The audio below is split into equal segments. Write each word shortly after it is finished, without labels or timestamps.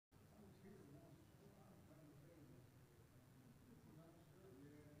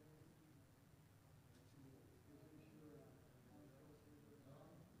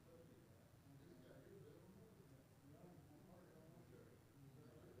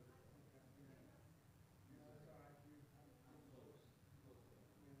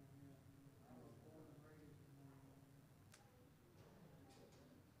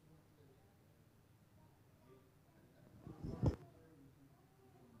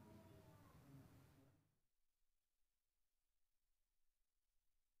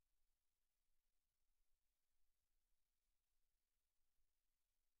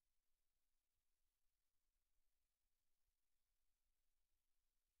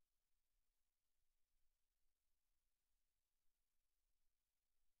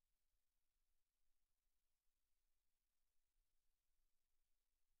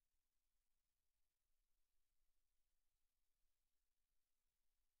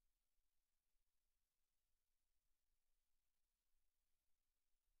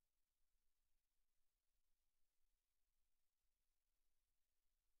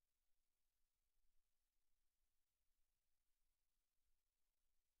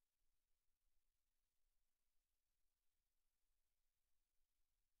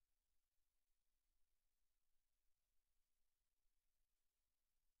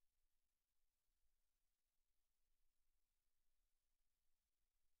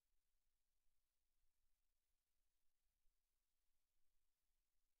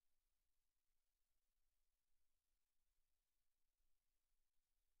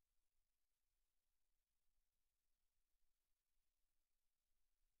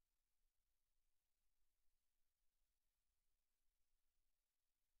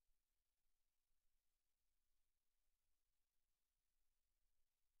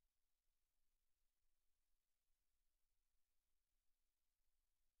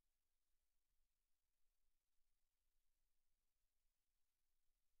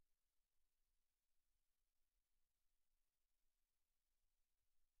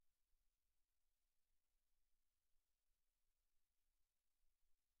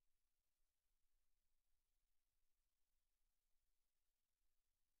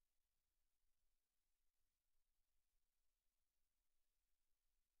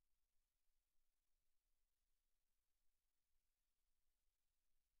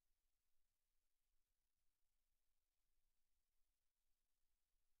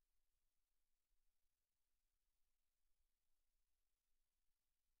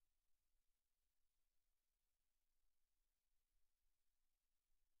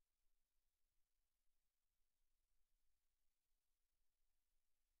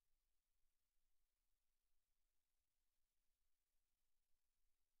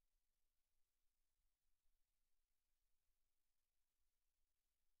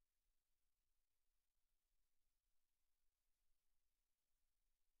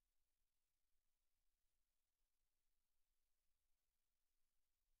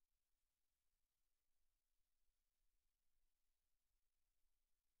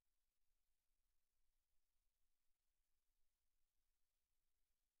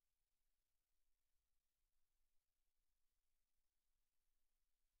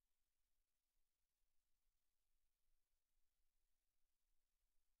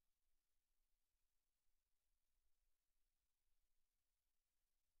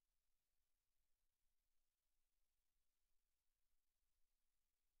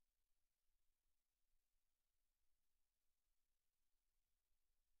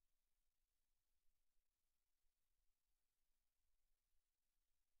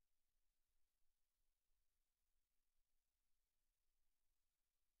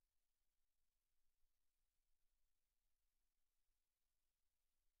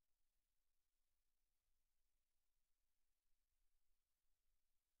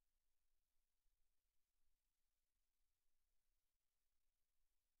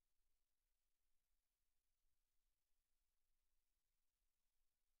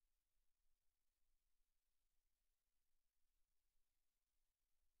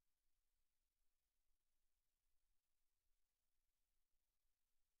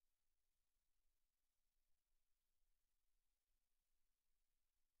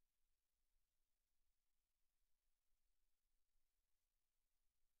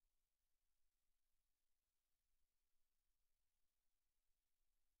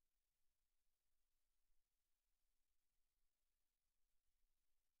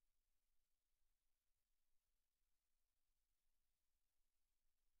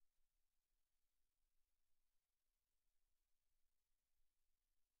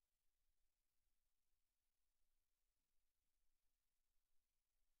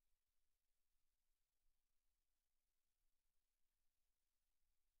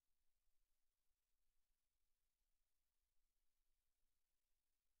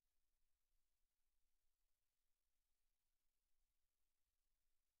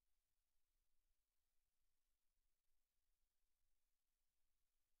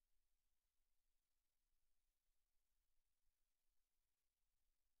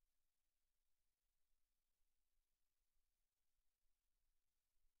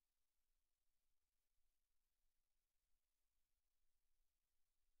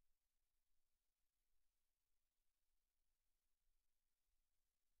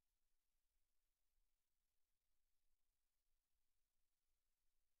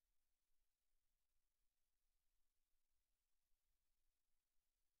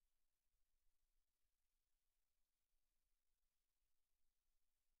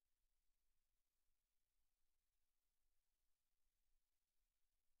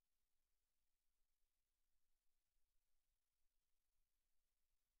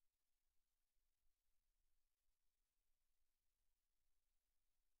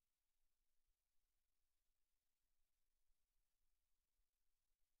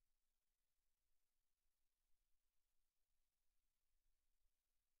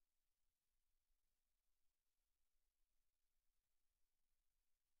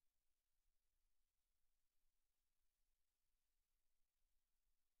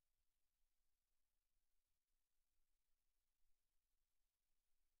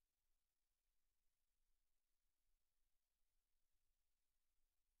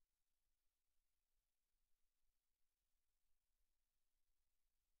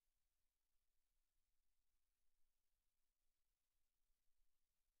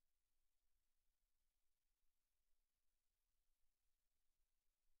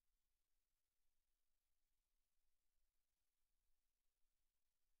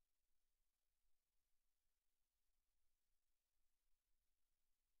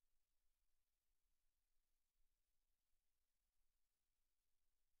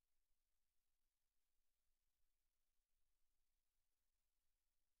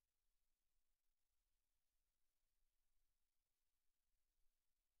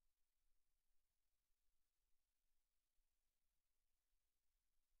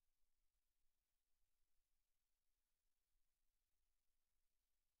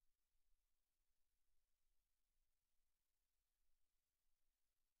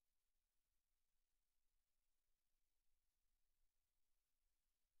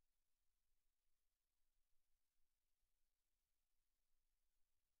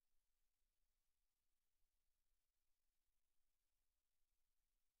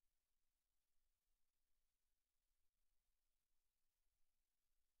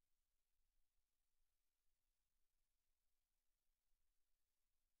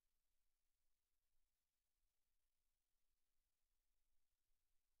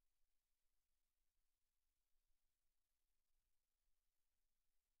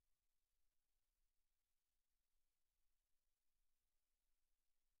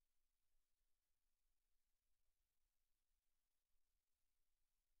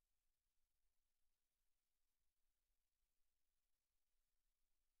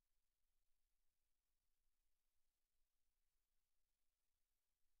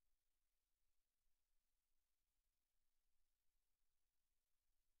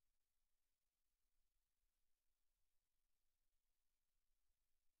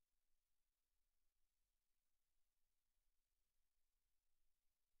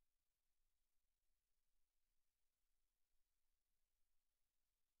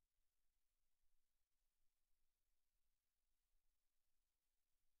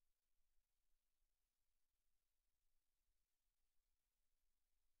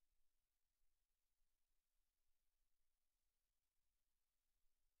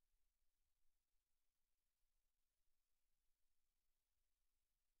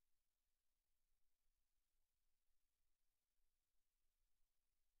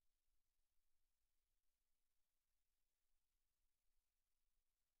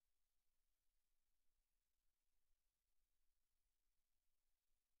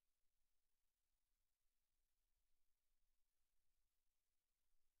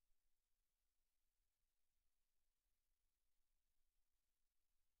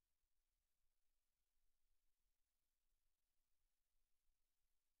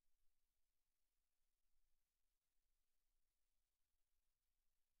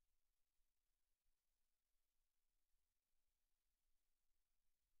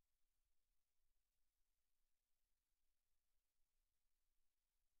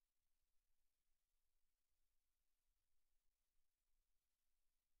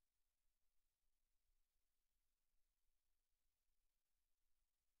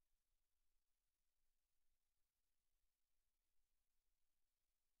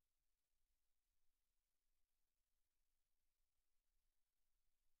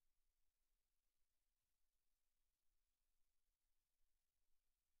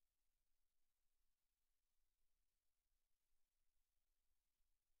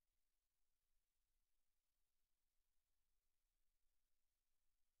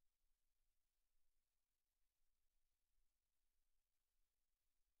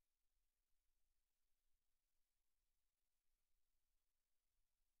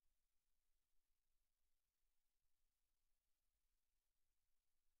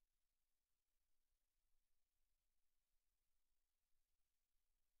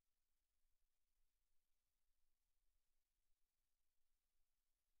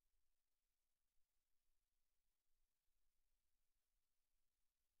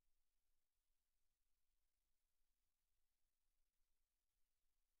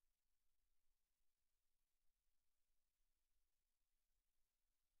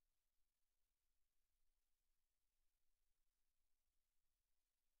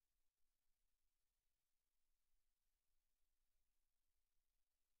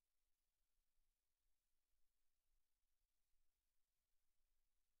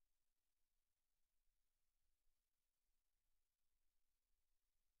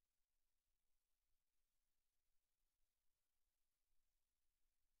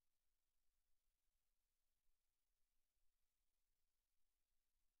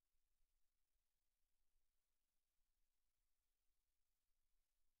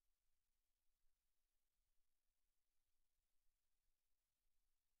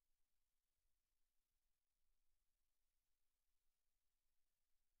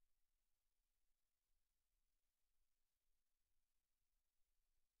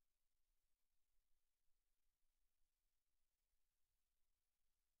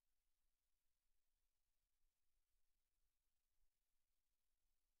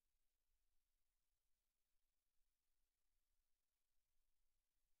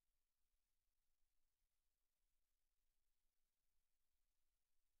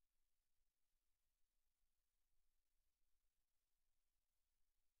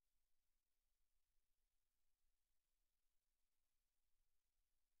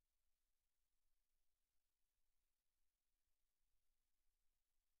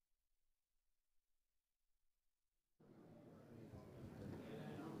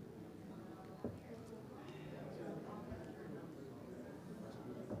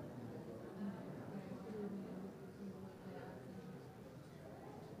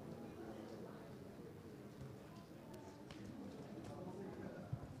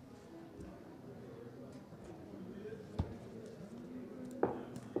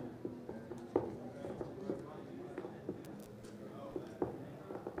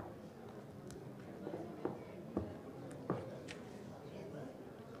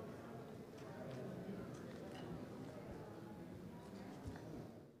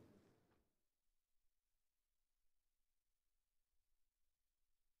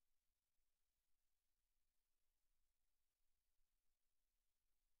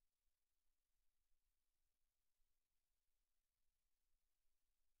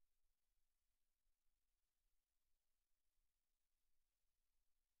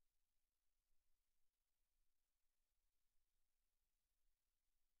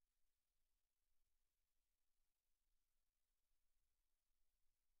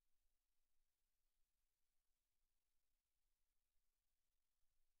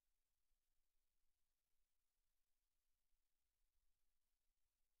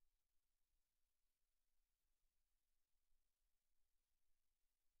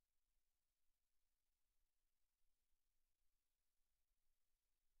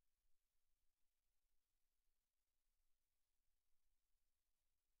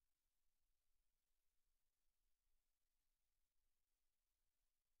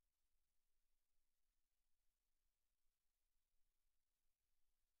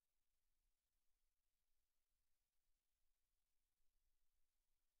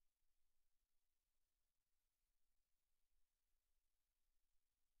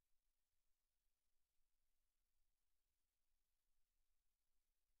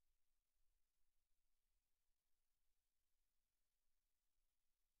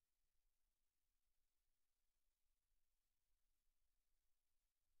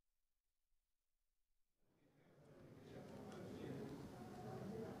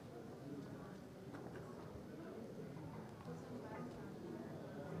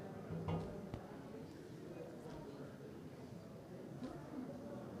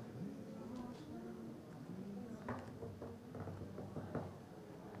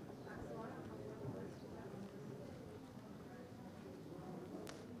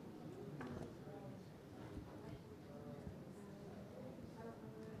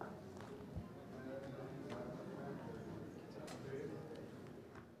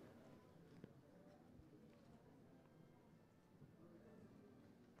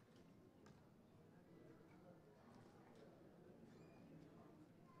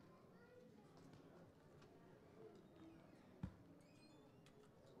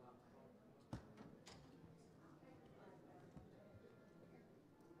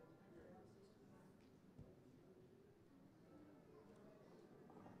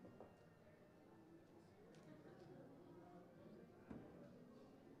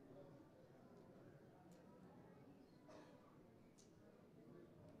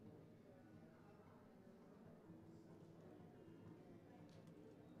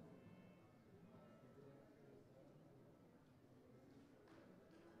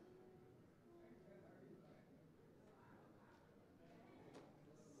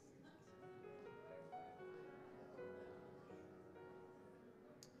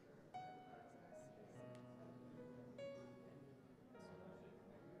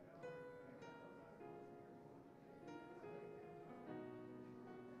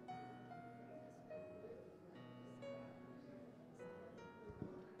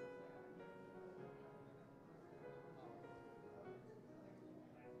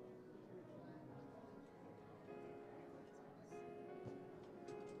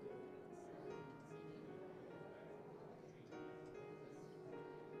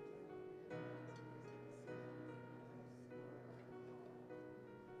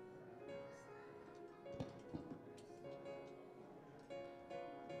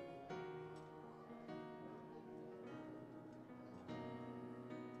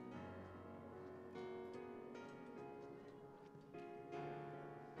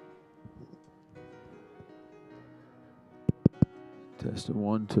Testing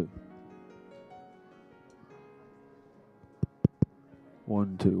 1, 2.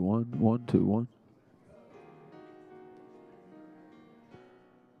 1, 2, 1, 1, 2, 1.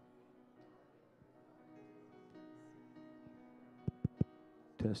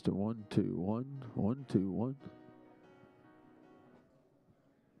 Testing 1, 2, 1, 1, 2, 1.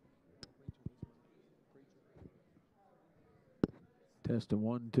 Testing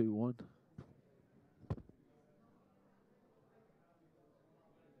 1, 2, 1.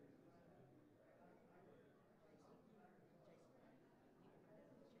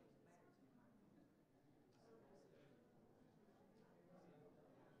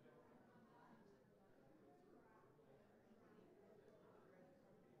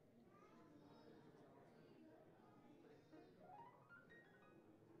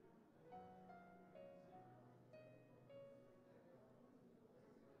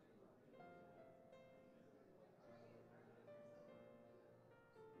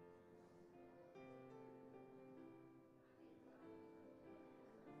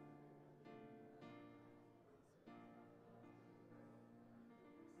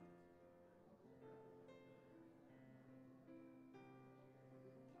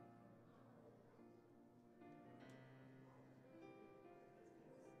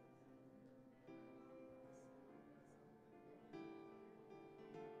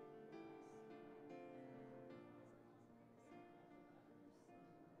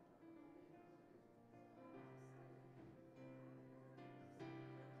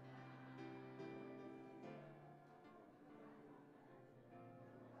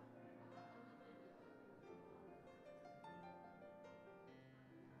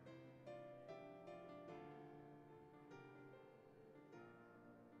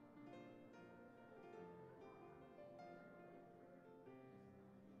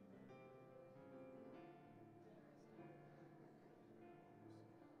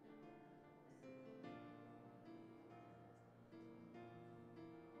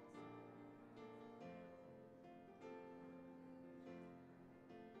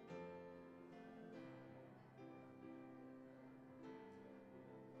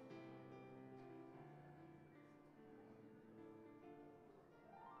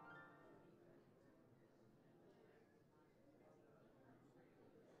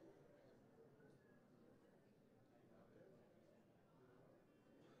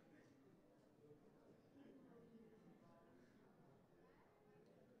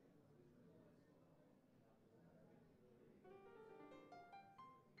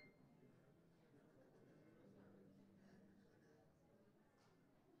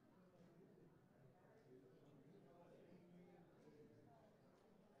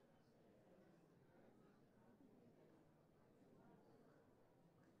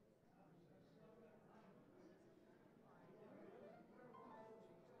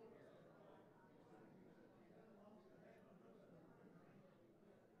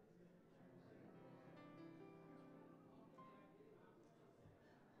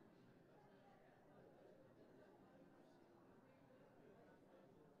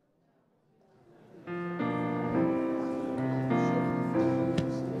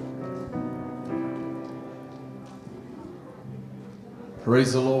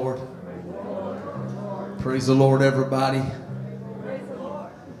 Praise the Lord. Praise the Lord, everybody.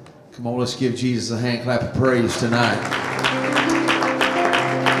 Come on, let's give Jesus a hand clap of praise tonight.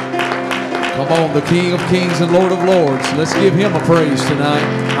 Come on, the King of Kings and Lord of Lords. Let's give him a praise tonight.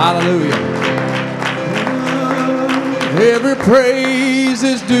 Hallelujah. Every praise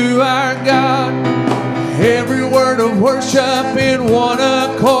is due our God. Every word of worship in one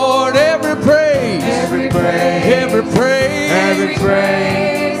accord. Every praise, every praise, every praise, every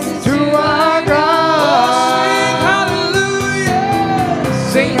praise to our God.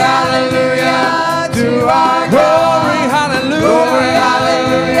 Sing hallelujah to our God. Glory, hallelujah. Glory,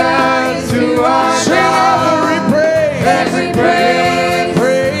 hallelujah to our God. Sing every praise, every praise,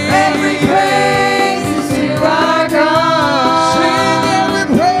 every praise to our God. Sing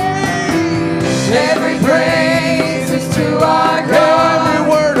every praise is to our God. Every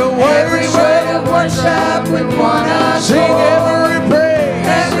word of worship with one accord. Sing every praise.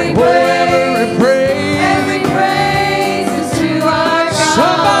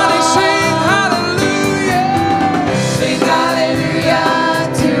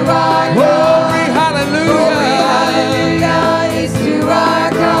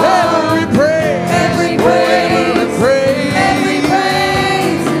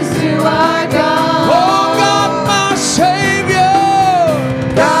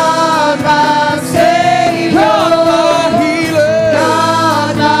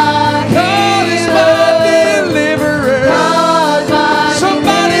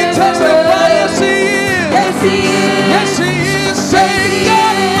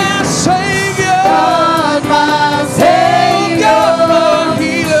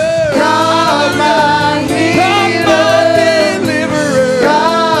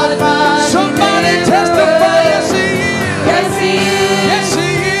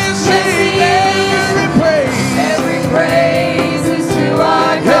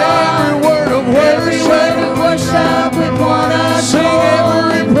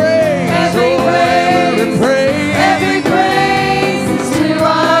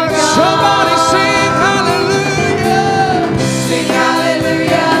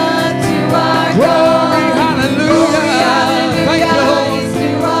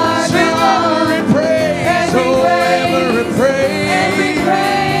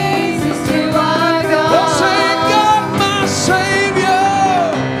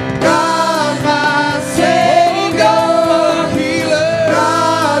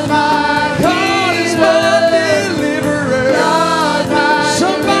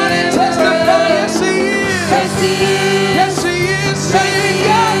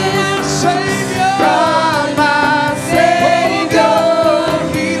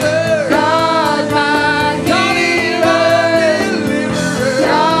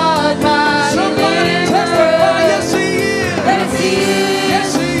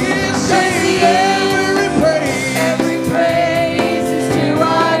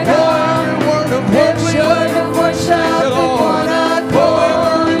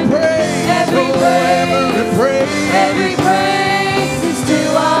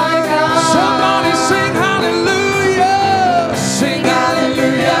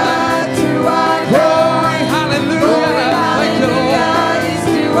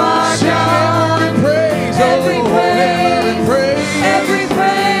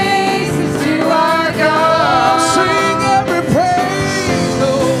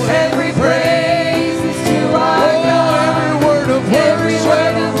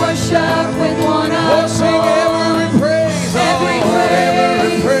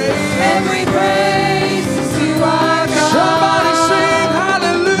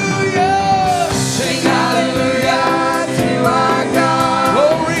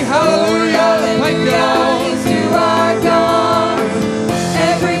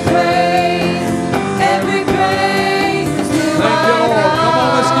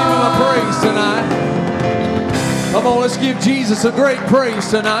 Jesus a great praise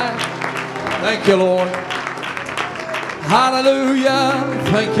tonight. Thank you, Lord. Hallelujah.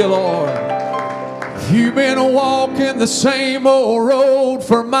 Thank you, Lord. If you've been walking the same old road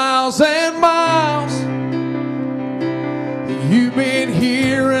for miles and miles, you've been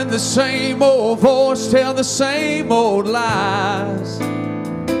hearing the same old voice tell the same old lies.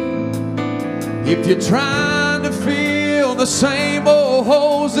 If you're trying to fill the same old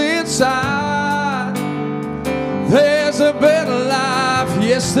holes inside, there's a better life.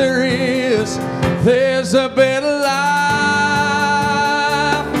 Yes, there is. There's a better life.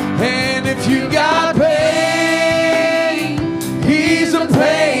 And if you got pain, He's a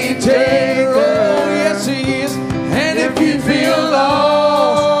pain taker. Oh, yes, He is. And if you feel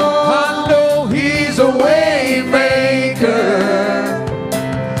lost, I know He's a way maker.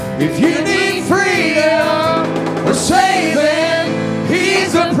 If you need freedom or saving,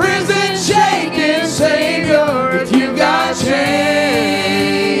 He's a prison shaking Savior. If you got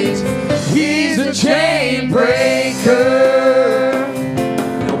chains, He's a chain breaker.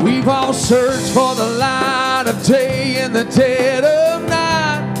 Now we've all searched for the light of day in the dead of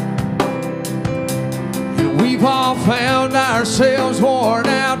night, and we've all found ourselves worn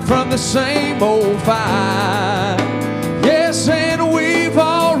out from the same old fight. Yes, and we've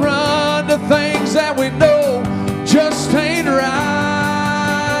all run to things that we know just ain't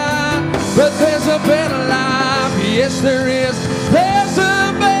right. But there's a better life. Yes, there is. There's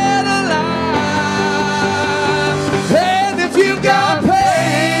a better life. And if you got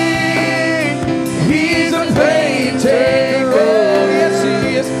pain, He's a pain taker. Oh, yes,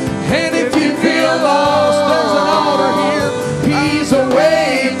 He is. And if you feel lost, there's an altar here. He's a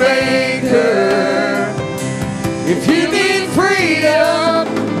way maker. If you need freedom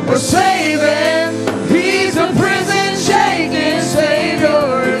or saving, He's a prison shaking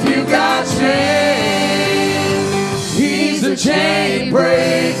Savior. If you got chains, He's a chain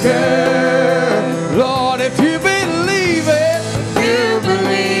breaker. Lord, if you believe it,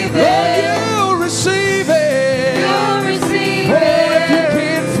 Lord, you'll receive it. You'll receive Oh, it. if you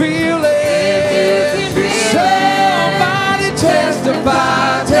can feel it, somebody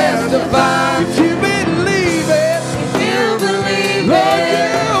testify, testify. If you believe it, You believe Lord, it.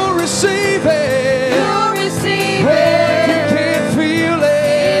 you'll receive it. You'll receive Oh, if you it. can feel it,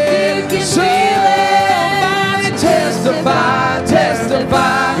 If you can somebody testify,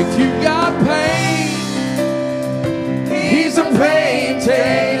 testify. If you got pain, He's a pain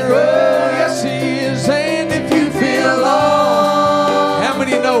taker. Oh, yes, He is. And if you feel lost, how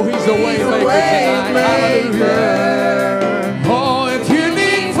many know He's a way maker tonight? Hallelujah. Oh, if you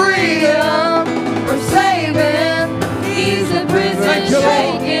need freedom, Or saving, He's a prison Thank you,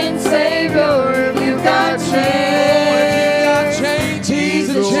 Lord. shaking Savior. If you got oh, if you got chains, chains, He's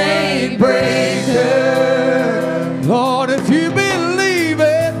a chain breaker. Lord, if you believe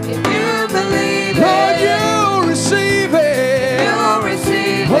it, if you believe Lord, it, you'll receive it. you'll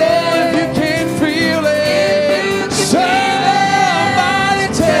receive Oh, if it. you can feel If it, you can somebody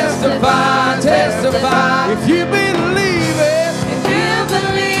testify, testify. If you believe it, If you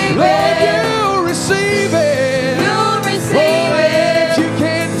believe Lord, it, you'll receive it. you'll Oh, receive if it. you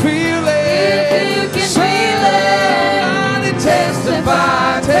can feel If it, you can feel it, somebody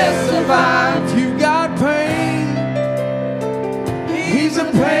testify, testify. If you got pain, He's a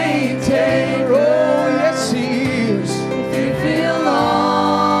pain taker. Oh, yes, He is. if you feel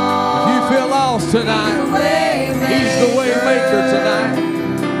lost, If you feel lost tonight, He's the way maker tonight.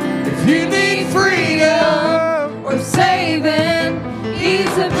 If you need freedom or saving,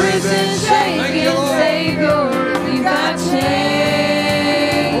 He's a prison Thank you, shaking Lord. Savior. If you got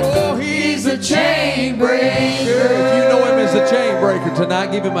chains, oh, He's a chain breaker. If you know Him as a chain breaker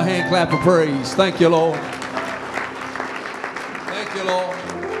tonight, give Him a hand clap of praise. Thank you, Lord. Thank you, Lord.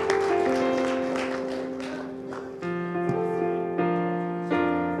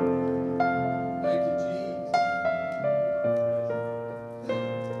 Thank you, Jesus.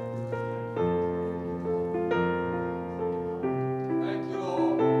 Thank you,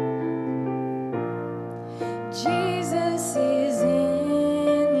 Lord. Jesus is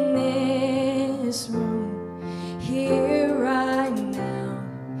in this room, here right now,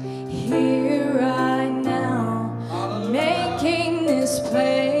 making this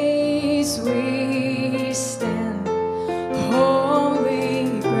place we stand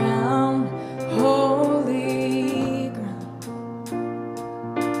holy ground, holy ground.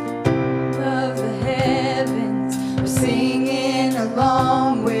 Of the heavens, we're singing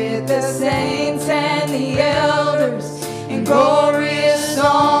along with the saints and the elders in glorious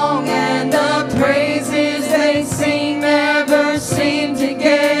song, and the praises they sing never seem to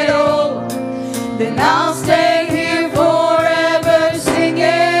get old. Then I'll stay here forever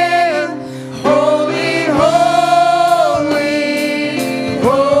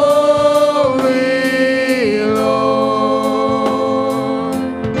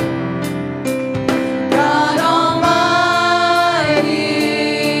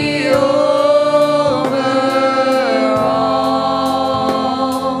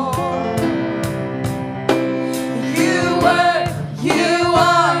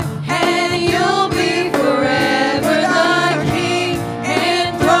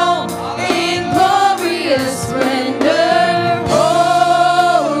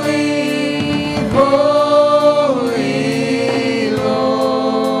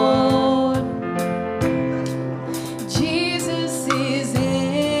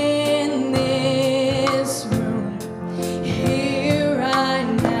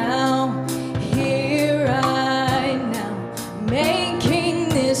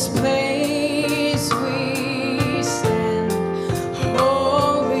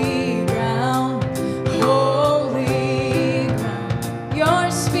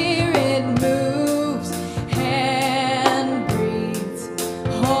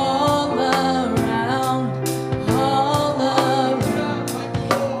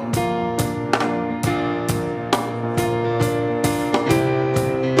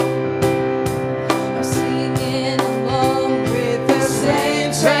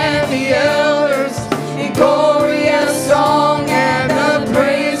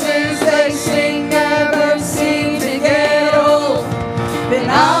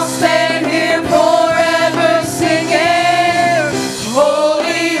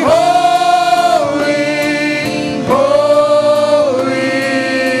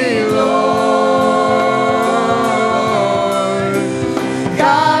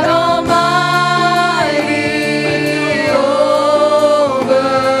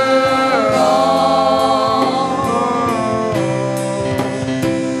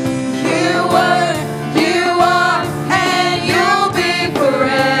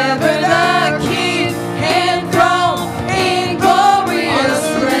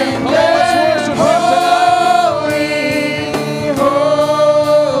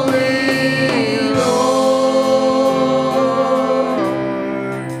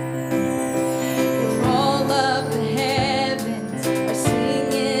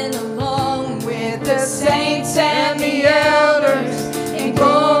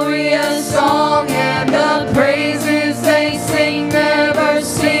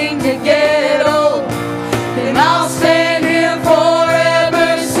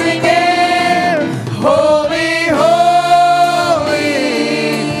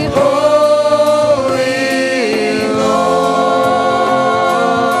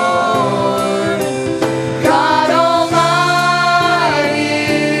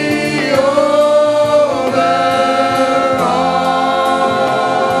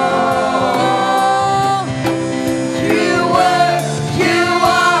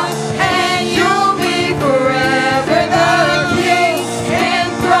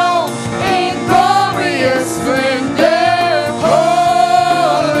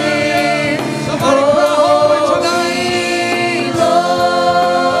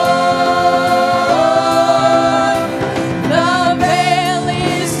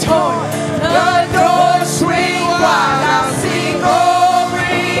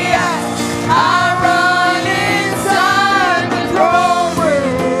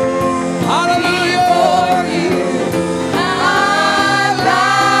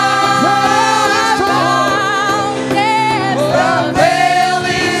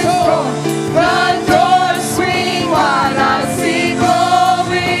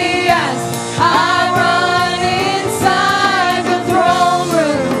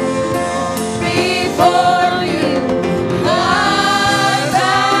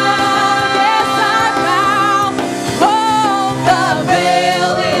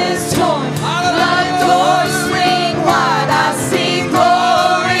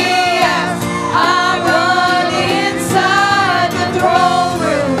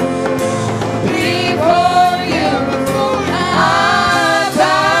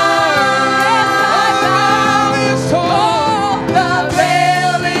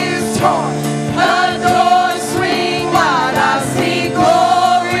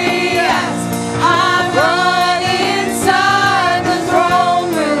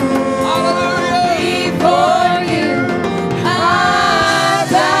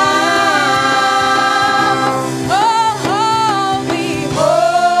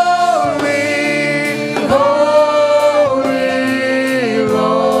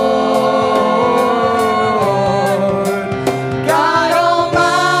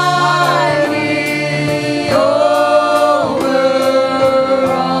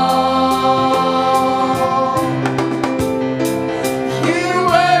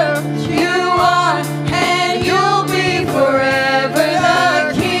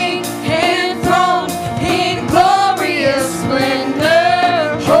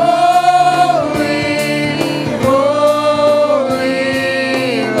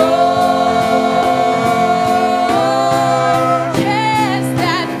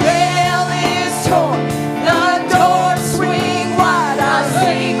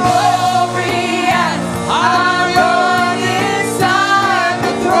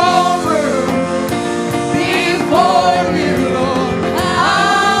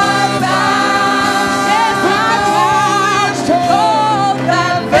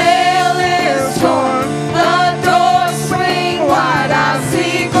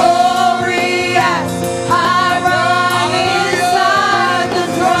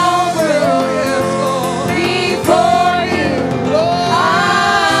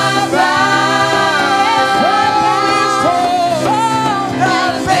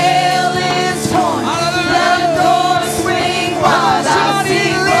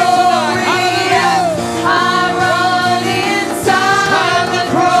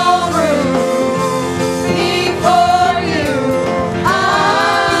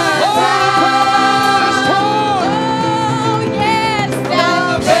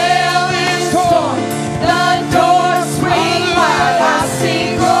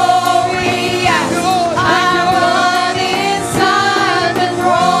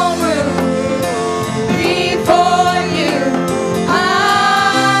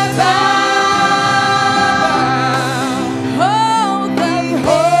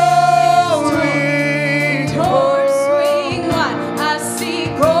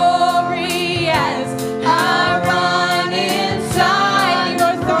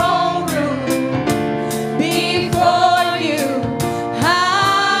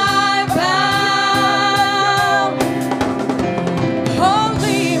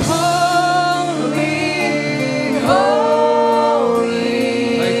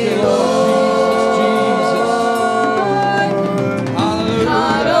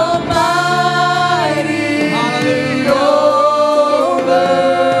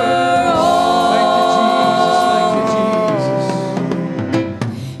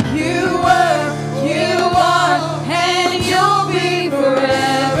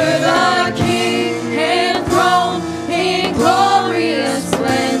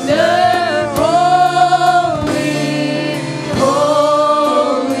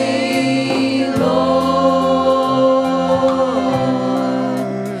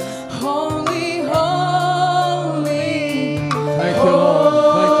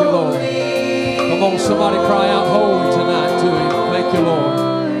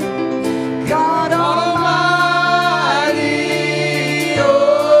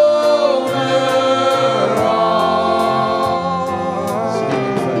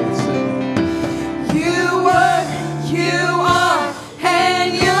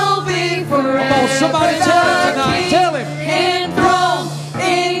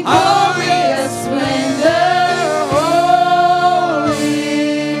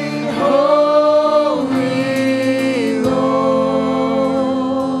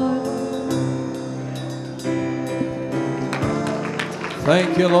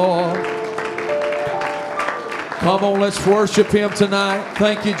Thank you, Lord. Come on, let's worship Him tonight.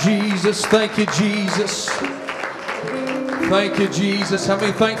 Thank you, Jesus. Thank you, Jesus. Thank you, Jesus. How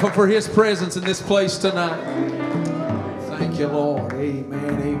many thankful for His presence in this place tonight? Thank you, Lord.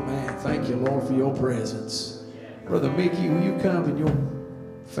 Amen, amen. Thank you, Lord, for your presence. Brother Mickey, will you come and your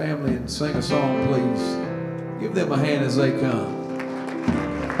family and sing a song, please? Give them a hand as they come.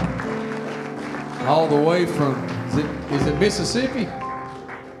 All the way from, is it Mississippi?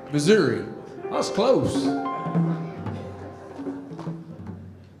 Missouri. That's close.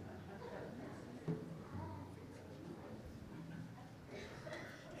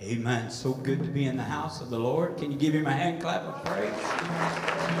 Amen. So good to be in the house of the Lord. Can you give Him a hand clap of praise?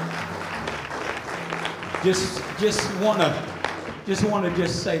 Just want to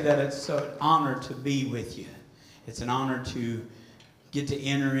say that it's an honor to be with you. It's an honor to get to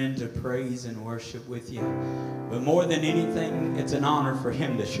enter into praise and worship with you. But more than anything, it's an honor for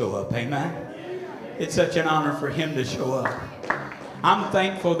Him to show up. Amen. It's such an honor for Him to show up. I'm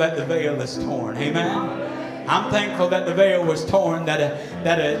thankful that the veil is torn. Amen. I'm thankful that the veil was torn, that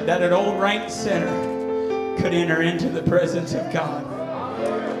an old ranked sinner could enter into the presence of God.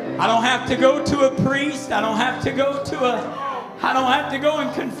 I don't have to go to a priest. I don't have to go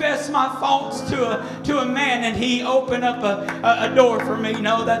and confess my faults to a man and he open up a door for me.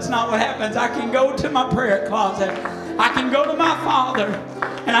 No, that's not what happens. I can go to my prayer closet. I can go to my Father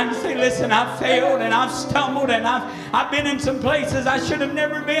and I can say, listen, I've failed and I've stumbled and I've been in some places I should have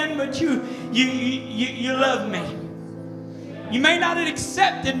never been, but you love me. You may not have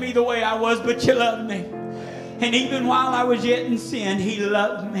accepted me the way I was, but you loved me. And even while I was yet in sin, He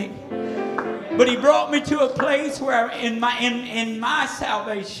loved me. But He brought me to a place where in my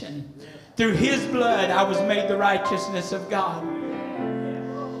salvation, through His blood, I was made the righteousness of God.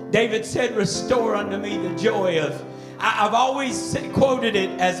 David said, restore unto me the joy of... I've always quoted it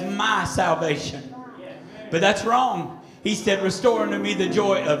as my salvation. But that's wrong. He said, restore unto me the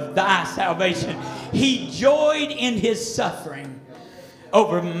joy of thy salvation. He joyed in His suffering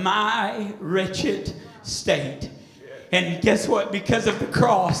over my wretched state. And guess what? Because of the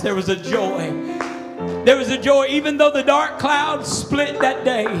cross, there was a joy. There was a joy, even though the dark clouds split that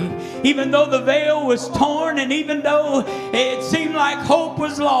day, even though the veil was torn, and even though it seemed like hope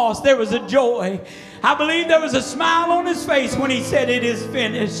was lost, there was a joy. I believe there was a smile on His face when He said, it is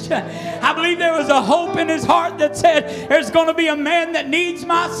finished. I believe there was a hope in His heart that said, there's going to be a man that needs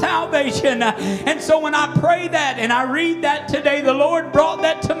my salvation. And so when I pray that and I read that today, the Lord brought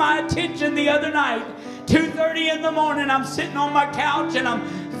that to my attention the other night. 2:30 in the morning, I'm sitting on my couch and I'm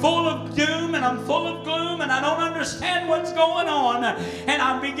full of doom and I'm full of gloom and I don't understand what's going on. And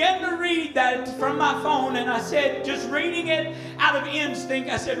I began to read that from my phone, and I said, just reading it out of instinct,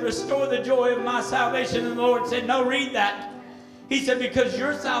 I said, restore the joy of my salvation. And the Lord said, no, read that. He said, because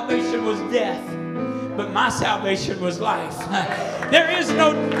your salvation was death, but my salvation was life. There is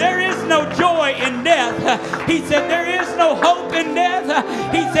no joy in death. He said, there is no hope in death.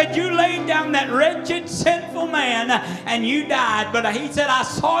 He said, you laid down that wretched, sinful man and you died. But he said, I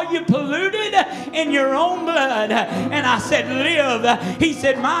saw you polluted in your own blood. And I said, live. He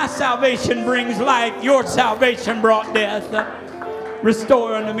said, my salvation brings life. Your salvation brought death.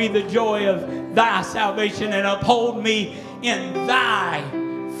 Restore unto me the joy of thy salvation and uphold me in thy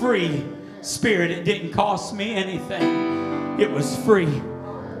free Spirit. It didn't cost me anything. It was free.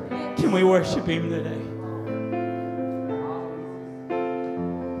 Can we worship Him today?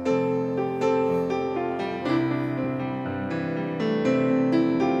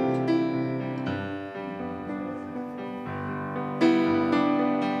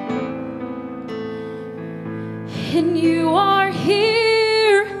 And you are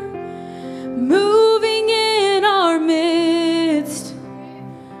here, moving in our midst.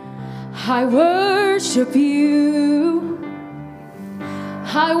 I worship you.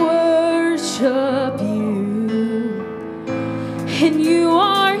 I worship you. And you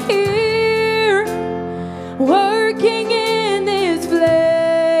are here, working in this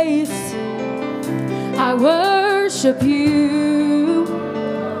place. I worship you.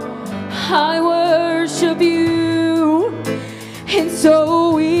 I worship you. And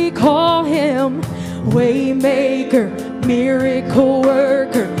so we call Him Waymaker, Miracle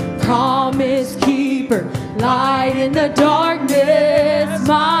Worker, Promise Keeper, Light in the darkness.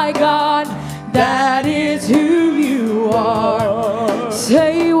 My God, that is who you are.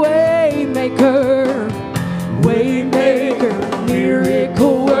 Say Waymaker, Waymaker,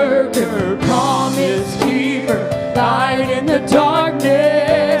 Miracle Worker, Promise Keeper, Light in the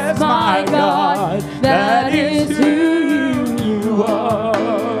darkness. My God, that is who you are.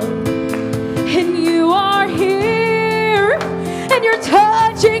 And you are here, and you're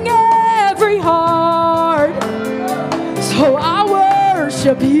touching every heart. So I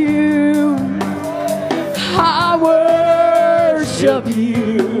worship you. I worship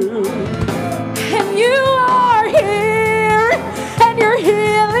you. And you are here, and you're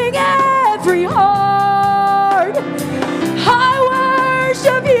healing every heart. I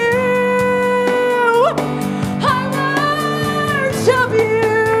worship you. I worship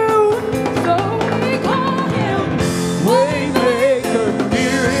you. So we call him Waymaker,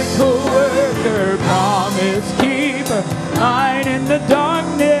 miracle worker, promise keeper, light in the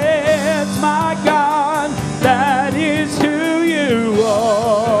darkness, my God, that is who you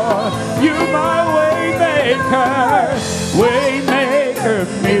are. You're my waymaker, waymaker,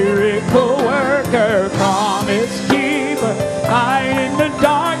 miracle worker, promise keeper, light in the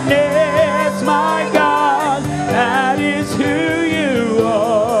darkness, my God, that is who you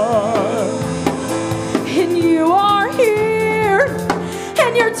are. and you are here,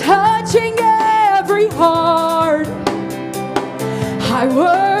 and you're touching every heart. I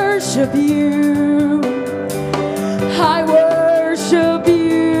worship you. I worship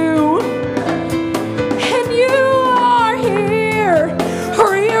you. And you are here,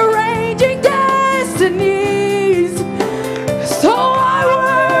 rearranging destinies. So I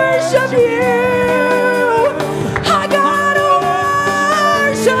worship you. I gotta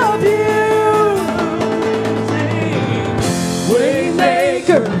worship you.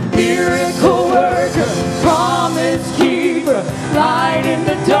 Waymaker, miracle worker, promise keeper, light in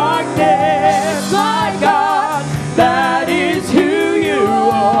the darkness, my God, that is who you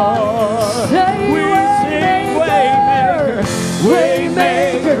are. We sing waymaker,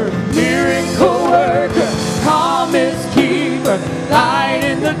 waymaker, miracle worker, promise keeper, light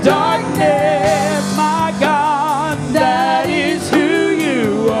in the darkness, my God, that is who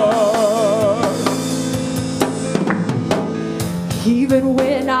you are. Even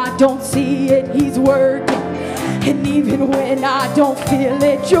when I don't see it, he's working. And even when I don't feel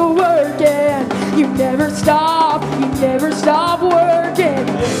it, you're working. You never stop working.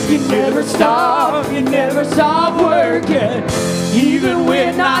 You never stop working. Even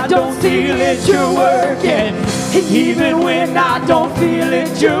when I don't feel it, you're working. And Even when I don't feel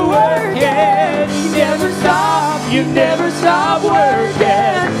it, you're working. You never stop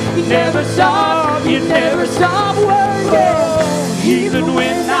working. You never stop working. Even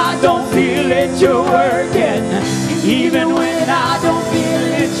when I don't feel it, you're working. Even when I don't feel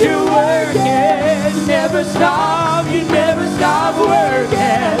it, you're working. You never stop working. You never stop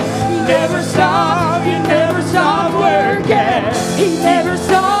working. he never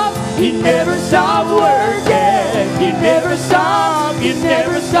stops. You never stop working. You never stop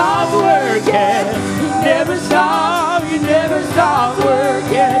working. You never stop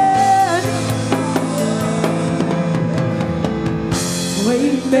working.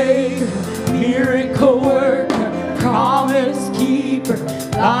 Waymaker, miracle worker, promise keeper,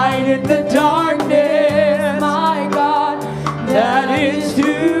 light in the darkness, my God, that is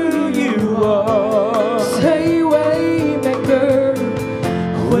who you are. Say waymaker,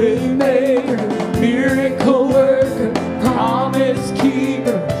 Waymaker, miracle worker, promise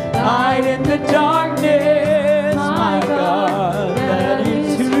keeper, light in the darkness, my God, that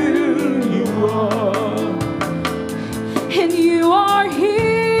is who you are. and you are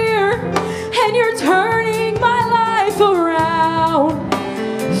here, and you're turning my life around.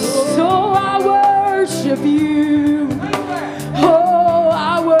 So I worship you. Oh,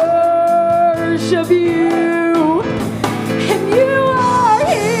 I worship you. And you are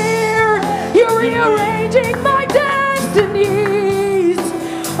here, you're rearranging my destinies.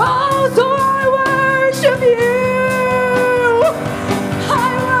 Oh, so I worship you. I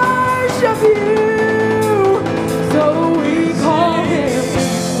worship you. So we call him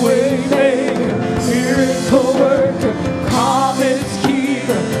Waymaker, miracle worker, promise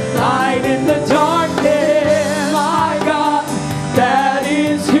keeper, light in the darkness, my God, that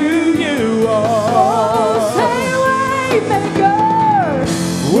is who you are. say waymaker.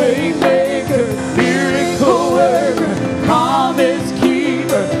 Waymaker, miracle worker, promise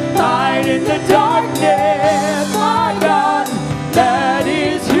keeper, light in the darkness, my God, that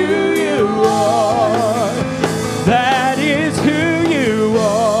is who you are. That is who you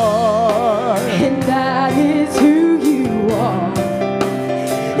are. And that is who you are.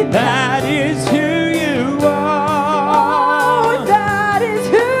 That is who you are. Oh, that is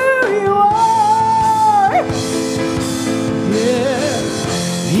who you are.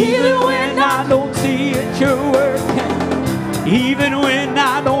 Yes. Even when I don't see it, you're working. Even when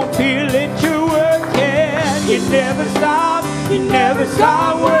I don't feel it, you're working. You never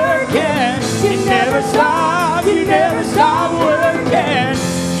stop working. You never stop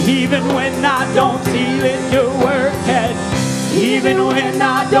working. Even when I don't feel it, you're working. Even when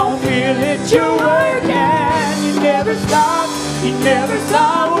I don't feel it, you're working. You never stop, you never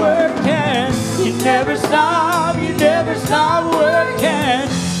stop working. You never stop, you never stop working.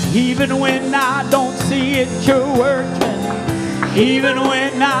 Even when I don't see it, you're working. Even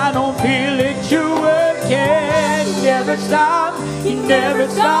when I don't feel it, you're working. You never stop, you never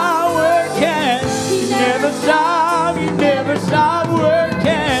stop working. You never stop, you never stop working.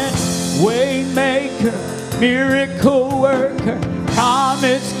 Waymaker, miracle worker,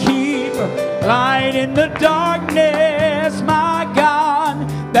 promise keeper, light in the darkness, my God,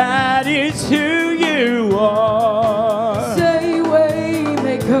 that is who you are. Say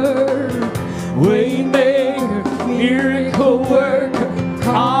waymaker, Waymaker, miracle worker,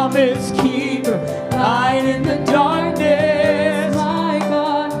 promise keeper, light in the darkness, my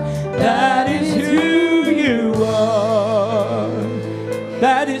God, that is who you are.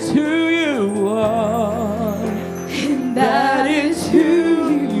 That is who you are. and That is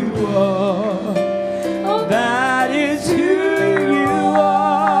who you are. That is who you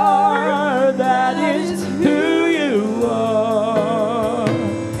are. That is who you are.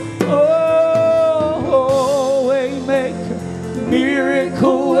 Oh, waymaker,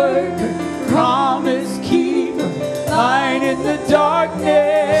 miracle worker, promise keeper, light in the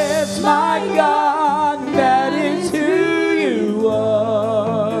darkness, my God, that is who you are.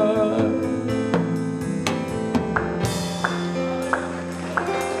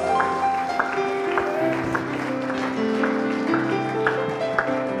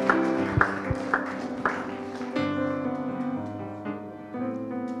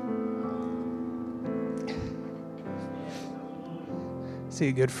 See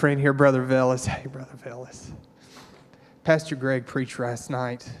a good friend here, Brother Vellis. Hey, Brother Vellis. Pastor Greg preached last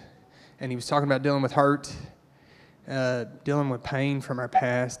night, and he was talking about dealing with hurt, dealing with pain from our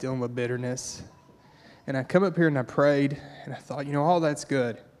past, dealing with bitterness. And I come up here and I prayed, and I thought, you know, all that's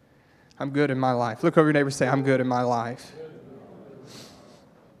good. I'm good in my life. Look over your neighbor and say, I'm good in my life.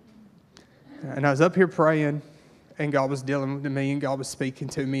 And I was up here praying, and God was dealing with me, and God was speaking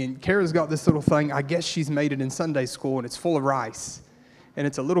to me. And Kara's got this little thing. I guess she's made it in Sunday school, and it's full of rice. And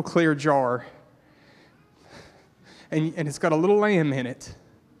it's a little clear jar. And it's got a little lamb in it.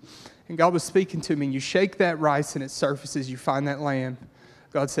 And God was speaking to me, and you shake that rice and it surfaces, you find that lamb.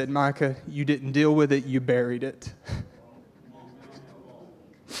 God said, Micah, you didn't deal with it, you buried it.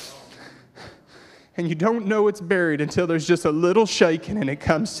 And you don't know it's buried until there's just a little shaking and it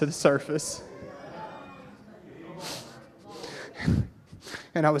comes to the surface.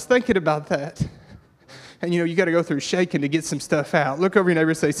 And I was thinking about that. And, you know, you got to go through shaking to get some stuff out. Look over your neighbor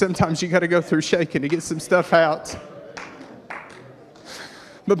and say, sometimes you got to go through shaking to get some stuff out.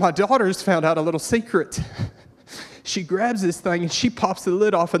 But my daughter's found out a little secret. She grabs this thing and she pops the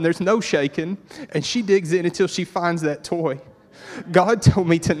lid off and there's no shaking. And she digs in until she finds that toy. God told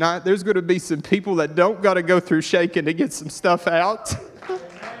me tonight there's going to be some people that don't got to go through shaking to get some stuff out.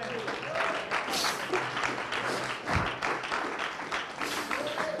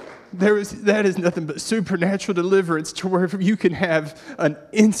 That is nothing but supernatural deliverance to where you can have an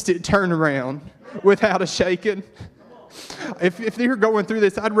instant turnaround without a shaking. If you're going through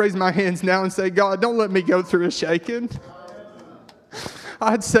this, I'd raise my hands now and say, God, don't let me go through a shaking.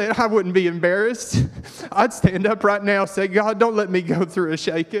 I'd say I wouldn't be embarrassed. I'd stand up right now and say, God, don't let me go through a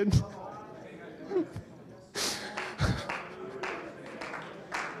shaking.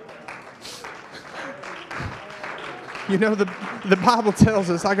 You know, the Bible tells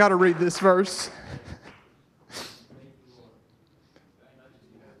us, I got to read this verse.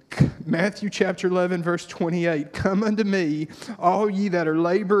 Matthew chapter 11, verse 28. Come unto me, all ye that are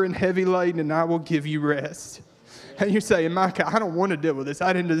labor and heavy laden, and I will give you rest. And you're saying, Micah, I don't want to deal with this.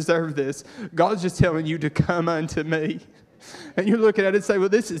 I didn't deserve this. God's just telling you to come unto me. And you're looking at it and say, well,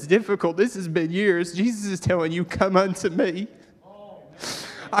 this is difficult. This has been years. Jesus is telling you, come unto me.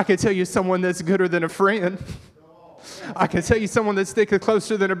 I can tell you someone that's gooder than a friend. I can tell you someone that's sticking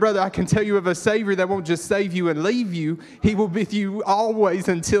closer than a brother. I can tell you of a Savior that won't just save you and leave you. He will be with you always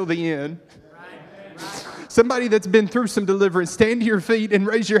until the end. Somebody that's been through some deliverance, stand to your feet and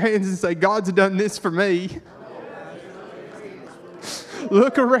raise your hands and say, God's done this for me.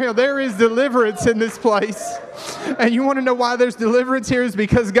 Look around. There is deliverance in this place. And you want to know why there's deliverance here is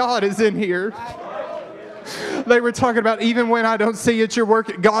because God is in here. They were talking about even when I don't see it, you're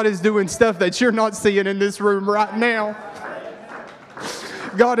working. God is doing stuff that you're not seeing in this room right now.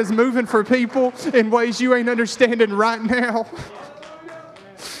 God is moving for people in ways you ain't understanding right now.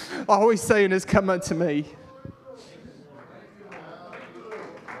 All he's saying is, come unto me.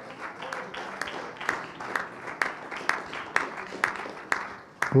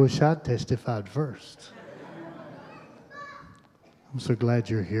 I wish I'd testified first. I'm so glad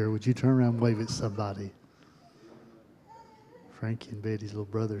you're here. Would you turn around and wave at somebody? Frankie and Betty's little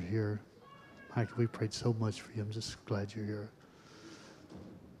brother here. Mike, we prayed so much for you. I'm just glad you're here.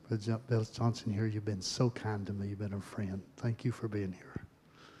 Brother Bill Johnson here, you've been so kind to me. You've been a friend. Thank you for being here.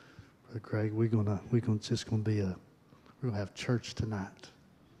 Brother Greg, we're gonna have church tonight.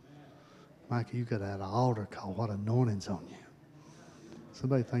 Micah, you got to have an altar call. What anointing's on you.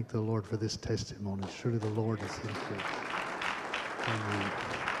 Somebody thank the Lord for this testimony. Surely the Lord is in here. Amen.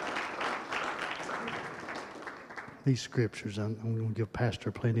 These scriptures, I'm going to give Pastor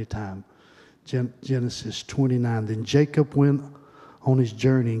plenty of time. Genesis 29. Then Jacob went on his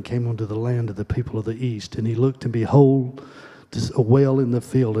journey and came unto the land of the people of the east. And he looked, and behold, a well in the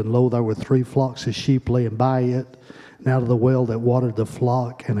field. And lo, there were 3 flocks of sheep laying by it. And out of the well that watered the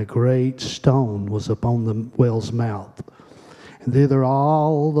flock, and a great stone was upon the well's mouth. And thither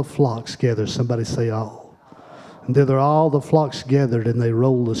all the flocks gathered. Somebody say all. And thither all the flocks gathered, and they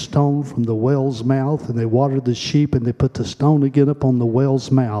rolled the stone from the well's mouth, and they watered the sheep, and they put the stone again upon the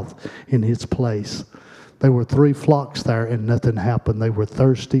well's mouth in its place. There were 3 flocks there, and nothing happened. They were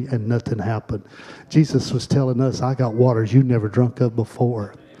thirsty, and nothing happened. Jesus was telling us, I got waters you never drunk of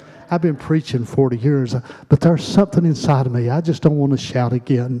before. I've been preaching 40 years, but there's something inside of me. I just don't want to shout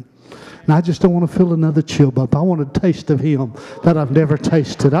again. And I just don't want to feel another chill bump. I want a taste of Him that I've never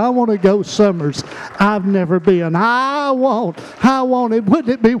tasted. I want to go summers I've never been. I want it. Wouldn't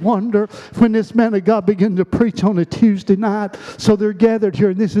it be wonderful when this man of God began to preach on a Tuesday night? So they're gathered here.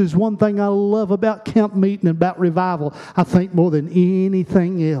 And this is one thing I love about camp meeting and about revival, I think, more than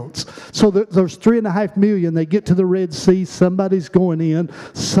anything else. So there's 3.5 million. They get to the Red Sea. Somebody's going in.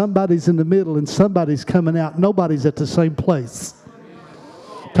 Somebody's in the middle. And somebody's coming out. Nobody's at the same place.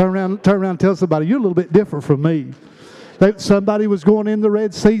 Turn around and tell somebody, you're a little bit different from me. Somebody was going in the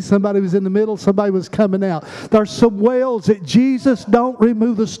Red Sea. Somebody was in the middle. Somebody was coming out. There's some wells that Jesus don't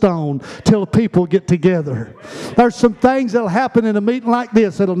remove the stone till people get together. There's some things that'll happen in a meeting like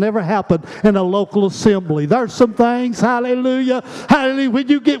this that'll never happen in a local assembly. There's some things, hallelujah, hallelujah,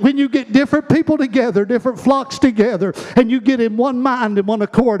 when you get different people together, different flocks together, and you get in one mind and one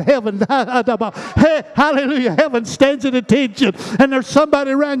accord, heaven, hallelujah, heaven stands at attention. And there's somebody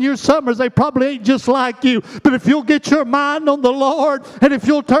around your summers, they probably ain't just like you, but if you'll get your mind on the Lord, and if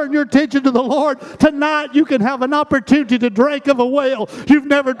you'll turn your attention to the Lord, tonight you can have an opportunity to drink of a well you've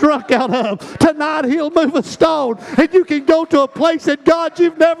never drunk out of. Tonight He'll move a stone, and you can go to a place that God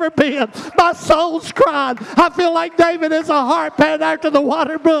you've never been. My soul's crying. I feel like David is a heart pan after the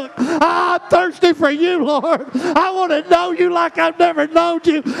water brook. I'm thirsty for you, Lord. I want to know you like I've never known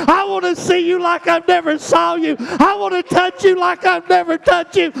you. I want to see you like I've never saw you. I want to touch you like I've never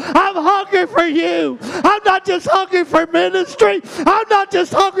touched you. I'm hungry for you. I'm not just hungry for ministry. I'm not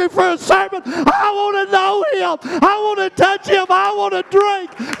just hungry for a sermon. I want to know Him. I want to touch Him. I want to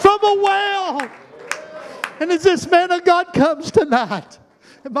drink from a well. And as this man of God comes tonight,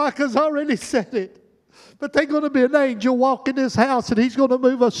 and Micah's already said it, but there's going to be an angel walk in this house, and he's going to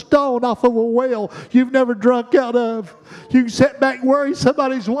move a stone off of a well you've never drunk out of. You can sit back and worry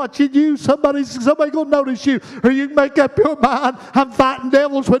somebody's watching you. Somebody's going to notice you. Or you can make up your mind, I'm fighting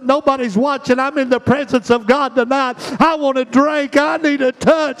devils when nobody's watching. I'm in the presence of God tonight. I want to drink. I need a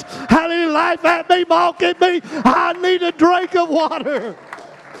touch. Hallelujah. Life at me, mocking me. I need a drink of water.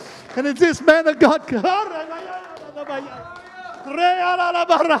 And it's this man of God.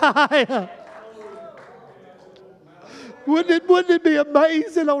 Wouldn't it be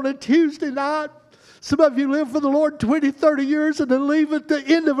amazing on a Tuesday night? Some of you live for the Lord 20, 30 years and then leave at the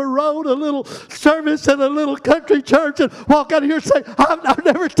end of a road, a little service in a little country church, and walk out of here and say, I've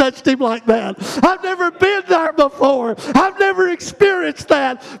never touched Him like that. I've never been there before. I've never experienced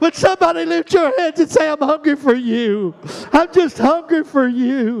that. But somebody lift your hands and say, I'm hungry for you. I'm just hungry for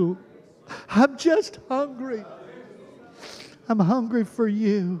you. I'm just hungry. I'm hungry for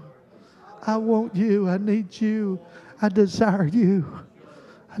you. I want you. I need you. I desire you.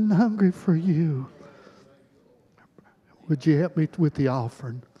 I'm hungry for you. Would you help me with the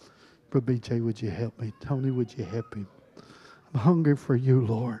offering? Brother BJ, would you help me? Tony, would you help him? I'm hungry for you,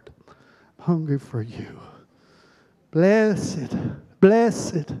 Lord. I'm hungry for you. Blessed,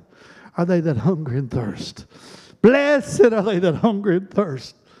 blessed are they that hunger and thirst. Blessed are they that hunger and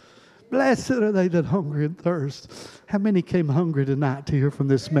thirst. Blessed are they that hunger and thirst. How many came hungry tonight to hear from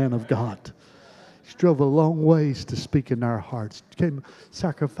this man of God? He drove a long ways to speak in our hearts. Came,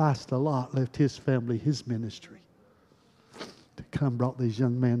 sacrificed a lot, left his family, his ministry. To come, brought these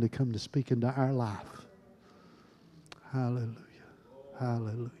young men to come to speak into our life. Hallelujah.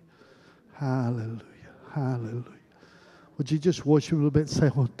 Hallelujah. Hallelujah. Hallelujah. Would you just worship a little bit and say,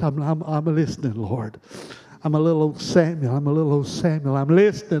 well, I'm listening, Lord. I'm a little old Samuel. I'm a little old Samuel. I'm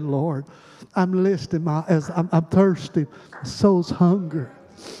listening, Lord. I'm listening. I'm thirsty. My soul's hunger.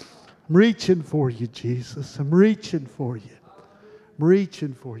 I'm reaching for you, Jesus. I'm reaching for you. I'm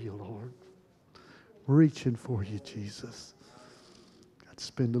reaching for you, Lord. I'm reaching for you, Jesus. Got to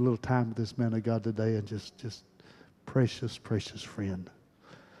spend a little time with this man of God today and just precious, precious friend.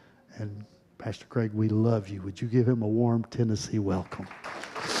 And Pastor Craig, we love you. Would you give him a warm Tennessee welcome?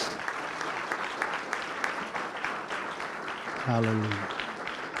 Hallelujah.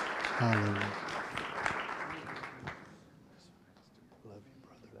 Hallelujah. Love you,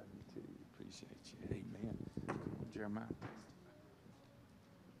 brother. Love you too. Appreciate you. Amen. Jeremiah.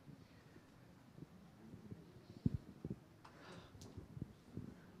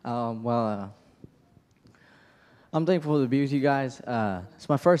 I'm thankful to be with you guys. It's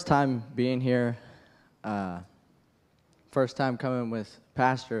my first time being here. First time coming with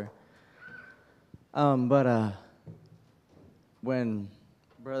Pastor. But when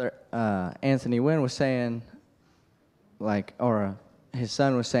Brother Anthony Wynn was saying, or his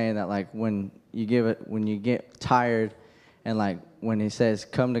son was saying that, when you get tired, and when he says,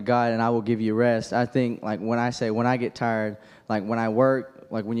 "Come to God, and I will give you rest." I think when I get tired, when I work,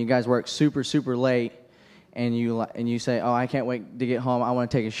 when you guys work super, super late, and you say, "Oh, I can't wait to get home. I want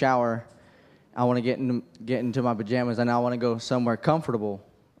to take a shower. I want to get into my pajamas, and I want to go somewhere comfortable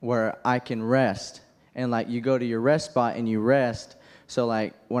where I can rest." And you go to your rest spot and you rest. So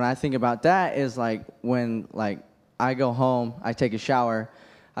when I think about that is when I go home, I take a shower,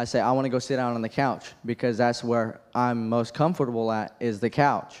 I say I want to go sit down on the couch because that's where I'm most comfortable at, is the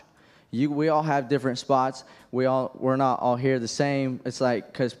couch. We all have different spots. We're not all here the same. It's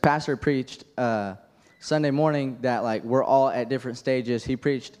because Pastor preached Sunday morning that we're all at different stages. He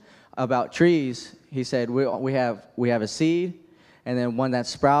preached about trees. He said we have a seed, and then one that's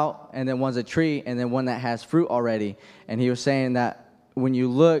sprout, and then one's a tree, and then one that has fruit already. And he was saying that when you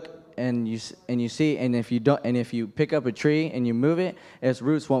look and you see, and if you pick up a tree and you move it, its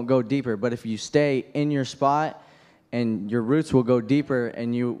roots won't go deeper. But if you stay in your spot, and your roots will go deeper,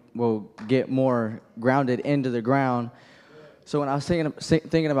 and you will get more grounded into the ground. So when I was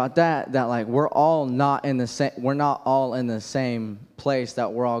thinking about that we're all not in the same. We're not all in the same place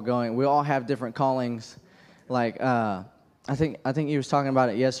that we're all going. We all have different callings. I think he was talking about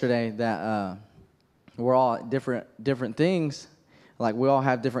it yesterday that we're all different things. We all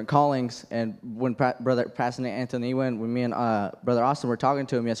have different callings. And when Pastor Anthony when me and Brother Austin were talking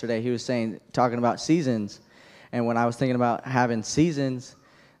to him yesterday, he was talking about seasons. And when I was thinking about having seasons,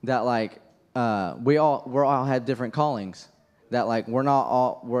 that we all have different callings. That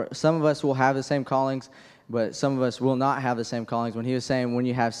some of us will have the same callings, but some of us will not have the same callings. When he was saying when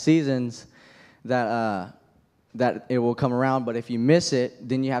you have seasons, that it will come around, but if you miss it,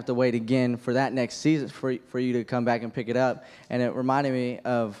 then you have to wait again for that next season for you to come back and pick it up. And it reminded me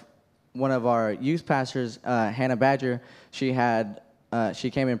of one of our youth pastors, Hannah Badger. She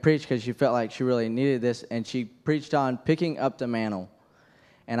came and preached because she felt like she really needed this, and she preached on picking up the mantle.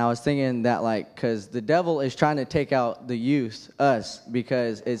 And I was thinking that because the devil is trying to take out the youth, us,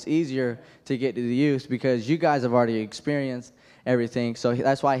 because it's easier to get to the youth because you guys have already experienced everything. So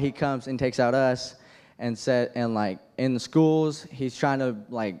that's why he comes and takes out us. And in the schools, he's trying to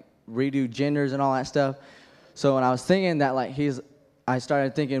redo genders and all that stuff. So when I was thinking that I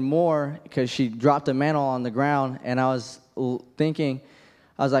started thinking more because she dropped the mantle on the ground, and I was thinking,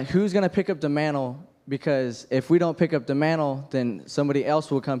 who's gonna pick up the mantle? Because if we don't pick up the mantle, then somebody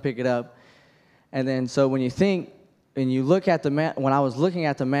else will come pick it up. And then so when you think and you look at when I was looking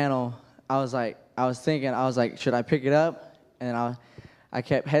at the mantle, I was thinking, should I pick it up? And I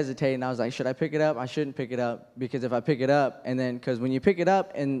kept hesitating. I was like, should I pick it up? I shouldn't pick it up, because if I pick it up, and then because when you pick it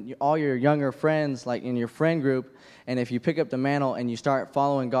up and all your younger friends, in your friend group, and if you pick up the mantle and you start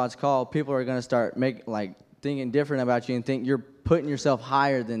following God's call, people are going to start thinking different about you and think you're putting yourself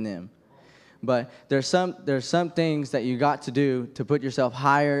higher than them. But there's some things that you got to do to put yourself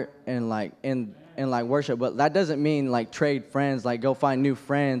higher in worship. But that doesn't mean trade friends, go find new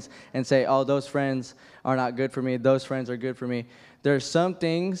friends and say, oh, those friends are not good for me. Those friends are good for me. There's some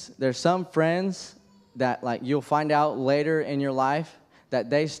friends that you'll find out later in your life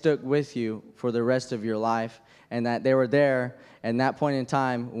that they stuck with you for the rest of your life, and that they were there at that point in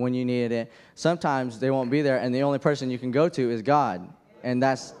time when you needed it. Sometimes they won't be there, and the only person you can go to is God, and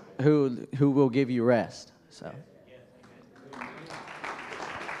that's who will give you rest. So.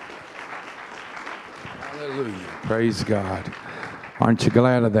 Hallelujah. Praise God. Aren't you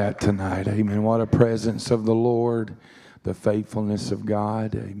glad of that tonight? Amen. What a presence of the Lord, the faithfulness of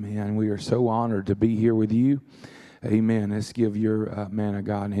God. Amen. We are so honored to be here with you. Amen. Let's give your man of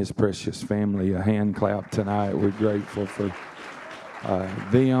God and his precious family a hand clap tonight. We're grateful for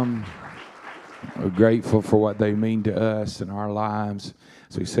them. We're grateful for what they mean to us in our lives.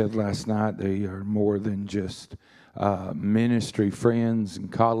 As we said last night, they are more than just ministry friends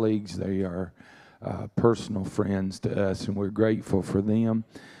and colleagues. They are personal friends to us, and we're grateful for them.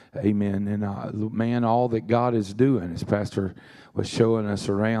 Amen. And man, all that God is doing, as Pastor was showing us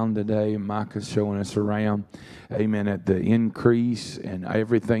around today, and Micah's showing us around, amen, at the increase and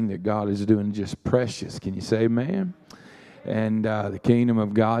everything that God is doing, just precious. Can you say amen? And the kingdom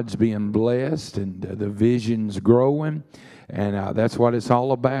of God's being blessed, and the vision's growing, and that's what it's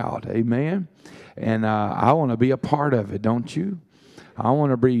all about. Amen. And I want to be a part of it, don't you? I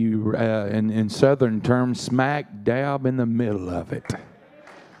want to be, in Southern terms, smack dab in the middle of it.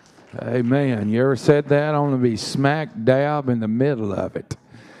 Amen. You ever said that? I want to be smack dab in the middle of it.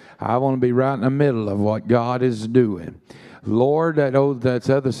 I want to be right in the middle of what God is doing. Lord, that's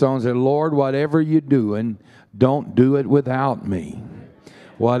other songs that, Lord, whatever you're doing, don't do it without me.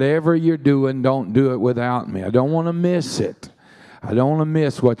 Whatever you're doing, don't do it without me. I don't want to miss it. I don't want to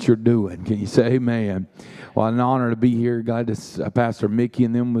miss what you're doing. Can you say amen? Well, an honor to be here. Glad to Pastor Mickey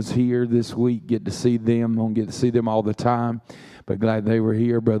and them was here this week. Get to see them. Don't get to see them all the time, but glad they were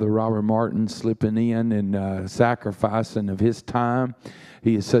here. Brother Robert Martin slipping in and sacrificing of his time.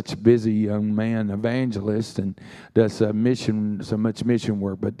 He is such a busy young man, evangelist, and does so much mission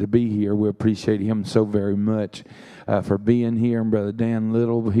work. But to be here, we appreciate him so very much for being here. And Brother Dan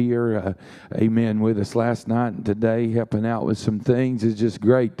Little here, amen, with us last night and today, helping out with some things. It's just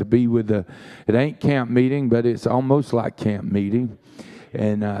great to be with it ain't camp meeting, but it's almost like camp meeting.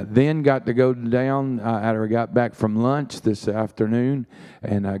 And then got to go down after I got back from lunch this afternoon,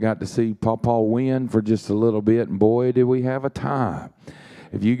 and I got to see Pawpaw Wynn for just a little bit. And boy, did we have a time.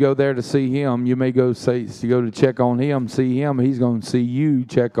 If you go there to see him, you may go to check on him, see him. He's going to see you,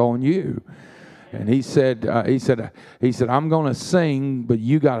 check on you. And he said, I'm going to sing, but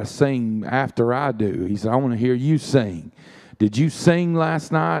you got to sing after I do. He said, I want to hear you sing. Did you sing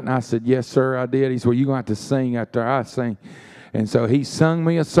last night? And I said, yes, sir, I did. He said, well, you're going to have to sing after I sing. And so he sung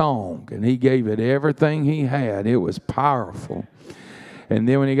me a song, and he gave it everything he had. It was powerful. And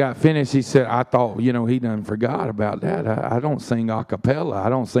then when he got finished, he said, I thought, he done forgot about that. I don't sing a cappella. I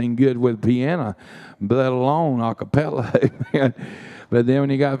don't sing good with piano, let alone a cappella. But then when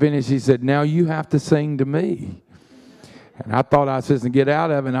he got finished, he said, now you have to sing to me. And I thought I was just going to get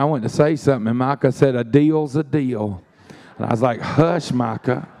out of it, and I went to say something, and Micah said, a deal's a deal. And I was like, hush,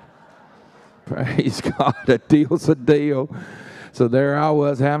 Micah. Praise God, a deal's a deal. So there I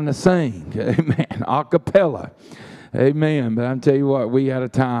was having to sing, amen, a cappella. Amen. But I'm tell you what, we had a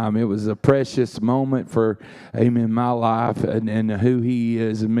time. It was a precious moment for, amen, my life and who he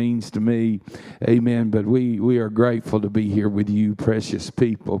is and means to me. Amen. But we are grateful to be here with you, precious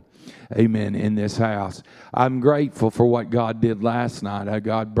people. Amen. In this house. I'm grateful for what God did last night.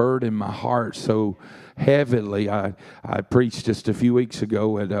 God burdened my heart so heavily. I preached just a few weeks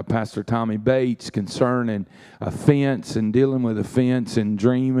ago at Pastor Tommy Bates concerning offense and dealing with offense and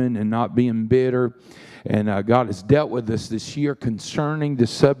dreaming and not being bitter. And God has dealt with us this year concerning the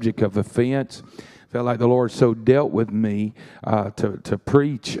subject of offense. Felt like the Lord so dealt with me to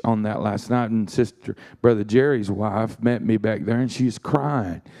preach on that last night. And Brother Jerry's wife met me back there, and she was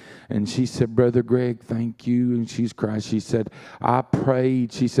crying. And she said, Brother Greg, thank you. And she's crying. She said, I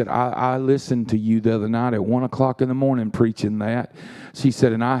prayed. She said, I listened to you the other night at 1 o'clock in the morning preaching that. She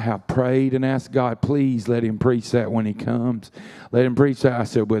said, and I have prayed and asked God, please let him preach that when he comes. Let him preach that. I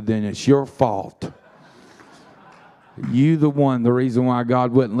said, well, then it's your fault. You the reason why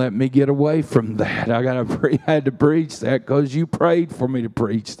God wouldn't let me get away from that. I had to preach that because you prayed for me to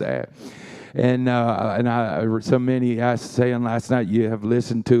preach that. And so many, I was saying last night, you have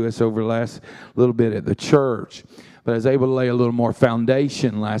listened to us over the last little bit at the church. But I was able to lay a little more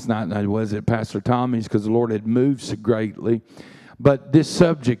foundation last night than I was at Pastor Tommy's because the Lord had moved so greatly. But this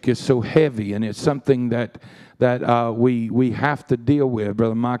subject is so heavy, and it's something that we have to deal with.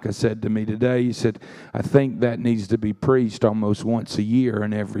 Brother Micah said to me today, he said, I think that needs to be preached almost once a year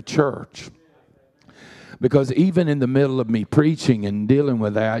in every church. Because even in the middle of me preaching and dealing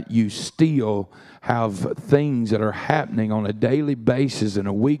with that, you still have things that are happening on a daily basis and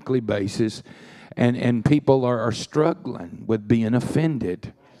a weekly basis, and people are struggling with being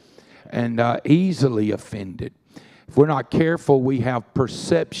offended and easily offended. If we're not careful, we have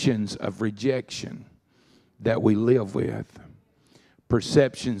perceptions of rejection that we live with,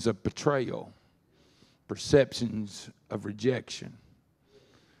 perceptions of betrayal, perceptions of rejection.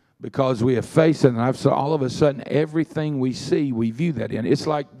 Because we have faced it, and so all of a sudden, everything we see, we view that in. It's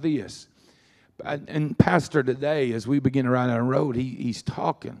like this. And Pastor today, as we begin to ride down the road, he's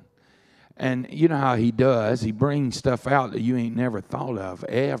talking. And you know how he does. He brings stuff out that you ain't never thought of,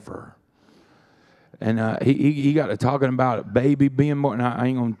 ever. And he got to talking about a baby being born. And I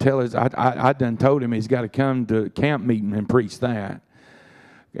ain't going to tell his, I done told him he's got to come to camp meeting and preach that.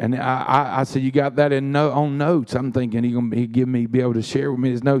 And I said, you got that on notes? I'm thinking he'd be able to share with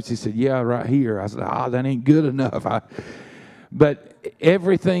me his notes. He said, yeah, right here. I said, that ain't good enough. But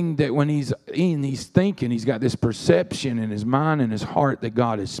everything that when he's thinking, he's got this perception in his mind and his heart that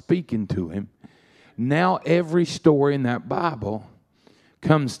God is speaking to him. Now every story in that Bible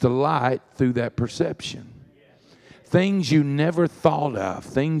comes to light through that perception. Things you never thought of,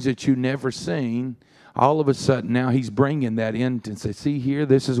 things that you never seen, all of a sudden now he's bringing that in and say, see here,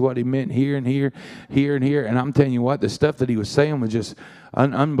 this is what he meant here and here, here and here. And I'm telling you what, the stuff that he was saying was just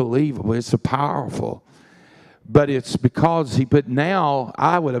unbelievable. It's so powerful. But it's because now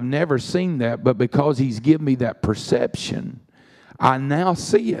I would have never seen that, but because he's given me that perception, I now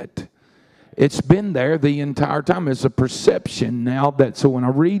see it. It's been there the entire time. It's a perception now so when I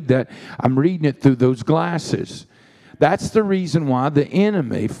read that, I'm reading it through those glasses. That's the reason why the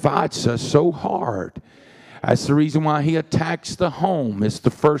enemy fights us so hard. That's the reason why he attacks the home. It's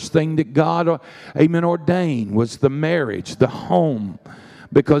the first thing that God, ordained was the marriage, the home.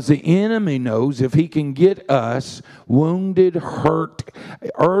 Because the enemy knows if he can get us wounded, hurt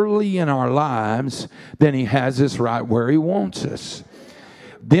early in our lives, then he has us right where he wants us.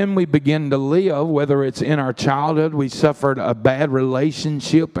 Then we begin to live, whether it's in our childhood, we suffered a bad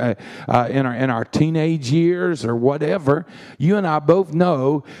relationship in our teenage years or whatever. You and I both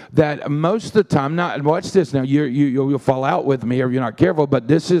know that most of the time, watch this now, you'll fall out with me if you're not careful, but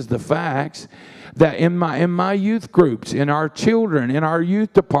this is the facts. That in my youth groups, in our children, in our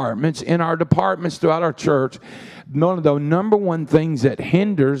youth departments, in our departments throughout our church, one of the number one things that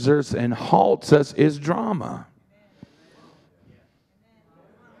hinders us and halts us is drama.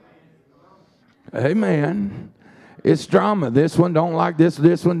 Amen. It's drama. This one don't like this.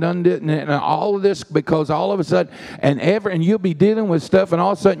 This one done it, and all of this because all of a sudden, and you'll be dealing with stuff, and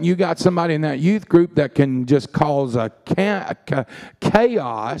all of a sudden you got somebody in that youth group that can just cause a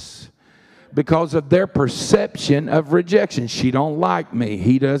chaos. Because of their perception of rejection. She don't like me.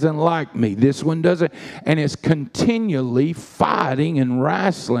 He doesn't like me. This one doesn't. And it's continually fighting and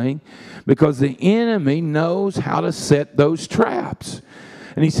wrestling because the enemy knows how to set those traps.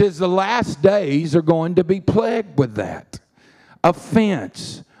 And he says the last days are going to be plagued with that.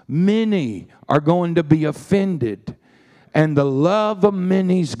 Offense. Many are going to be offended. And the love of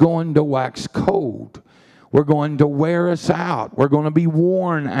many is going to wax cold. We're going to wear us out. We're going to be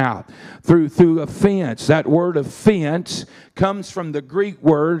worn out through offense. That word offense comes from the Greek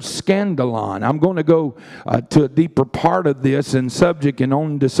word scandalon. I'm going to go to a deeper part of this and subject and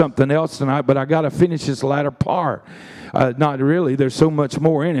on to something else tonight, but I got to finish this latter part. Not really. There's so much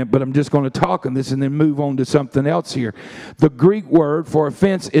more in it, but I'm just going to talk on this and then move on to something else here. The Greek word for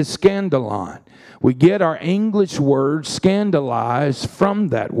offense is scandalon. We get our English word scandalize from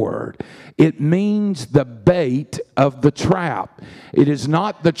that word. It means the bait of the trap. It is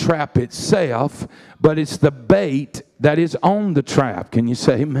not the trap itself, but it's the bait that is on the trap. Can you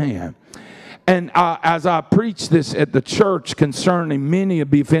say amen? And as I preached this at the church concerning many of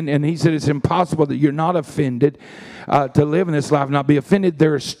be offended, and he said it's impossible that you're not offended to live in this life and not be offended.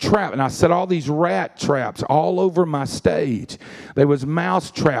 There's trap. And I set all these rat traps all over my stage. There was mouse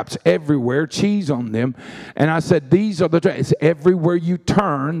traps everywhere, cheese on them. And I said, these are the traps. It's everywhere you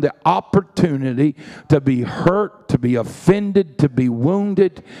turn, the opportunity to be hurt, to be offended, to be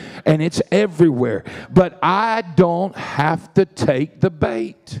wounded. And it's everywhere. But I don't have to take the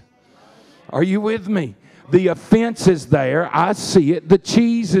bait. Are you with me? The offense is there. I see it. The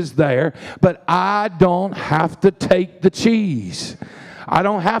cheese is there. But I don't have to take the cheese. I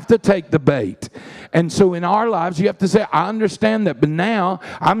don't have to take the bait. And so in our lives, you have to say, I understand that. But now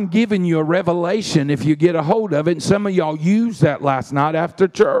I'm giving you a revelation if you get a hold of it. And some of y'all used that last night after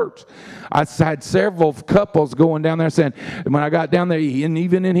church. I had several couples going down there saying, when I got down there, and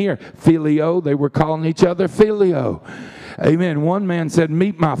even in here, filio, they were calling each other filio. Amen. One man said,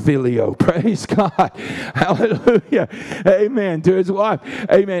 meet my filio. Praise God. Hallelujah. Amen. To his wife.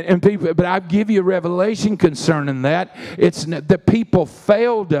 Amen. And people, but I give you a revelation concerning that. It's that people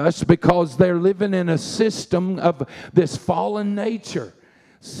failed us because they're living in a system of this fallen nature.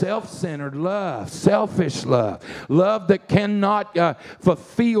 self-centered love, selfish love, love that cannot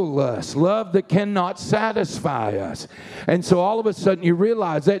fulfill us, love that cannot satisfy us. And so all of a sudden you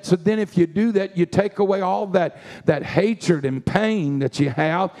realize that. So then if you do that, you take away all that hatred and pain that you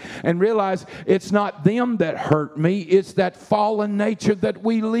have and realize it's not them that hurt me, it's that fallen nature that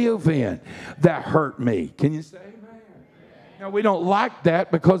we live in that hurt me. Can you say amen? Now, we don't like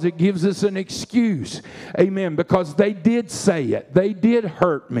that because it gives us an excuse. Amen. Because they did say it. They did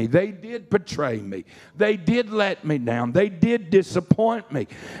hurt me. They did betray me. They did let me down. They did disappoint me.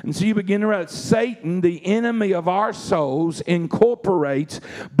 And so you begin to realize Satan, the enemy of our souls, incorporates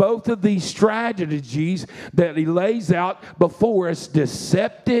both of these strategies that he lays out before us,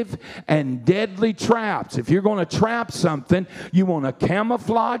 deceptive and deadly traps. If you're going to trap something, you want to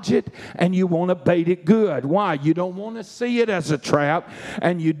camouflage it and you want to bait it good. Why? You don't want to see it as a trap,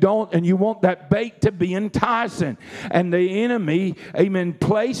 and you want that bait to be enticing. And the enemy, amen,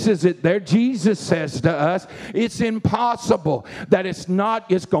 places it there. Jesus says to us, it's impossible that it's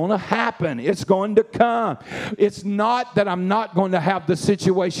going to happen. It's going to come. It's not that I'm not going to have the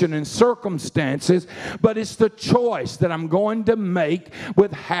situation and circumstances, but it's the choice that I'm going to make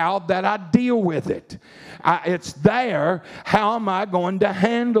with how that I deal with it. It's there. How am I going to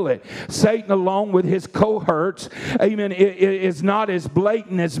handle it? Satan, along with his cohorts, amen, is not as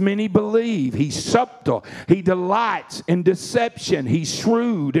blatant as many believe. He's subtle. He delights in deception. He's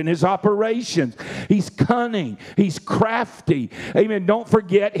shrewd in his operations. He's cunning. He's crafty. Amen. Don't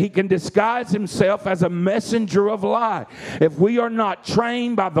forget, he can disguise himself as a messenger of light. If we are not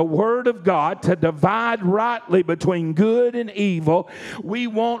trained by the Word of God to divide rightly between good and evil, we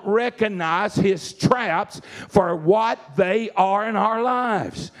won't recognize his traps for what they are in our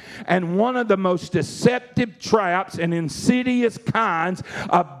lives. And one of the most deceptive traps and insidious kinds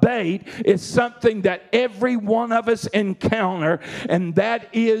of bait is something that every one of us encounter, and that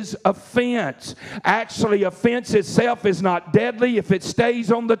is offense. Actually, offense itself is not deadly if it stays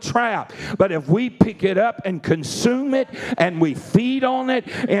on the trap. But if we pick it up and consume it and we feed on it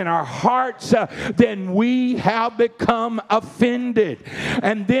in our hearts, then we have become offended.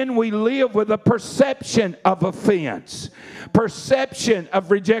 And then we live with a perception of offense, perception of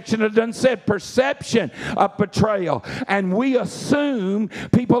rejection, it done said, perception of betrayal, and we assume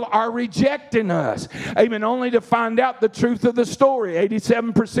people are rejecting us. Amen. Only to find out the truth of the story.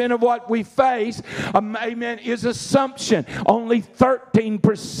 87% of what we face, amen, is assumption. Only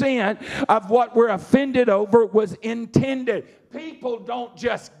 13% of what we're offended over was intended. People don't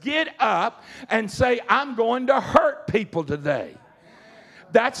just get up and say, I'm going to hurt people today.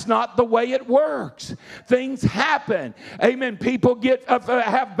 That's not the way it works. Things happen. Amen. People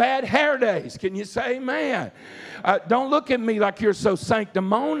have bad hair days. Can you say amen? Don't look at me like you're so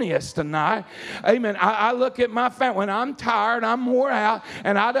sanctimonious tonight. Amen. I look at my family. When I'm tired, I'm wore out,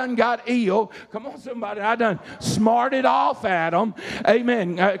 and I done got ill. Come on, somebody. I done smarted off at them.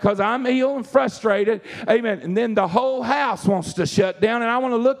 Amen. Because I'm ill and frustrated. Amen. And then the whole house wants to shut down, and I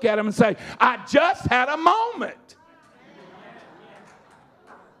want to look at them and say, I just had a moment.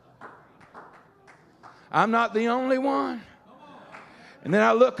 I'm not the only one. And then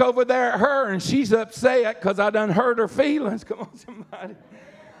I look over there at her, and she's upset because I done hurt her feelings. Come on, somebody.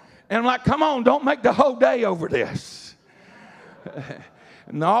 And I'm like, come on, don't make the whole day over this.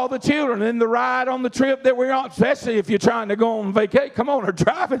 And all the children in the ride on the trip that we're on, especially if you're trying to go on vacation, come on, or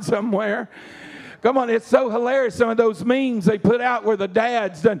driving somewhere. Come on, it's so hilarious. Some of those memes they put out where the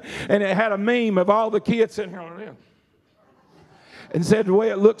dad's done, and it had a meme of all the kids sitting here and said the way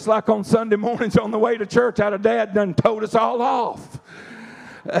it looks like on Sunday mornings on the way to church, how the dad done told us all off.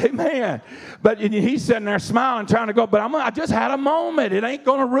 Amen. But he's sitting there smiling, trying to go, but I just had a moment. It ain't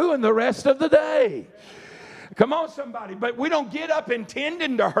going to ruin the rest of the day. Come on, somebody. But we don't get up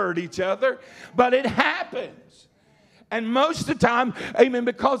intending to hurt each other, but it happens. And most of the time, amen,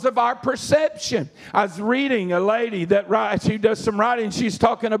 because of our perception. I was reading a lady that writes, she does some writing. She's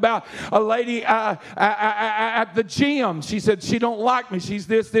talking about a lady at the gym. She said, she don't like me. She's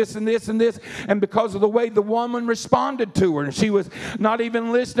this, this, and this, and this. And because of the way the woman responded to her, and she was not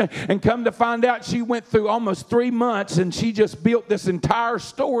even listening. And come to find out, she went through almost 3 months, and she just built this entire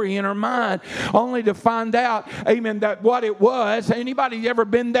story in her mind, only to find out, amen, that what it was, anybody ever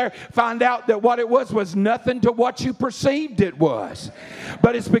been there, find out that what it was nothing to what you perceived it was.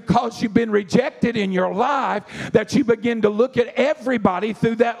 But it's because you've been rejected in your life that you begin to look at everybody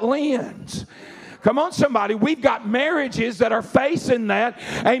through that lens. Come on, somebody. We've got marriages that are facing that.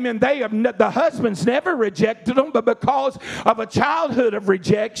 Amen. The husbands never rejected them, but because of a childhood of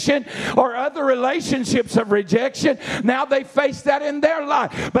rejection or other relationships of rejection, now they face that in their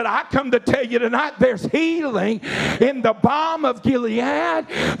life. But I come to tell you tonight, there's healing in the balm of Gilead.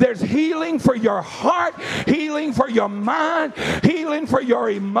 There's healing for your heart, healing for your mind, healing for your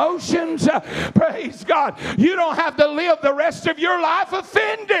emotions. Praise God. You don't have to live the rest of your life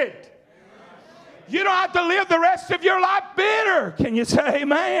offended. You don't have to live the rest of your life bitter. Can you say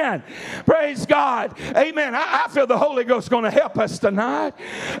amen? Praise God. Amen. I feel the Holy Ghost going to help us tonight.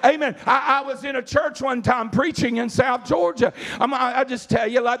 Amen. I was in a church one time preaching in South Georgia. I just tell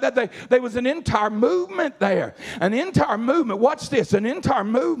you like that. There was an entire movement there. An entire movement. Watch this. An entire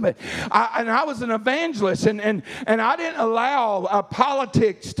movement. I was an evangelist. And I didn't allow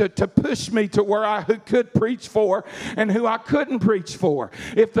politics to push me to where I could preach for and who I couldn't preach for.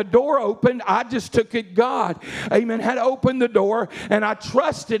 If the door opened, I just took it God, amen, had opened the door, and I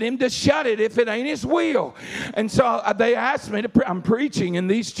trusted him to shut it if it ain't his will. And so they asked me to I'm preaching in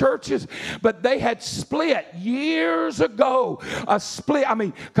these churches, but they had split years ago.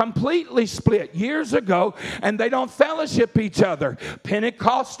 Completely split years ago, and they don't fellowship each other.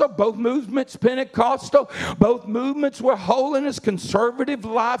 Pentecostal, both movements Pentecostal, both movements were holiness, conservative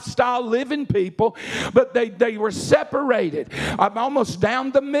lifestyle living people, but they were separated. I'm almost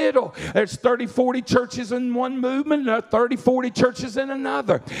down the middle. There's 30, 40 churches in one movement and 30, 40 churches in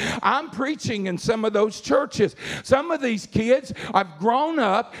another. I'm preaching in some of those churches. Some of these kids, I've grown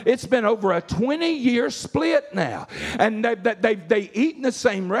up. It's been over a 20-year split now. And they eat in the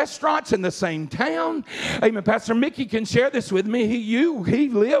same restaurants in the same town. Amen. Pastor Mickey can share this with me. He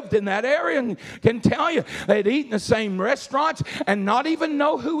lived in that area and can tell you they'd eat in the same restaurants and not even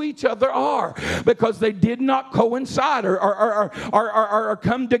know who each other are because they did not coincide or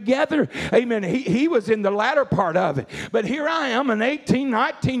come together. Amen. He was in the latter part of it. But here I am, an 18,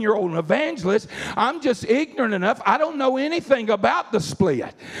 19-year-old evangelist. I'm just ignorant enough. I don't know anything about the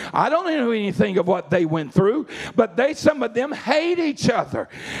split. I don't know anything of what they went through. But some of them hate each other.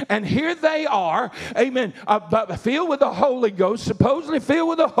 And here they are, amen, filled with the Holy Ghost, supposedly filled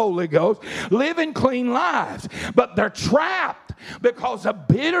with the Holy Ghost, living clean lives. But they're trapped because of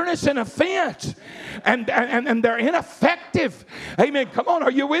bitterness and offense. And they're ineffective. Amen. Come on,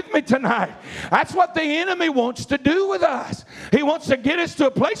 are you with me tonight? That's what the enemy wants to do with us. He wants to get us to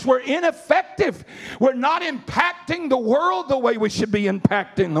a place where we're ineffective. We're not impacting the world the way we should be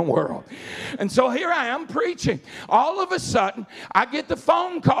impacting the world. And so here I am preaching. All of a sudden, I get the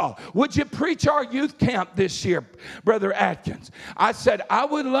phone call. Would you preach our youth camp this year, Brother Adkins? I said, I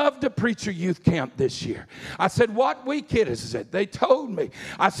would love to preach a youth camp this year. I said, what week is it? They told me.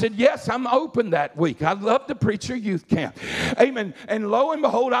 I said, yes, I'm open that week. I'd love to preach a youth camp. Amen. And lo and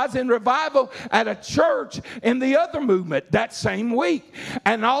behold, I was in revival at a church in the other movement that same week.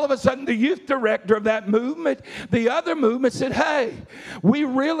 And all of a sudden, the youth director of that movement, the other movement said, hey, we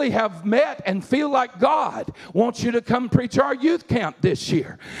really have met and feel like God wants you to come preach our youth camp this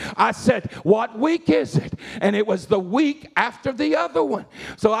year. I said, what week is it? And it was the week after the other one.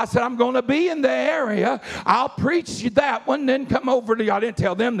 So I said, I'm going to be in the area. I'll preach you that one, then come over to you. I didn't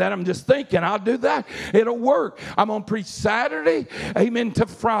tell them that. I'm just thinking I'll do that. It'll work. I'm going to preach Saturday, amen, to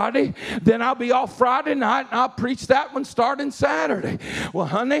Friday. Then I'll be off Friday night, and I'll preach that one starting Saturday. Well,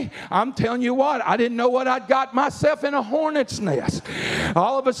 honey, I'm telling you what, I didn't know what I'd got myself in a hornet's nest.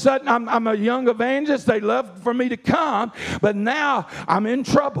 All of a sudden, I'm a young evangelist. They love for me to come, but now I'm in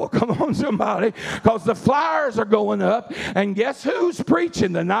trouble. Come on, somebody, because the flyers are going up, and guess who's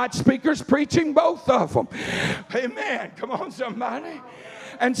preaching? The night speaker's preaching both of them. Amen. Come on, somebody.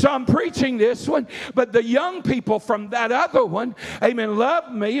 And so I'm preaching this one, but the young people from that other one, amen,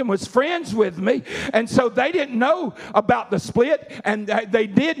 loved me and was friends with me. And so they didn't know about the split, and they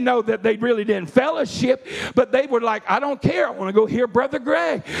did know that they really didn't fellowship, but they were like, I don't care. I want to go hear Brother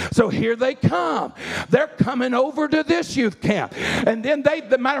Greg. So here they come. They're coming over to this youth camp. And then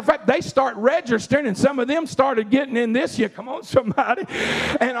the matter of fact, they start registering, and some of them started getting in this year. Come on, somebody.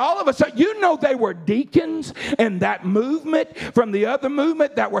 And all of a sudden, you know, they were deacons in that movement from the other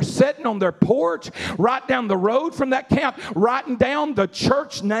movement that were sitting on their porch right down the road from that camp, writing down the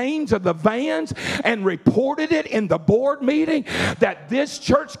church names of the vans and reported it in the board meeting that this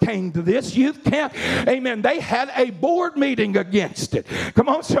church came to this youth camp. Amen. They had a board meeting against it. Come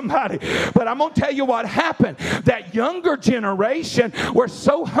on, somebody. But I'm going to tell you what happened. That younger generation were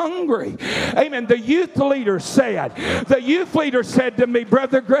so hungry. Amen. The youth leader said to me,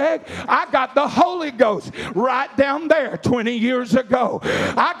 Brother Greg, I got the Holy Holy Ghost right down there 20 years ago.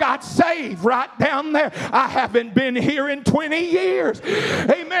 I got saved right down there. I haven't been here in 20 years.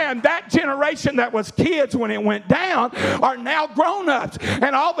 Amen. That generation that was kids when it went down are now grown-ups.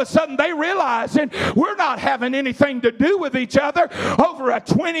 And all of a sudden they realizing we're not having anything to do with each other over a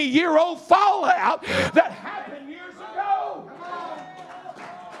 20-year-old fallout that happened years ago.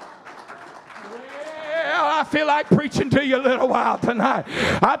 Well, I feel like preaching to you a little while tonight.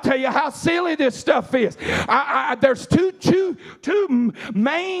 I'll tell you how silly this stuff is. There's two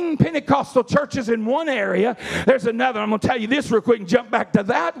main Pentecostal churches in one area. There's another. I'm going to tell you this real quick and jump back to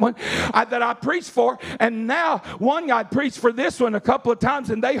that one that I preached for. And now one guy preached for this one a couple of times,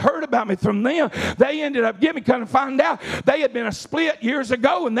 and they heard about me from them. They ended up getting me, kind of find out they had been a split years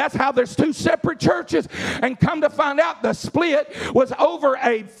ago, and that's how there's two separate churches. And come to find out, the split was over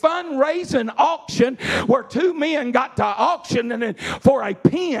a fundraising auction where two men got to auction and for a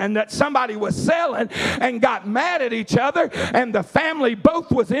pen that somebody was selling and got mad at each other, and the family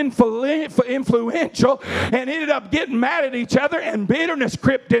both was influential and ended up getting mad at each other, and bitterness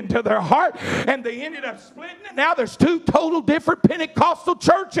crept into their heart, and they ended up splitting. And now there's two total different Pentecostal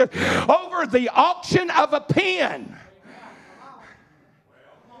churches over the auction of a pen.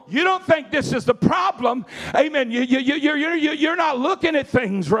 You don't think this is the problem. Amen. You're not looking at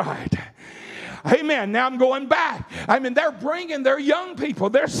things right. Amen. Now I'm going back. I mean, they're bringing their young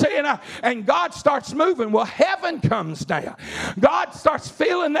people. They're saying, and God starts moving. Well, heaven comes down. God starts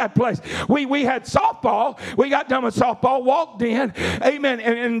filling that place. We had softball. We got done with softball, walked in, amen,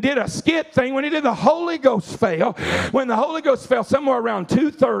 and did a skit thing. When he did the Holy Ghost fell, when the Holy Ghost fell somewhere around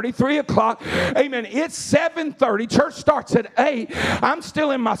 2:30, 3 o'clock, amen, it's 7:30. Church starts at 8. I'm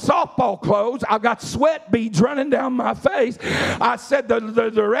still in my softball clothes. I've got sweat beads running down my face. I said, the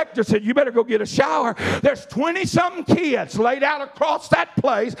director said, you better go get a shower. There's 20-something kids laid out across that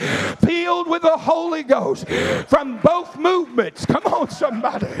place filled with the Holy Ghost from both movements. Come on,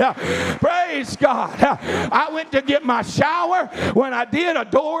 somebody. Praise God. I went to get my shower. When I did,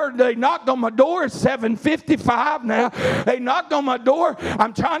 they knocked on my door. It's 7:55 now. They knocked on my door.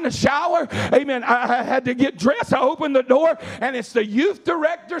 I'm trying to shower. Amen. I had to get dressed. I opened the door, and it's the youth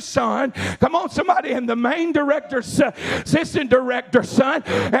director's son. Come on, somebody. And the main director's assistant director's son.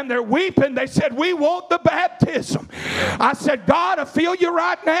 And they're weeping. They said, we want the baptism. I said, God, I feel you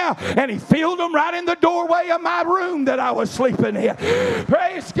right now. And he filled them right in the doorway of my room that I was sleeping in.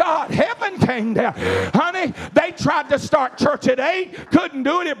 Praise God. Heaven came down. Honey, they tried to start church at 8. Couldn't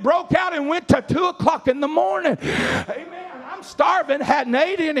do it. It broke out and went to 2 o'clock in the morning. Amen. I'm starving, hadn't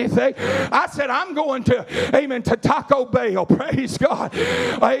ate anything. I said, I'm going to, amen, to Taco Bell. Praise God.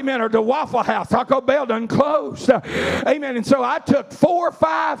 Amen. Or the Waffle House. Taco Bell done closed. Amen. And so I took four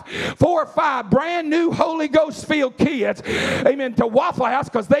or five brand new Holy Ghost filled kids, amen, to Waffle House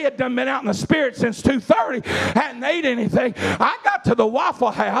because they had been out in the Spirit since 2:30, hadn't ate anything. I got to the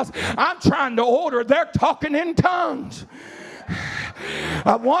Waffle House. I'm trying to order. They're talking in tongues.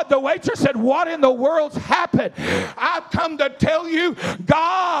 The waitress said, what in the world's happened? I've come to tell you,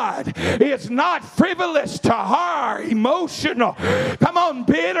 God is not frivolous to our emotional. Come on,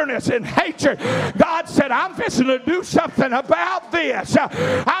 bitterness and hatred. God said, I'm fixing to do something about this.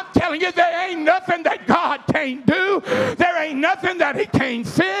 I'm telling you, there ain't nothing that God can't do. There ain't nothing that he can't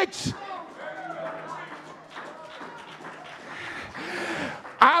fix.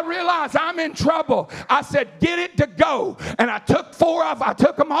 I realized I'm in trouble. I said, get it to go. And I took I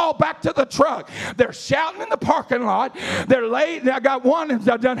took them all back to the truck. They're shouting in the parking lot. They're late. I got one and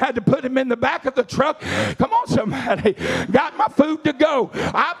I done had to put him in the back of the truck. Come on, somebody. Got my food to go.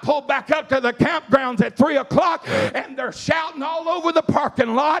 I pulled back up to the campgrounds at 3 o'clock and they're shouting all over the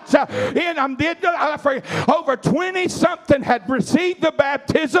parking lots. Over 20-something had received the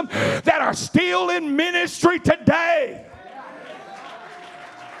baptism that are still in ministry today.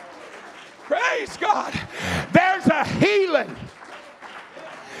 Praise God. There's a healing.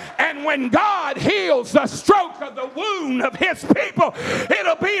 And when God heals the stroke of the wound of his people,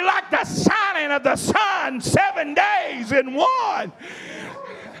 it'll be like the shining of the sun 7 days in one.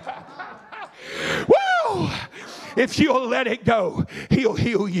 Woo! If you'll let it go, he'll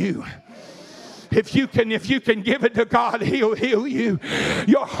heal you. If you can give it to God, he'll heal you.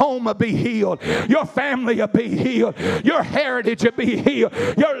 Your home will be healed. Your family will be healed. Your heritage will be healed.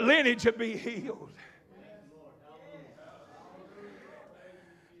 Your lineage will be healed.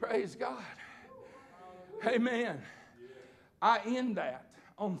 Praise God. Amen. I end that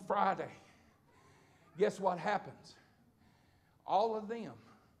on Friday. Guess what happens? All of them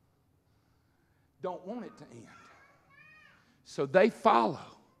don't want it to end. So they follow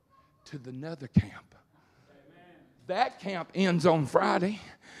to the other camp. that camp ends on Friday.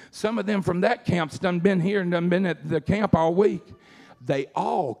 Some of them from that camp's done been here and done been at the camp all week. They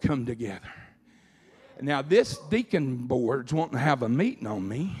all come together. Now, this deacon board's wanting to have a meeting on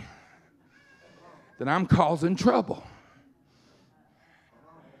me that I'm causing trouble.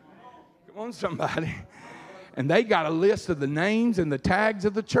 Come on, somebody. And they got a list of the names and the tags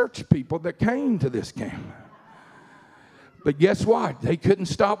of the church people that came to this camp. But guess what? They couldn't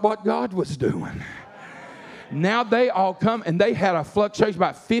stop what God was doing. Now they all come, and they had a fluctuation.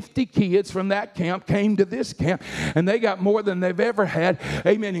 About 50 kids from that camp came to this camp, and they got more than they've ever had.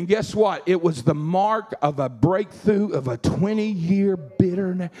 Amen. And guess what? It was the mark of a breakthrough of a 20-year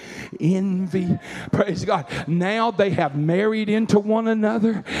bitterness, envy. Praise God. Now they have married into one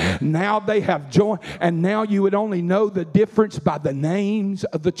another. Now they have joined, and now you would only know the difference by the names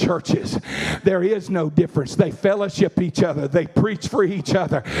of the churches. There is no difference. They fellowship each other. They preach for each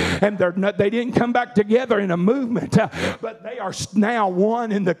other, and they didn't come back together in a movement, but they are now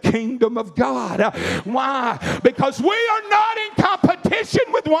one in the kingdom of God. Why? Because we are not in competition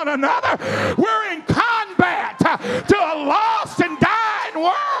with one another. We're in combat to a lost and dying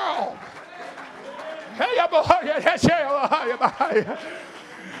world.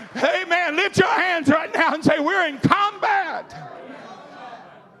 Amen. Lift your hands right now and say, we're in combat.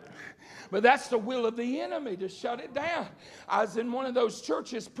 But that's the will of the enemy, to shut it down. I was in one of those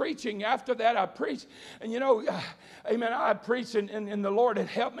churches preaching. After that, I preached. And amen, I preached, and the Lord had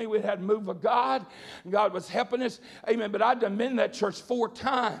helped me. We had a move of God. And God was helping us. Amen. But I'd done been in that church 4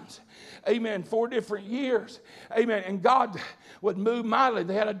 times. Amen. 4 different years. Amen. And God would move mightily.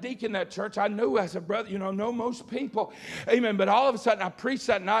 They had a deacon in that church. I knew as a brother, know most people. Amen. But all of a sudden, I preached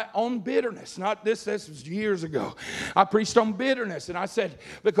that night on bitterness. Not this was years ago. I preached on bitterness. And I said,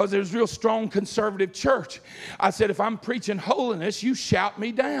 because it was a real strong conservative church, I said, if I'm preaching holiness, you shout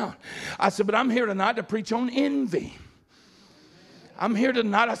me down. I said, but I'm here tonight to preach on envy. I'm here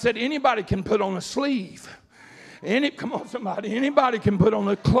tonight. I said, anybody can put on a sleeve. Come on, somebody. Anybody can put on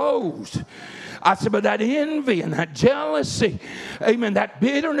the clothes. I said, but that envy and that jealousy, amen, that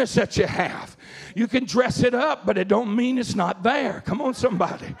bitterness that you have, you can dress it up, but it don't mean it's not there. Come on,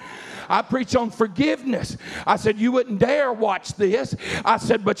 somebody. I preach on forgiveness. I said, you wouldn't dare watch this. I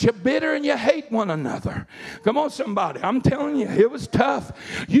said, but you're bitter and you hate one another. Come on, somebody. I'm telling you, it was tough.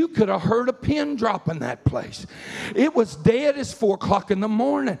 You could have heard a pin drop in that place. It was dead as 4 o'clock in the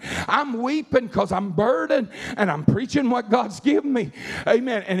morning. I'm weeping because I'm burdened and I'm preaching what God's given me.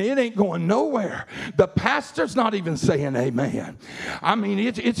 Amen. And it ain't going nowhere. The pastor's not even saying amen. I mean,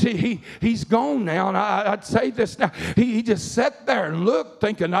 he's gone now. And I'd say this now. He just sat there and looked,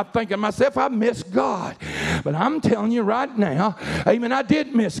 I'm thinking myself, I miss God. But I'm telling you right now, amen, I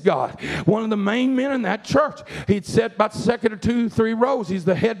did miss God. One of the main men in that church, he'd sat about 2nd or 2, 3 rows. He's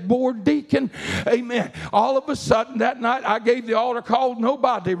the head board deacon. Amen. All of a sudden that night, I gave the altar call.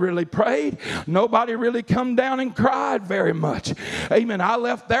 Nobody really prayed. Nobody really come down and cried very much. Amen. I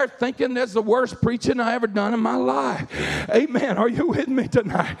left there thinking that's the worst preaching I ever done in my life. Amen. Are you with me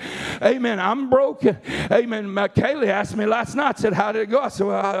tonight? Amen. I'm broken. Amen. Kaylee asked me last night, said, how did it go? I said,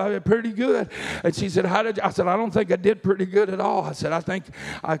 well, pretty good. And she said, how did you? I said, I don't think I did pretty good at all. I said, I think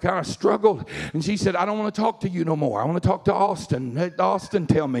I kind of struggled. And she said, I don't want to talk to you no more. I want to talk to Austin. Let Austin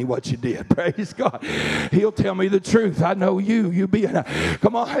tell me what you did. Praise God. He'll tell me the truth. I know you being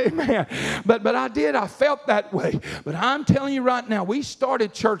come on, amen. But I did. I felt that way. But I'm telling you right now, we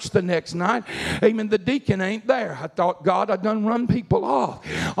started church the next night. Amen. The deacon ain't there. I thought, God, I done run people off.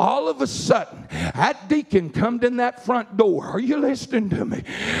 All of a sudden, that deacon come in that front door. Are you listening to me?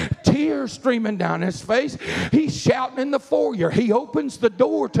 Tears streaming down his face. He's shouting in the foyer. He opens the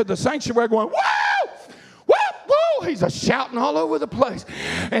door to the sanctuary going, whoa! Whoa! He's shouting all over the place.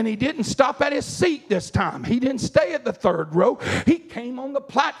 And he didn't stop at his seat this time. He didn't stay at the 3rd row. He came on the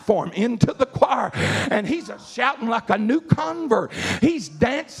platform into the choir. And he's shouting like a new convert. He's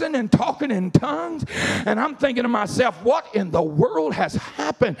dancing and talking in tongues. And I'm thinking to myself, what in the world has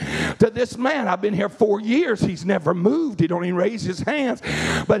happened to this man? I've been here 4 years. He's never moved. He don't even raise his hands.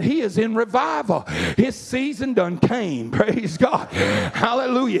 But he is in revival. His season done came. Praise God.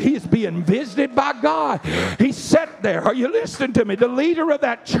 Hallelujah. He is being visited by God. He sat there. Are you listening to me? The leader of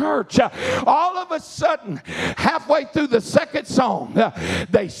that church, all of a sudden, halfway through the 2nd song,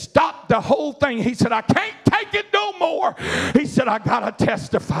 they stopped the whole thing. He said, I can't take it no more. He said, I got to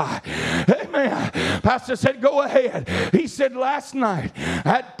testify. Amen. Pastor said, go ahead. He said, last night,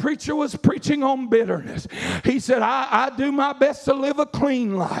 that preacher was preaching on bitterness. He said, I do my best to live a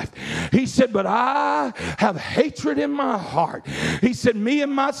clean life. He said, but I have hatred in my heart. He said, me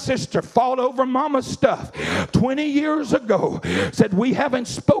and my sister fought over mama's stuff 20 years ago. Said, we haven't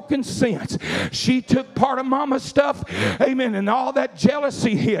spoken since. She took part of mama's stuff. Amen. And all that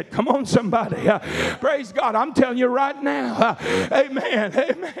jealousy hit. Come on, somebody. Praise God. I'm telling you right now. Amen.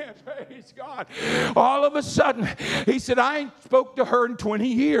 Amen. Praise God. All of a sudden, he said, I ain't spoke to her in 20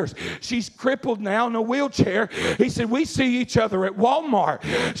 years. She's crippled now in a wheelchair. He said, we see each other at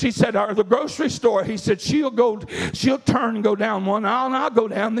Walmart. She said, or the grocery store. He said, she'll turn and go down one aisle and I'll go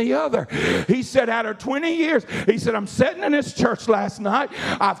down the other. He said, after 20 years, he said, I'm sitting in this church last night.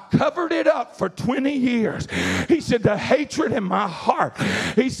 I've covered it up for 20 years. He said, the hatred in my heart.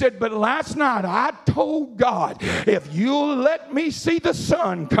 He said, but last night I told God, if you'll let me see the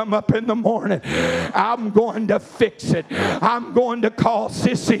sun come up in the morning, I'm going to fix it. I'm going to call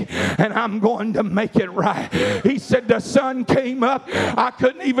Sissy and I'm going to make it right. He said, the sun came up. I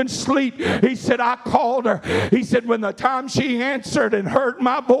couldn't even sleep. He said, I called her. He said, when the time she answered and heard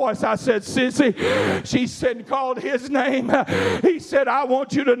my voice, I said, Sissy. She said, called his name. He said, I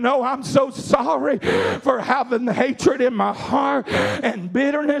want you to know I'm so sorry for having the hatred in my heart and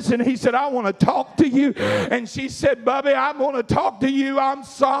bitterness. And he said, I want to talk to you. And she said, Bubby, I want to talk to you. I'm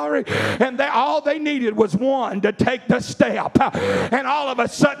sorry. And all they needed was one to take the step. And all of a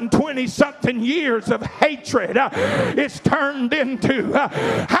sudden, 20-something years of hatred is turned into,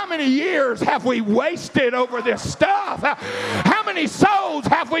 how many years have we wasted over this stuff? How many souls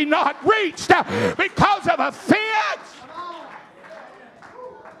have we not reached because of offense?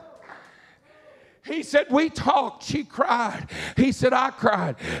 He said, we talked. She cried. He said, I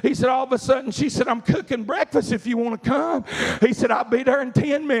cried. He said, all of a sudden, she said, I'm cooking breakfast if you want to come. He said, I'll be there in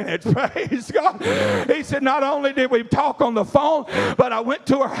 10 minutes. Praise God. He said, not only did we talk on the phone, but I went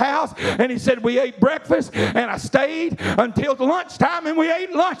to her house, and he said, we ate breakfast, and I stayed until lunchtime, and we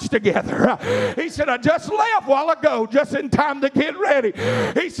ate lunch together. He said, I just left a while ago, just in time to get ready.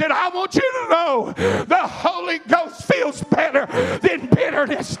 He said, I want you to know the Holy Ghost feels better than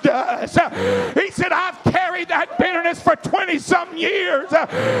bitterness does. He said, I've carried that bitterness for 20-some years,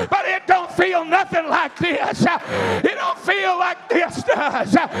 but it don't feel nothing like this. It don't feel like this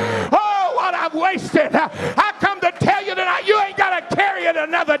does. Oh, what I've wasted. I come to tell you tonight, you ain't got to carry it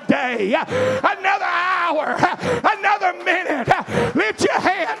another day, another hour, another minute. Lift your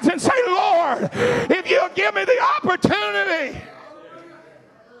hands and say, Lord, if you'll give me the opportunity.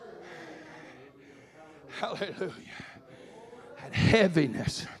 Hallelujah. That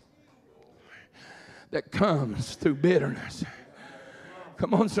heaviness that comes through bitterness.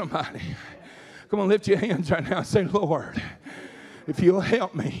 Come on, somebody. Come on, lift your hands right now and say, Lord, if you'll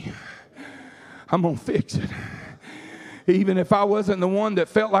help me, I'm going to fix it. Even if I wasn't the one that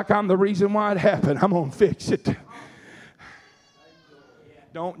felt like I'm the reason why it happened, I'm going to fix it.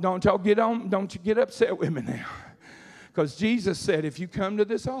 Don't y'all get on, don't you get upset with me now. Because Jesus said, if you come to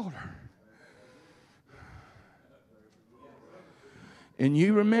this altar and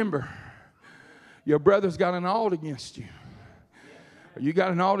you remember your brother's got an alt against you, or you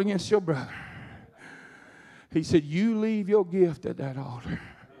got an alt against your brother, he said, you leave your gift at that altar.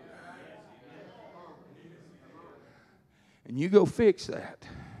 And you go fix that.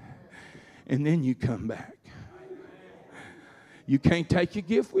 And then you come back. You can't take your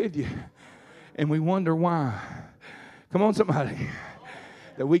gift with you. And we wonder why. Come on, somebody.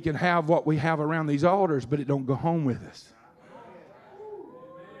 That we can have what we have around these altars, but it don't go home with us.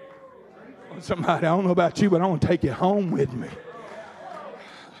 Somebody, I don't know about you, but I want to take it home with me.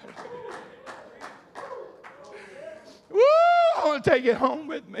 Woo! I want to take it home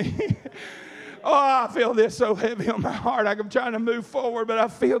with me. Oh, I feel this so heavy on my heart. I'm trying to move forward, but I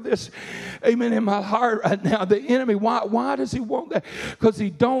feel this, amen, in my heart right now. The enemy, why does he want that? Because he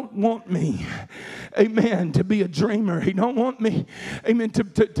don't want me, amen, to be a dreamer. He don't want me, amen,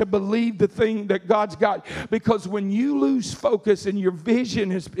 to believe the thing that God's got. Because when you lose focus and your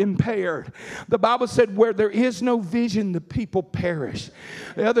vision is impaired, the Bible said where there is no vision, the people perish.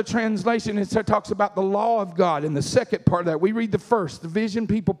 The other translation, it talks about the law of God. In the second part of that, we read the first, the vision,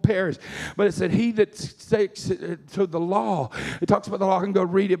 people perish. But it said, that he that sticks to the law, it talks about the law. I can go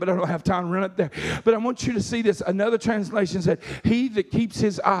read it, but I don't have time to run it there. But I want you to see this. Another translation said, he that keeps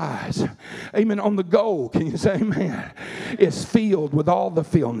his eyes, amen, on the goal, can you say amen, is filled with all the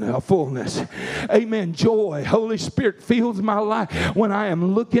fullness. Amen. Joy. Holy Spirit fills my life when I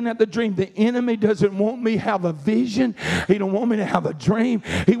am looking at the dream. The enemy doesn't want me to have a vision. He don't want me to have a dream.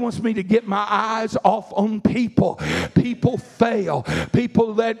 He wants me to get my eyes off on people. People fail.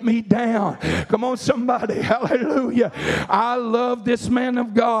 People let me down. Come on, somebody. Hallelujah. I love this man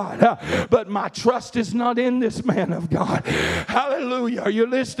of God, but my trust is not in this man of God. Hallelujah. Are you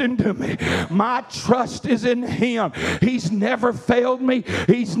listening to me? My trust is in him. He's never failed me.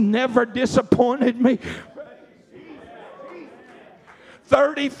 He's never disappointed me.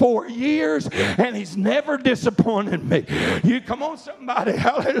 34 years, and he's never disappointed me. You come on, somebody.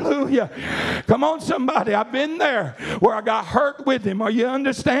 Hallelujah. Come on, somebody. I've been there where I got hurt with him. Are you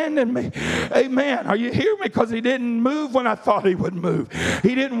understanding me? Amen. Are you hearing me? Because he didn't move when I thought he would move.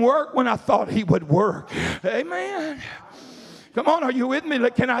 He didn't work when I thought he would work. Amen. Come on, are you with me?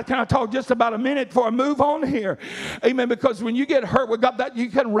 Can I talk just about a minute before I move on here? Amen. Because when you get hurt with God, that you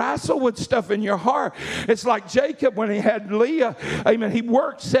can wrestle with stuff in your heart. It's like Jacob when he had Leah. Amen. He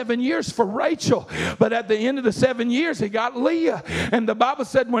worked 7 years for Rachel, but at the end of the 7 years, he got Leah. And the Bible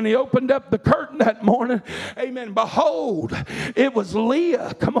said when he opened up the curtain that morning, amen, behold, it was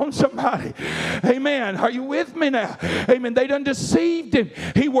Leah. Come on, somebody. Amen. Are you with me now? Amen. They done deceived him.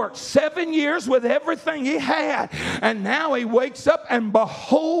 He worked 7 years with everything he had, and now he wakes up and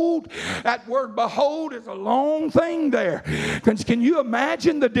behold. That word behold is a long thing there. Can you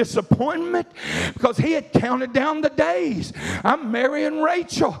imagine the disappointment? Because he had counted down the days. I'm marrying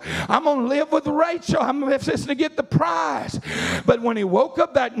Rachel. I'm going to live with Rachel. I'm just to get the prize. But when he woke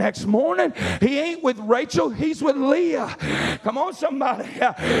up that next morning, he ain't with Rachel. He's with Leah. Come on, somebody.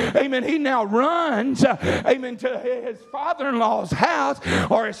 Amen. He now runs, amen, to his father-in-law's house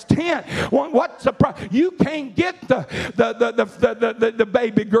or his tent. What's the problem? You can't get the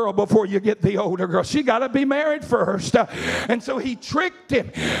baby girl before you get the older girl. She got to be married first. And so he tricked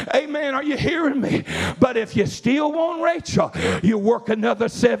him. Amen. Are you hearing me? But if you still want Rachel, you work another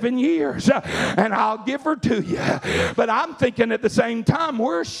 7 years and I'll give her to you. But I'm thinking at the same time,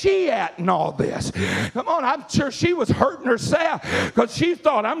 where's she at in all this? Come on, I'm sure she was hurting herself because she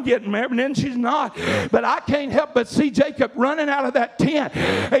thought I'm getting married and then she's not. But I can't help but see Jacob running out of that tent.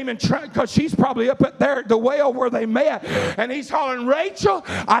 Amen. Because she's probably up at there at the well where they met. And he's hollering, Rachel,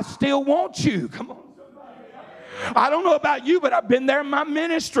 I still want you. Come on. I don't know about you, but I've been there in my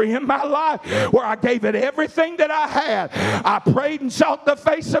ministry, in my life, where I gave it everything that I had. I prayed and sought the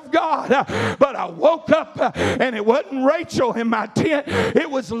face of God, but I woke up and it wasn't Rachel in my tent. It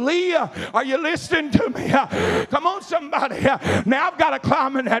was Leah. Are you listening to me? Come on, somebody. Now I've got to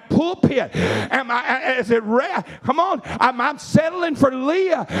climb in that pulpit. Come on. I'm settling for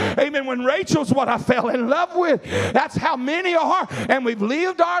Leah. Amen. When Rachel's what I fell in love with. That's how many are. And we've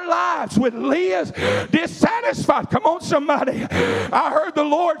lived our lives with Leah's dissatisfied. Come on, somebody. I heard the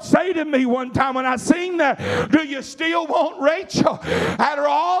Lord say to me one time when I seen that, do you still want Rachel? After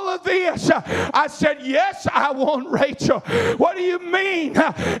all of this, I said, yes, I want Rachel. What do you mean?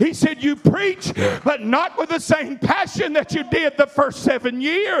 He said, you preach, but not with the same passion that you did the first 7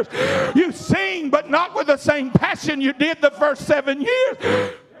 years. You sing, but not with the same passion you did the first 7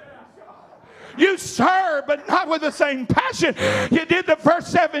 years. You serve, but not with the same passion you did the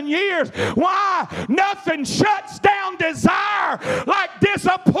first 7 years. Why? Nothing shuts down desire like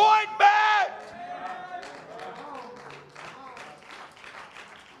disappointment.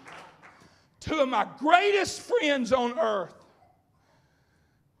 Two of my greatest friends on earth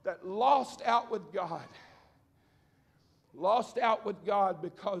that lost out with God. Lost out with God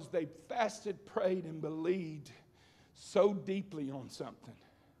because they fasted, prayed, and believed so deeply on something.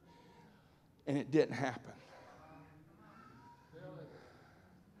 And it didn't happen.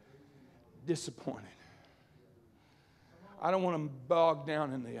 Disappointed. I don't want to bog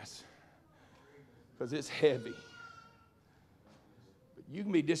down in this because it's heavy. But you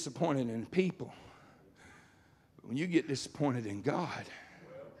can be disappointed in people. But when you get disappointed in God,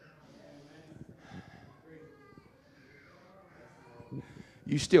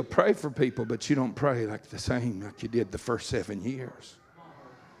 you still pray for people, but you don't pray like the same like you did the first 7 years.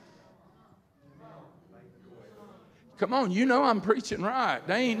 Come on, you know I'm preaching right.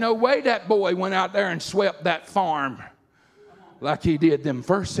 There ain't no way that boy went out there and swept that farm like he did them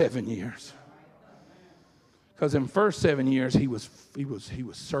first 7 years. Because in first 7 years he was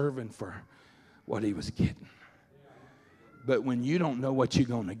serving for what he was getting. But when you don't know what you're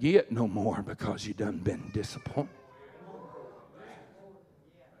going to get no more because you done been disappointed.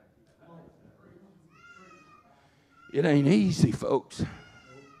 It ain't easy, folks.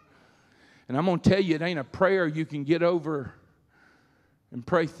 And I'm going to tell you, it ain't a prayer you can get over and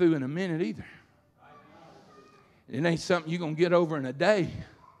pray through in a minute either. It ain't something you're going to get over in a day.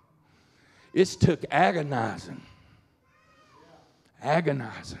 It's took agonizing,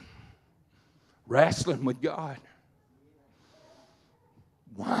 wrestling with God.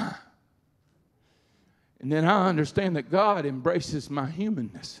 Why? And then I understand that God embraces my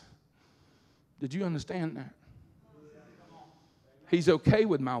humanness. Did you understand that? He's okay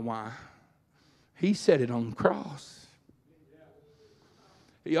with my why. He said it on the cross.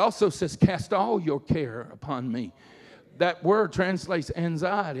 He also says, cast all your care upon me. That word translates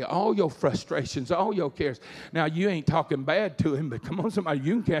anxiety, all your frustrations, all your cares. Now, you ain't talking bad to him, but come on, somebody,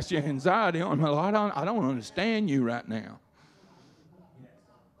 you can cast your anxiety on him. I don't understand you right now.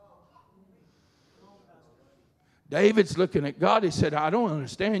 David's looking at God. He said, I don't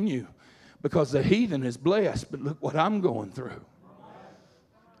understand you because the heathen is blessed, but look what I'm going through.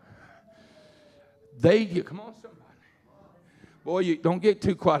 Come on, somebody. Boy, you don't get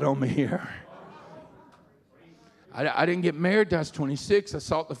too quiet on me here. I didn't get married till I was 26. I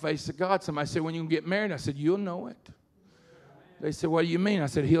sought the face of God. Somebody said, when you get married? I said, you'll know it. They said, what do you mean? I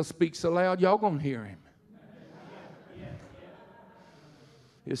said, he'll speak so loud, y'all going to hear him.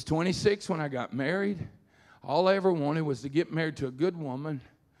 It was 26 when I got married. All I ever wanted was to get married to a good woman,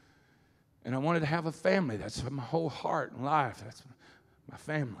 and I wanted to have a family. That's my whole heart and life. That's my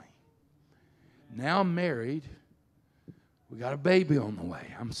family. Now I'm married. We got a baby on the way.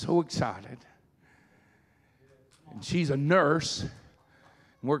 I'm so excited. And she's a nurse and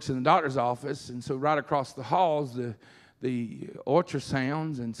works in the doctor's office. And so right across the halls, the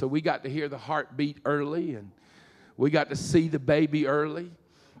ultrasounds. And so we got to hear the heartbeat early. And we got to see the baby early.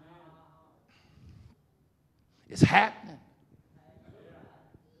 It's happening.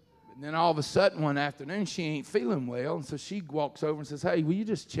 And then all of a sudden one afternoon, she ain't feeling well. And so she walks over and says, hey, will you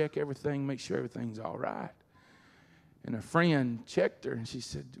just check everything, make sure everything's all right? And a friend checked her, and she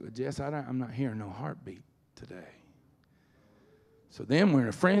said, well, Jess, I'm not hearing no heartbeat today. So then we're in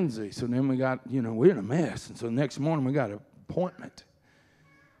a frenzy. So then we got, we're in a mess. And so the next morning we got an appointment.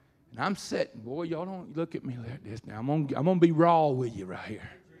 And I'm sitting, boy, y'all don't look at me like this now. I'm gonna be raw with you right here.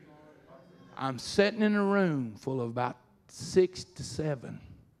 I'm sitting in a room full of about 6 to 7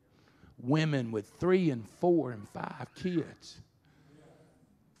 women with 3 and 4 and 5 kids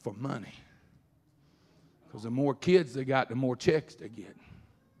for money. Because the more kids they got, the more checks they get.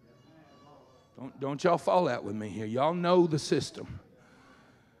 Don't y'all fall out with me here. Y'all know the system.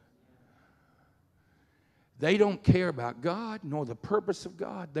 They don't care about God nor the purpose of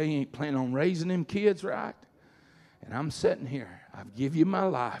God. They ain't planning on raising them kids right. And I'm sitting here. I've give you my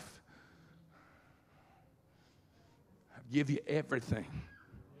life. I've give you everything.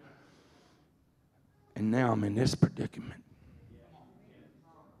 And now I'm in this predicament.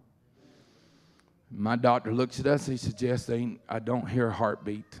 My doctor looks at us. He said, Jess, I don't hear a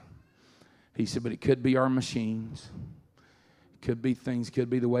heartbeat. He said, but it could be our machines. It could be things, could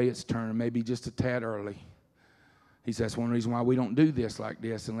be the way it's turned, maybe just a tad early. He said, that's one reason why we don't do this like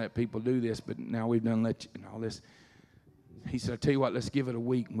this and let people do this, but now we've done let you and all this. He said, I tell you what, let's give it a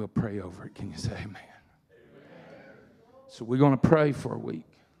week and we'll pray over it. Can you say amen? So we're going to pray for a week.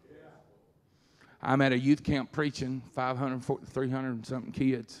 I'm at a youth camp preaching, 500, 300 and something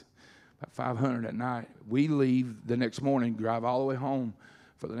kids, about 500 at night. We leave the next morning, drive all the way home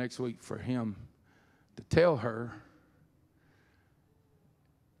for the next week for him to tell her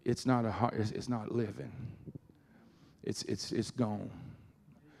it's not living. It's gone.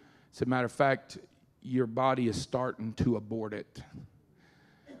 As a matter of fact, your body is starting to abort it.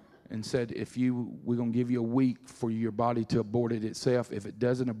 And said, we're going to give you a week for your body to abort it itself. If it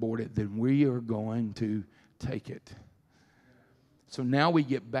doesn't abort it, then we are going to take it. So now we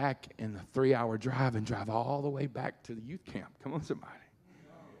get back in the 3-hour drive and drive all the way back to the youth camp. Come on, somebody.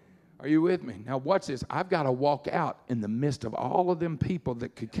 Are you with me? Now watch this. I've got to walk out in the midst of all of them people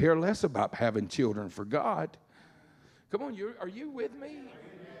that could care less about having children for God. Come on, are you with me?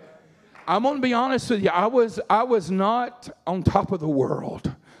 I'm going to be honest with you. I was not on top of the world.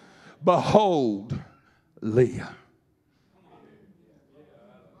 Behold, Leah.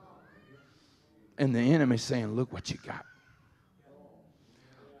 And the enemy saying, look what you got.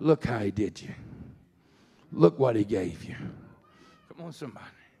 Look how he did you. Look what he gave you. Come on, somebody.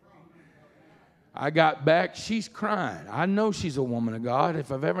 I got back. She's crying. I know she's a woman of God.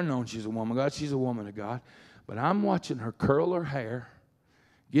 If I've ever known she's a woman of God, she's a woman of God. But I'm watching her curl her hair,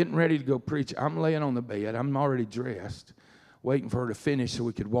 getting ready to go preach. I'm laying on the bed. I'm already dressed, waiting for her to finish so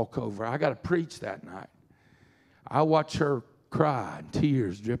we could walk over. I got to preach that night. I watch her cry and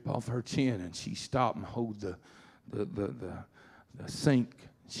tears drip off her chin, and she stopped and hold sink.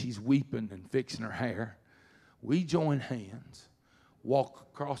 She's weeping and fixing her hair. We join hands, walk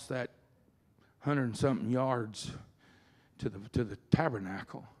across that 100 and something yards to the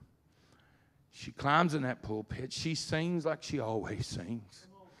tabernacle. She climbs in that pulpit. She sings like she always sings.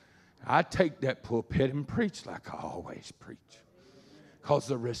 I take that pulpit and preach like I always preach, because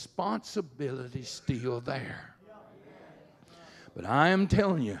the responsibility's still there. But I am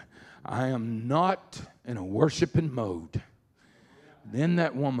telling you, I am not in a worshiping mode. Then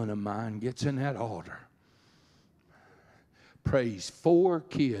that woman of mine gets in that altar, prays 4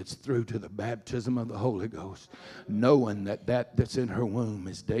 kids through to the baptism of the Holy Ghost, knowing that's in her womb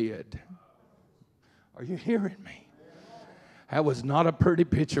is dead. Are you hearing me? That was not a pretty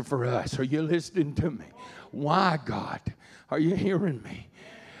picture for us. Are you listening to me? Why, God? Are you hearing me?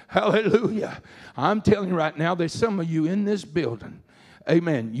 Hallelujah. I'm telling you right now, there's some of you in this building.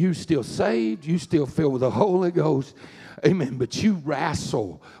 Amen. You still saved. You still filled with the Holy Ghost. Amen. But you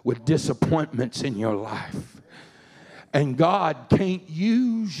wrestle with disappointments in your life. And God can't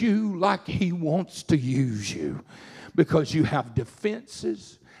use you like He wants to use you, because you have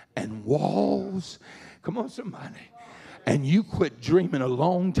defenses and walls. Come on, somebody. And you quit dreaming a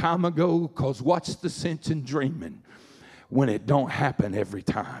long time ago, because what's the sense in dreaming when it don't happen every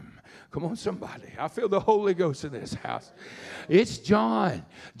time? Come on, somebody. I feel the Holy Ghost in this house. It's John.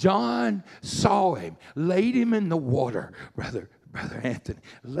 John saw him, laid him in the water, Brother Anthony,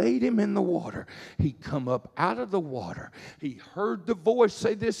 laid him in the water. He come up out of the water. He heard the voice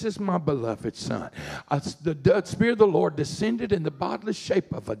say, "This is my beloved son." The Spirit of the Lord descended in the bodily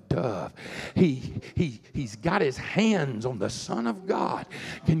shape of a dove. He's got his hands on the Son of God.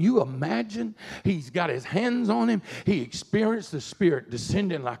 Can you imagine? He's got his hands on him. He experienced the Spirit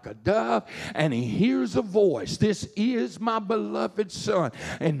descending like a dove, and he hears a voice. "This is my beloved son,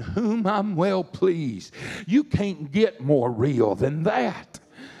 in whom I'm well pleased." You can't get more real than that.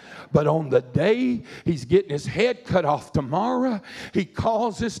 But on the day he's getting his head cut off tomorrow, he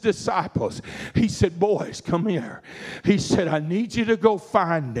calls his disciples. He said, "Boys, come here." He said, "I need you to go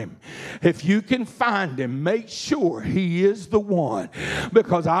find him. If you can find him, make sure he is the one,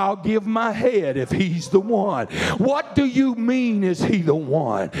 because I'll give my head if he's the one." What do you mean, is he the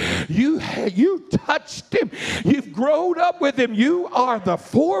one? You touched him. You've grown up with him. You are the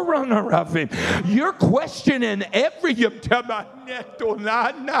forerunner of him. You're questioning every...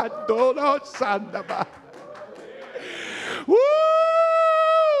 Woo!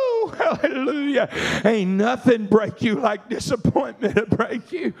 Hallelujah. Ain't nothing break you like disappointment to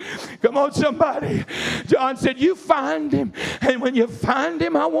break you. Come on, somebody. John said, "You find him. And when you find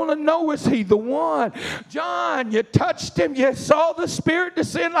him, I want to know, is he the one?" John, you touched him. You saw the Spirit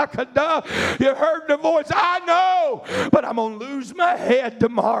descend like a dove. You heard the voice. "I know, but I'm going to lose my head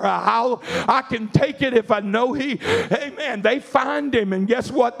tomorrow. I can take it if I know he..." Amen. They find him, and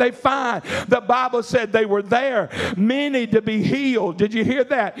guess what they find? The Bible said they were there, many to be healed. Did you hear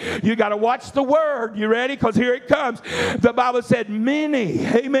that? You got to watch the word. You ready? Because here it comes. The Bible said many.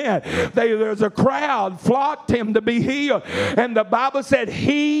 Amen. There's a crowd flocked him to be healed. And the Bible said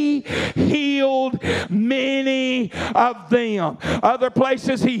he healed many of them. Other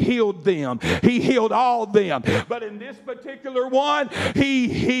places he healed them. He healed all them. But in this particular one, he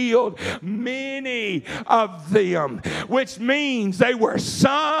healed many of them, which means they were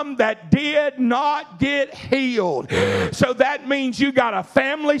some that did not get healed. So that means you got a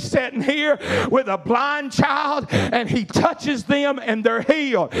family sitting here with a blind child, and he touches them and they're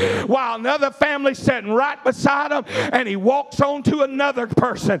healed, while another family sitting right beside them, and he walks on to another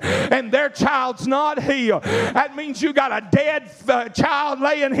person and their child's not healed. That means you got a dead child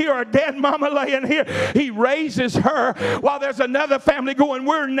laying here, or a dead mama laying here. He raises her, while there's another family going,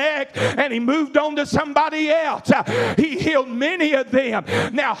 "We're next," and he moved on to somebody else. He healed many of them.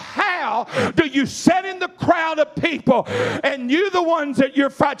 Now, how do you sit in the crowd of people, and you the ones that your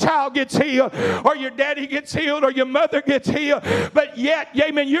child gets healed, or your daddy gets healed, or your mother gets healed, but yet,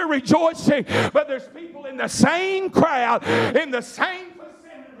 amen, you're rejoicing, but there's people in the same crowd, in the same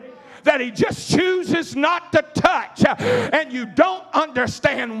vicinity, that he just chooses not to touch, and you don't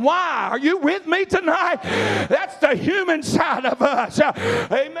understand why. Are you with me tonight? That's the human side of us.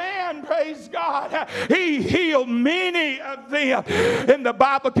 Amen. Praise God. He healed many of them in the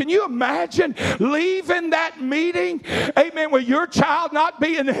Bible. Can you imagine leaving that meeting, amen, with your child not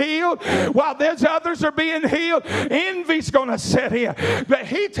being healed while there's others are being healed? Envy's going to set in. But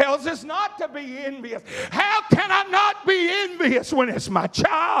he tells us not to be envious. How can I not be envious when it's my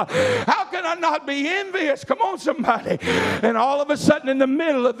child? How can I not be envious? Come on, somebody. And all of a sudden, in the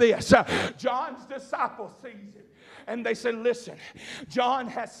middle of this, John's disciple sees it. And they said, listen, John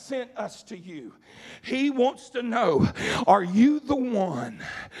has sent us to you. He wants to know, are you the one,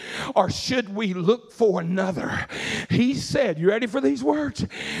 or should we look for another? He said, you ready for these words?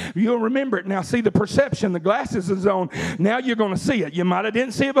 You'll remember it. Now, see the perception, the glasses is on. Now you're going to see it. You might have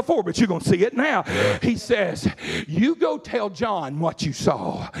didn't see it before, but you're going to see it now. He says, you go tell John what you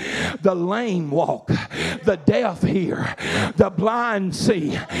saw. The lame walk, the deaf hear, the blind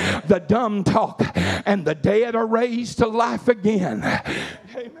see, the dumb talk, and the dead are raised to life again.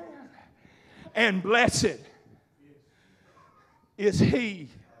 Amen. And blessed is he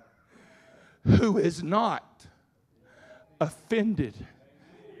who is not offended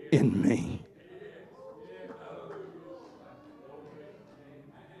in me.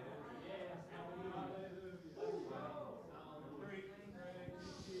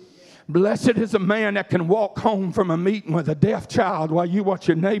 Blessed is a man that can walk home from a meeting with a deaf child while you watch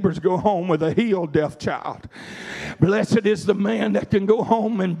your neighbors go home with a healed deaf child. Blessed is the man that can go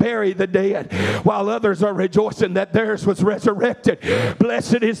home and bury the dead while others are rejoicing that theirs was resurrected.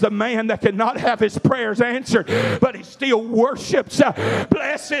 Blessed is the man that cannot have his prayers answered, but he still worships.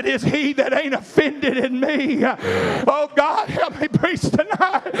 Blessed is he that ain't offended in me. Oh, God, help me preach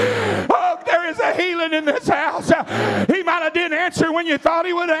tonight. Oh, there is a healing in this house. He might have didn't answer when you thought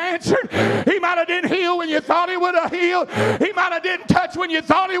he would have answered. He might have didn't heal when you thought he would have healed. He might have didn't touch when you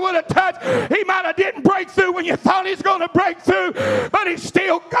thought he would have touched. He might have didn't break through when you thought he's going to break through. But he's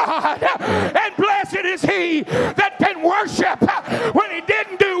still God. And blessed is he that can worship when he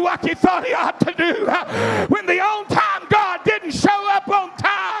didn't do what you thought he ought to do. When the on-time God didn't show up on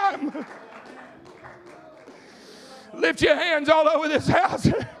time. Lift your hands all over this house.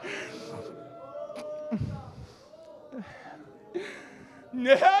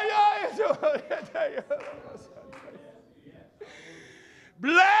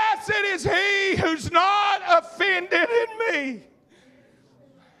 Blessed is he who's not offended in me.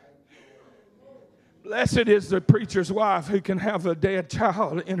 Blessed is the preacher's wife who can have a dead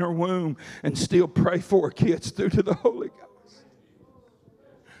child in her womb and still pray for her kids through to the Holy Ghost.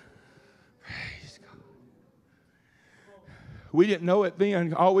 Praise God. We didn't know it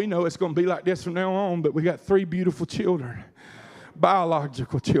then. All we know it's going to be like this from now on, but we got 3 beautiful children.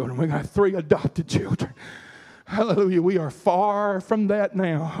 Biological children. We got 3 adopted children. Hallelujah. We are far from that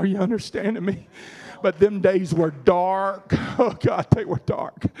now. Are you understanding me? But them days were dark. Oh, God, they were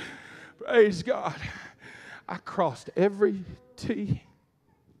dark. Praise God. I crossed every T.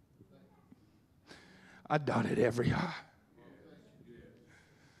 I dotted every I.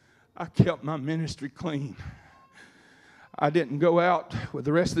 I kept my ministry clean. I didn't go out with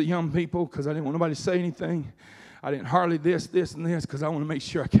the rest of the young people because I didn't want nobody to say anything. I didn't hardly this, and this because I want to make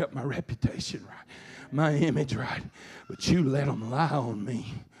sure I kept my reputation right, my image right. But you let them lie on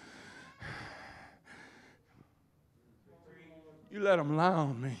me. You let them lie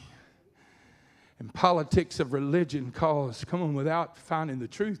on me. And politics of religion cause, come on, without finding the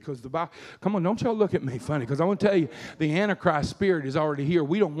truth, because the Bible, come on, don't y'all look at me funny, because I want to tell you, the Antichrist spirit is already here.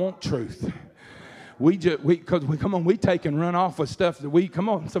 We don't want truth. Because we take and run off with stuff that come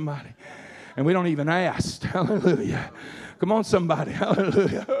on, somebody. And we don't even ask. Hallelujah. Come on, somebody.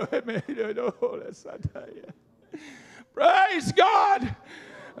 Hallelujah. Praise God.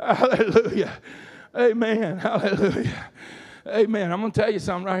 Hallelujah. Amen. Hallelujah. Amen. I'm going to tell you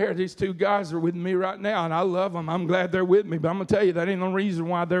something right here. These 2 guys are with me right now, and I love them. I'm glad they're with me. But I'm going to tell you, that ain't no reason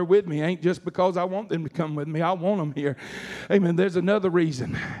why they're with me. It ain't just because I want them to come with me. I want them here. Amen. There's another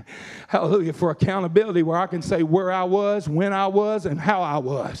reason. Hallelujah. For accountability, where I can say where I was, when I was, and how I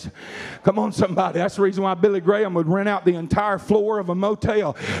was. Come on, somebody. That's the reason why Billy Graham would rent out the entire floor of a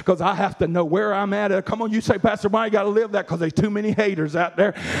motel, because I have to know where I'm at. Come on, you say, Pastor, why you got to live that? Because there's too many haters out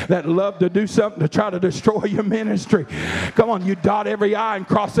there that love to do something to try to destroy your ministry. Come on, you dot every I and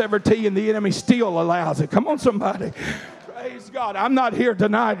cross every T, and the enemy still allows it. Come on, somebody. Praise God. I'm not here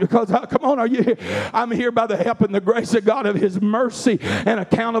tonight because, come on, are you here? I'm here by the help and the grace of God, of His mercy and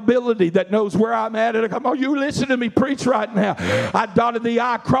accountability that knows where I'm at. Come on, you listen to me preach right now. I dotted the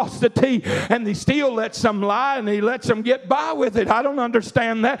I, crossed the T, and He still lets some lie, and He lets them get by with it. I don't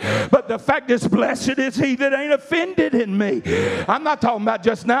understand that. But the fact is, blessed is he that ain't offended in me. I'm not talking about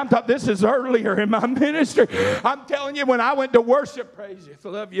just now. I'm talking, this is earlier in my ministry. I'm telling you, when I went to worship, praise you, I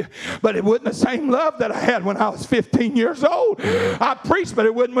love you, but it wasn't the same love that I had when I was 15 years old. I preach, but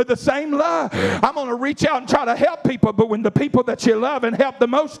it wasn't with the same love. I'm going to reach out and try to help people, but when the people that you love and help the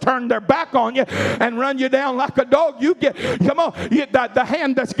most turn their back on you and run you down like a dog, you get, come on, the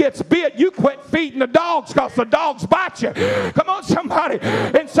hand that gets bit, you quit feeding the dogs because the dogs bite you. Come on, somebody.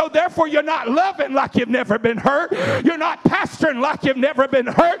 And so therefore you're not loving like you've never been hurt. You're not pastoring like you've never been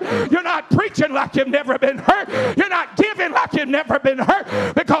hurt. You're not preaching like you've never been hurt. You're not giving like you've never been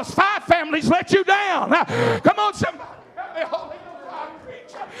hurt because 5 families let you down. Come on, somebody. Help me, Holy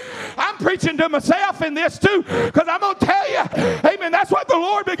Ghost. I'm preaching to myself in this too, because I'm going to tell you, amen, that's what the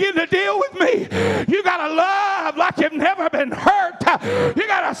Lord began to deal with me. You got to love like you've never been hurt. You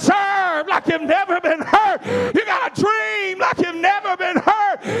got to serve like you've never been hurt. You got to dream like you've never been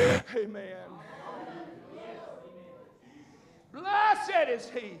hurt. Amen. Blessed is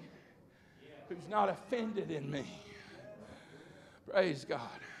he who's not offended in me. Praise God.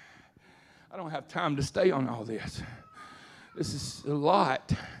 I don't have time to stay on all this. This is a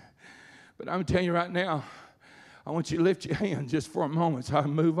lot. But I'm telling you right now, I want you to lift your hand just for a moment so I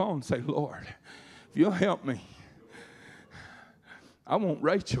can move on and say, Lord, if you'll help me, I want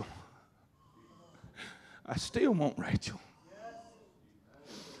Rachel. I still want Rachel.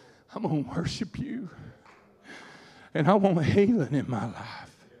 I'm going to worship you. And I want healing in my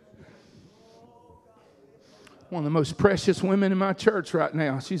life. One of the most precious women in my church right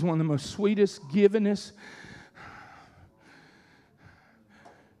now. She's one of the most sweetest, givingest,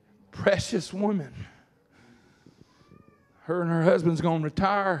 precious woman. Her and her husband's going to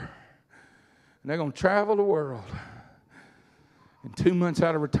retire, and they're going to travel the world. And 2 months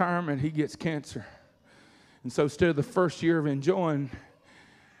out of retirement, he gets cancer. And so instead of the first year of enjoying,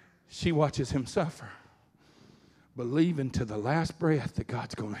 she watches him suffer, believing to the last breath that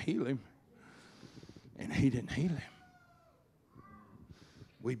God's going to heal him. And he didn't heal him.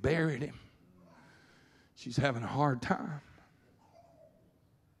 We buried him. She's having a hard time.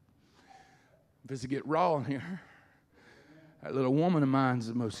 If it's to get raw in here, that little woman of mine is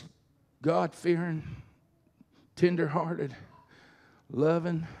the most God-fearing, tender-hearted,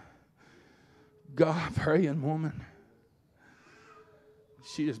 loving, God-praying woman.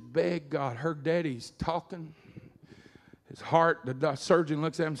 She just begged God. Her daddy's talking. His heart, the surgeon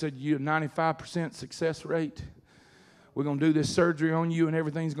looks at him and said, you have 95% success rate. We're going to do this surgery on you and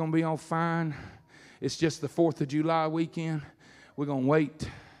everything's going to be all fine. It's just the 4th of July weekend. We're going to wait.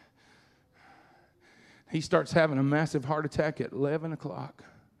 He starts having a massive heart attack at 11 o'clock.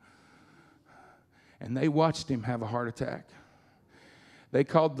 And they watched him have a heart attack. They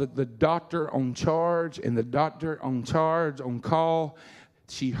called the doctor on charge, and the doctor on charge, on call,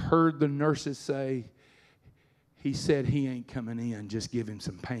 she heard the nurses say, he said he ain't coming in, just give him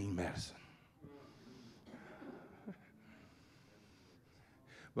some pain medicine.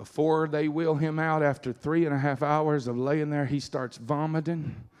 Before they wheel him out, after 3.5 hours of laying there, he starts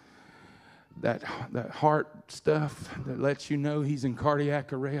vomiting. That heart stuff that lets you know he's in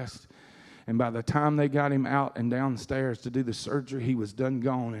cardiac arrest. And by the time they got him out and downstairs to do the surgery, he was done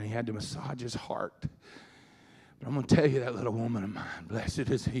gone, and he had to massage his heart. But I'm going to tell you, that little woman of mine, blessed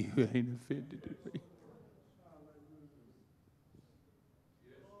is he who ain't offended in me.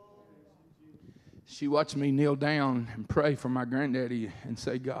 She watched me kneel down and pray for my granddaddy and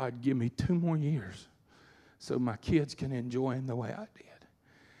say, God, give me 2 more years so my kids can enjoy him the way I did.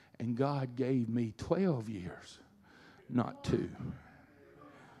 And God gave me 12 years, not 2.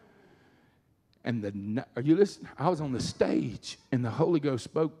 And are you listening? I was on the stage, and the Holy Ghost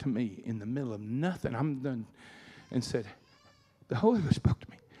spoke to me in the middle of nothing. I'm done. And said, the Holy Ghost spoke to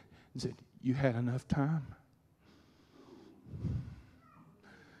me and said, you had enough time?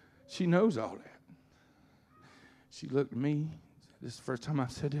 She knows all that. She looked at me. This is the first time I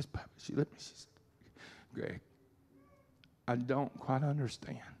said this, but she looked at me. She said, Greg, I don't quite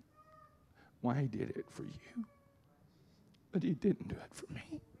understand why he did it for you, but he didn't do it for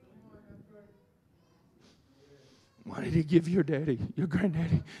me. Why did he give your daddy, your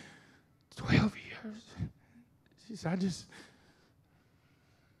granddaddy, 12 years? She said,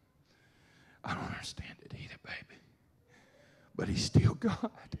 I don't understand it either, baby. But he's still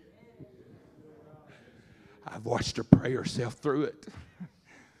God. I've watched her pray herself through it.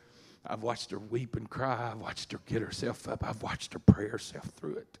 I've watched her weep and cry. I've watched her get herself up. I've watched her pray herself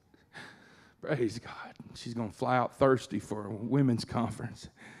through it. Praise God. She's going to fly out Thursday for a women's conference.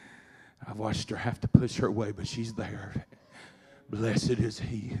 I've watched her have to push her away, but she's there. Blessed is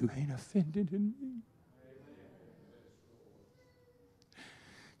he who ain't offended in me.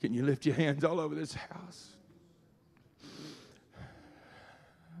 Can you lift your hands all over this house?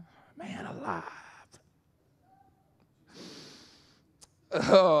 Man alive.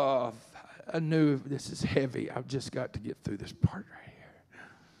 Oh, I knew this is heavy. I've just got to get through this part right here.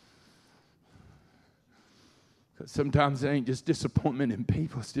 Because sometimes it ain't just disappointment in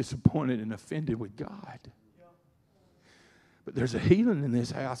people. It's disappointed and offended with God. But there's a healing in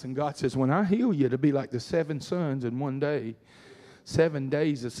this house. And God says, when I heal you, it'll be like the 7 suns in one day. 7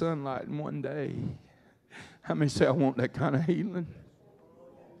 days of sunlight in one day. How many say I want that kind of healing?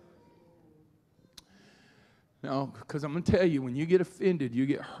 No, because I'm going to tell you, when you get offended, you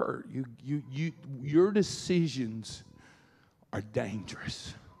get hurt. Your decisions are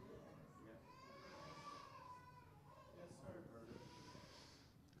dangerous.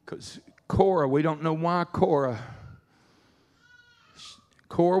 Because Korah, we don't know why Korah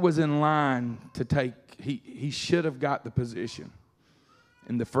was in line to take, he should have got the position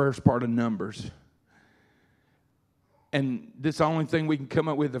in the first part of Numbers. And this is the only thing we can come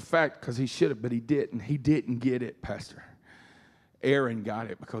up with, the fact, because he should have, but he didn't. He didn't get it, Pastor. Aaron got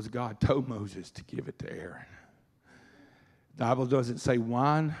it because God told Moses to give it to Aaron. The Bible doesn't say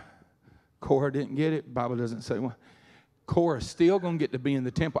why Korah didn't get it. The Bible doesn't say why. Korah's still going to get to be in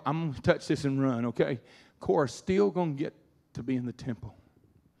the temple. I'm going to touch this and run, okay? Korah's still going to get to be in the temple.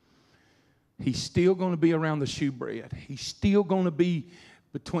 He's still going to be around the shewbread. He's still going to be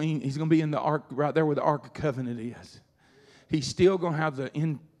he's going to be in the ark, right there where the Ark of Covenant is. He's still going to have the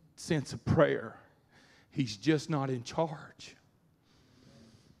incense of prayer. He's just not in charge.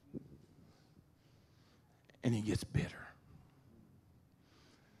 And he gets bitter.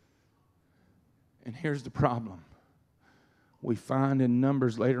 And here's the problem. We find in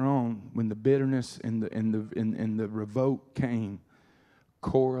Numbers later on, when the bitterness and the revolt came,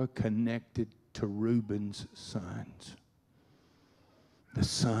 Korah connected to Reuben's sons. The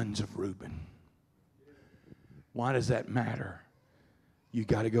sons of Reuben. Why does that matter? You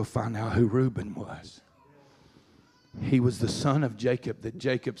got to go find out who Reuben was. He was the son of Jacob that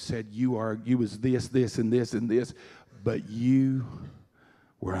Jacob said, you was this, this, and this, and this, but you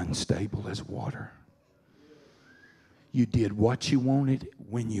were unstable as water. You did what you wanted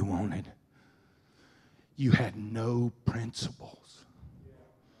when you wanted. You had no principles.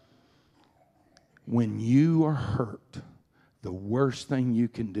 When you are hurt, the worst thing you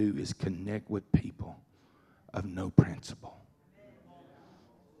can do is connect with people of no principle.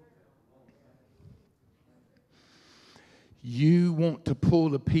 You want to pull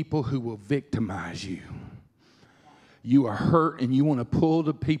the people who will victimize you. You are hurt and you want to pull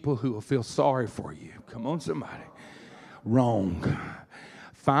the people who will feel sorry for you. Come on, somebody. Wrong.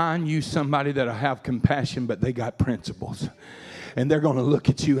 Find you somebody that'll have compassion, but they got principles. And they're going to look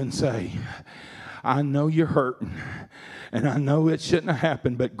at you and say, I know you're hurting, and I know it shouldn't have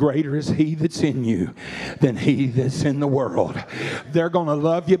happened, but greater is he that's in you than he that's in the world. They're going to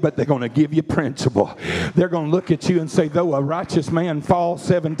love you, but they're going to give you principle. They're going to look at you and say, though a righteous man falls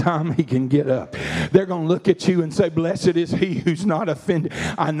 7 times, he can get up. They're going to look at you and say, blessed is he who's not offended.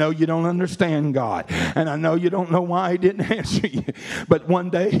 I know you don't understand God, and I know you don't know why he didn't answer you, but one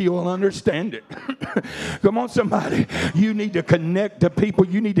day he will understand it. Come on, somebody. You need to connect to people.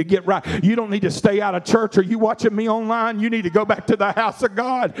 You need to get right. You don't need to stay out of church, or you watching me online. You need to go back to the house of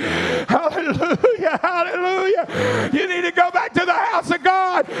God. Hallelujah, hallelujah. You need to go back to the house of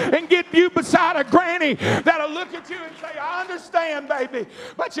God and get you beside a granny that'll look at you and say, I understand, baby,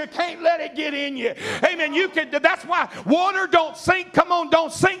 but you can't let it get in you. Amen. That's why water don't sink. Come on,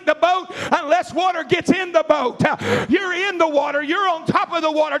 don't sink the boat unless water gets in the boat. You're in the water. You're on top of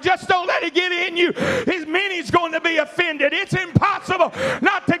the water. Just don't let it get in you. His many's going to be offended. It's impossible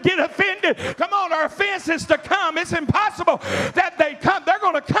not to get offended. Come on, our offense is to come. It's impossible that they come. They're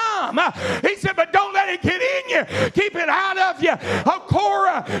going to come. He said, but don't let it get in you. Keep it out of you. Oh,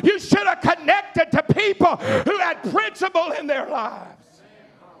 Korah, you should have connected to people who had principle in their lives.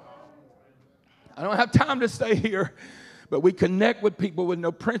 I don't have time to stay here, but we connect with people with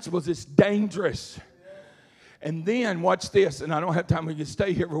no principles. It's dangerous. And then, watch this, and I don't have time, we can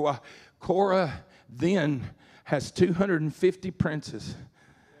stay here for a while. Korah then has 250 princes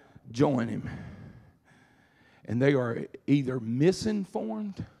join him. And they are either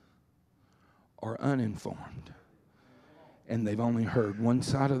misinformed or uninformed. And they've only heard one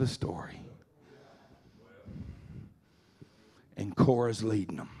side of the story. And Korah's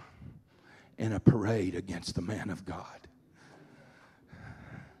leading them in a parade against the man of God.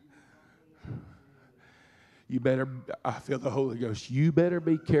 You better, I feel the Holy Ghost, you better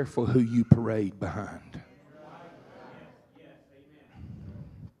be careful who you parade behind.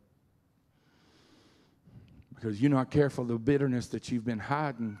 Because you're not careful, the bitterness that you've been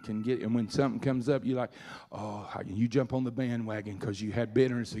hiding can get, and when something comes up, you're like, oh, you jump on the bandwagon because you had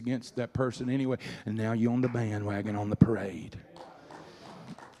bitterness against that person anyway, and now you're on the bandwagon on the parade.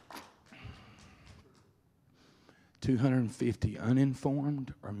 250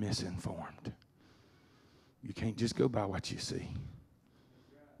 uninformed or misinformed. You can't just go by what you see.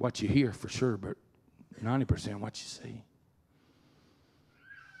 What you hear for sure, but 90% what you see.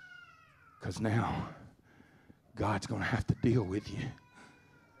 Because now, God's going to have to deal with you.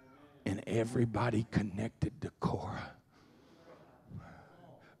 And everybody connected to Korah.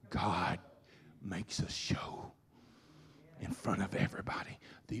 God makes a show in front of everybody.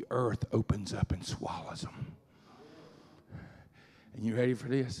 The earth opens up and swallows them. And you ready for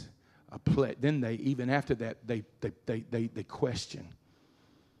this? Then they, even after that, they question.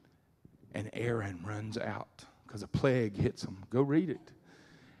 And Aaron runs out because a plague hits them. Go read it.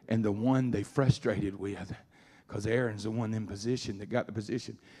 And the one they frustrated with, because Aaron's the one in position that got the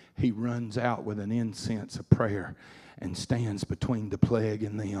position, he runs out with an incense of prayer and stands between the plague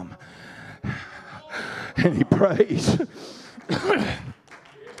and them. And he prays.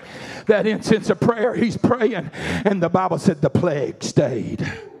 That incense of prayer, he's praying. And the Bible said the plague stayed.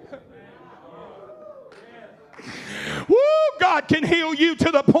 Woo, God can heal you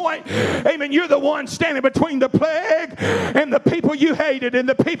to the point, amen, you're the one standing between the plague and the people you hated and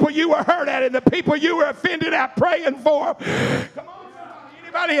the people you were hurt at and the people you were offended at, praying for them. Come on.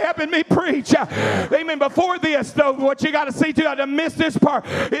 Anybody helping me preach? Amen. Before this, though, what you got to see, too, I done missed this part,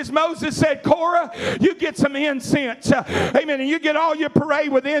 is Moses said, Korah, you get some incense. Amen. And you get all your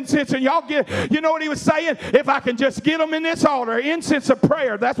parade with incense, and y'all get, you know what he was saying? If I can just get them in this altar, incense of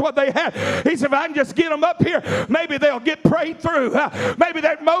prayer. That's what they had. He said, if I can just get them up here, maybe they'll get prayed through. Maybe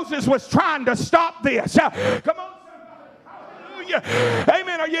that Moses was trying to stop this. Come on.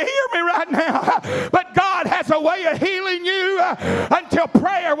 Amen. Are you hearing me right now? But God has a way of healing you until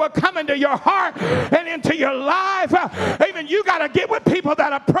prayer will come into your heart and into your life. Amen. You got to get with people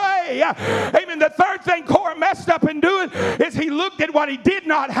that'll pray. Amen. The third thing Korah messed up in doing is he looked at what he did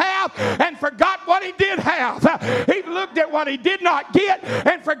not have and forgot what he did have. He looked at what he did not get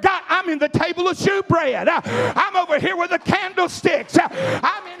and forgot, I'm in the table of shewbread. I'm over here with the candlesticks.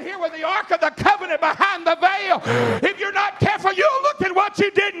 I'm in here with the Ark of the Covenant behind the veil. If you're not careful, you'll look at what you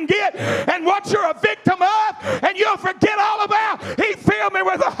didn't get and what you're a victim of, and you'll forget all about. He filled me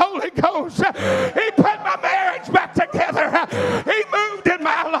with the Holy Ghost. He put my marriage back together. He moved in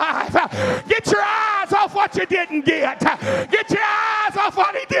my life. Get your eyes off what you didn't get. Get your eyes off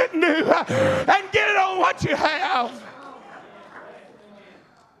what he didn't do, and get it on what you have.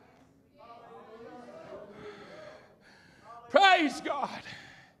 Praise God.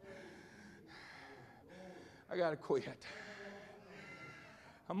 I got to quit.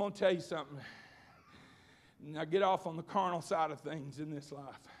 I'm going to tell you something. Now get off on the carnal side of things in this life.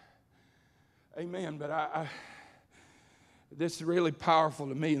 Amen. But this is really powerful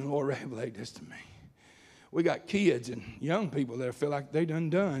to me, and the Lord revealed this to me. We got kids and young people that feel like they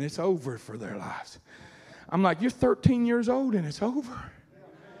done. It's over for their lives. I'm like, you're 13 years old and it's over.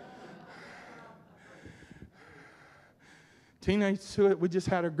 Teenage, we just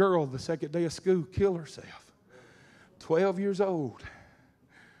had a girl the second day of school kill herself. 12 years old.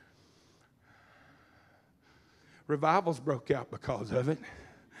 Revivals broke out because of it.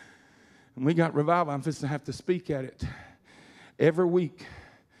 And we got revival. I'm just going to have to speak at it. Every week,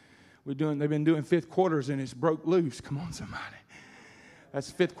 they've been doing fifth quarters, and it's broke loose. Come on, somebody.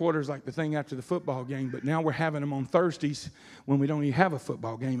 That's fifth quarters like the thing after the football game. But now we're having them on Thursdays when we don't even have a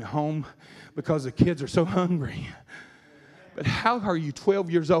football game at home because the kids are so hungry. But how are you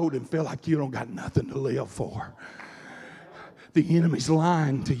 12 years old and feel like you don't got nothing to live for? The enemy's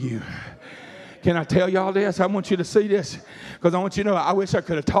lying to you. Can I tell y'all this? I want you to see this because I want you to know I wish I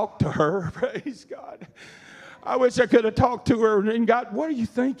could have talked to her. Praise God. I wish I could have talked to her and God, what are you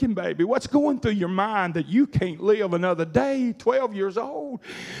thinking, baby? What's going through your mind that you can't live another day, 12 years old?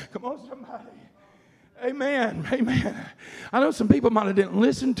 Come on, somebody. Amen. Amen. I know some people might have didn't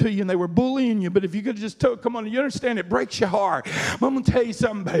listen to you and they were bullying you, but if you could have just told, come on, you understand it breaks your heart. I'm going to tell you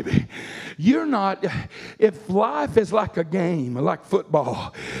something, baby. You're not, if life is like a game, like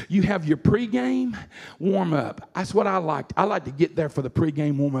football, you have your pregame warm up. That's what I liked. I like to get there for the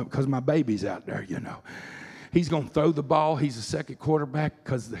pregame warm up because my baby's out there, you know. He's going to throw the ball. He's the second quarterback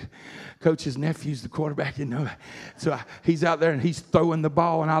because the coach's nephew's the quarterback, you know. So he's out there and he's throwing the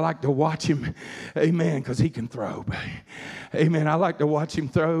ball, and I like to watch him, amen, because he can throw. Amen. I like to watch him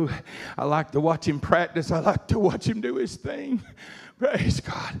throw. I like to watch him practice. I like to watch him do his thing. Praise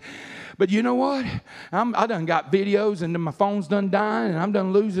God. But you know what? I done got videos and my phone's done dying and I'm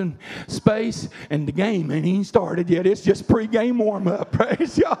done losing space and the game ain't even started yet. It's just pre-game warm-up.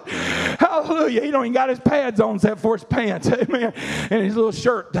 Praise God. Hallelujah. He don't even got his pads on except for his pants. Amen. And his little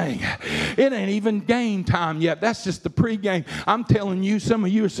shirt thing. It ain't even game time yet. That's just the pre-game. I'm telling you, some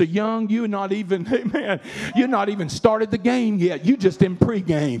of you are so young, you're not even, amen, you're not even started the game yet. You just in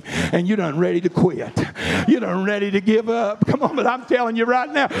pre-game and you done ready to quit. You done ready to give up. Come on, but I'm telling you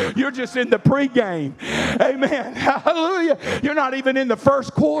right now, you're just in the pregame. Amen. Hallelujah. You're not even in the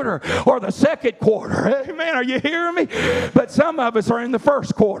first quarter or the second quarter. Amen. Are you hearing me? But some of us are in the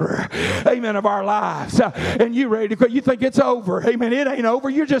first quarter. Amen. Of our lives. And you ready to go. You think it's over. Amen. It ain't over.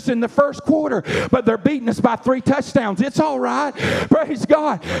 You're just in the first quarter. But they're beating us by 3 touchdowns. It's all right. Praise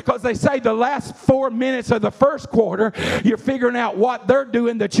God. Because they say the last 4 minutes of the first quarter, you're figuring out what they're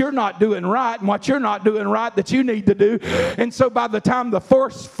doing that you're not doing right and what you're not doing right that you need to do. And so by the time the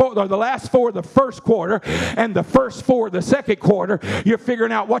last 4 of the first quarter and the first 4 of the second quarter, you're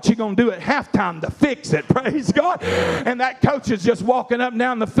figuring out what you're going to do at halftime to fix it. Praise God. And that coach is just walking up and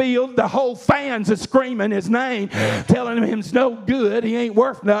down the field. The whole fans is screaming his name, telling him he's no good. He ain't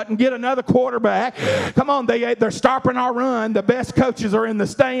worth nothing. Get another quarterback. Come on, they're stopping our run. The best coaches are in the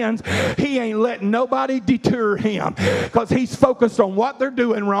stands. He ain't letting nobody deter him because he's focused on what they're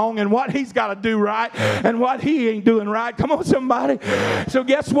doing wrong and what he's got to do right and what he ain't doing right. Come on, somebody. So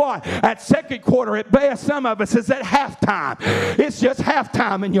guess what? At second quarter, at best, some of us is at halftime. It's just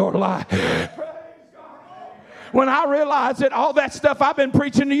halftime in your life. When I realized that all that stuff I've been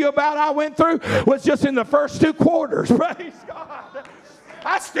preaching to you about I went through was just in the first 2 quarters. Praise God.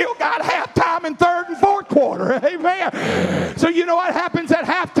 I still got halftime in third and fourth quarter. Amen. So you know what happens at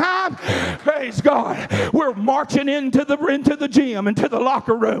halftime? Praise God. We're marching into the gym, into the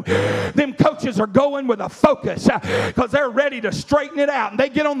locker room. Them coaches are going with a focus because they're ready to straighten it out. And they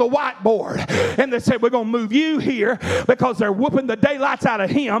get on the whiteboard and they say, we're going to move you here because they're whooping the daylights out of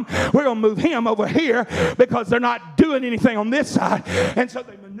him. We're going to move him over here because they're not doing anything on this side. And so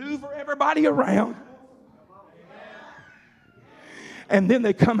they maneuver everybody around. And then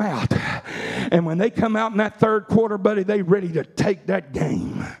they come out. And when they come out in that third quarter, buddy, they ready to take that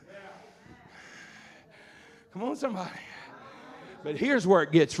game. Come on, somebody. But here's where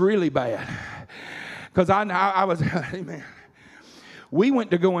it gets really bad. Because I was, amen. We went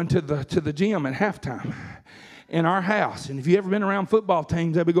to go into the gym at halftime in our house. And if you ever been around football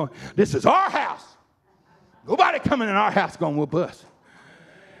teams, they'll be going, this is our house. Nobody coming in our house going to whoop us.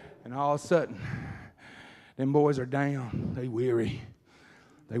 And all of a sudden, them boys are down. They weary.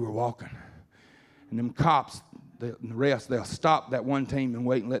 They were walking. And them cops, the rest, they'll stop that one team and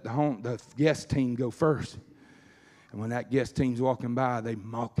wait and let the guest team go first. And when that guest team's walking by, they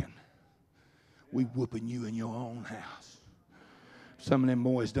mocking. We whooping you in your own house. Some of them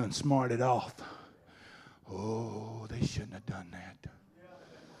boys done smarted off. Oh, they shouldn't have done that.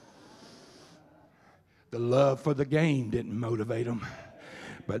 The love for the game didn't motivate them.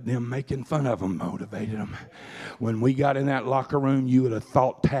 But them making fun of them motivated them. When we got in that locker room, you would have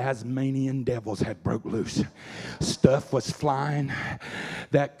thought Tasmanian devils had broke loose. Stuff was flying.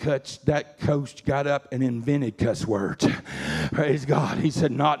 That coach got up and invented cuss words. Praise God. He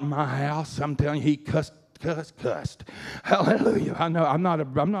said, not in my house. I'm telling you, he cussed. Hallelujah. I know I'm not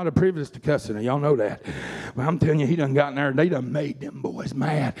a privilege to cussing. Y'all know that. But I'm telling you, he done got in there and they done made them boys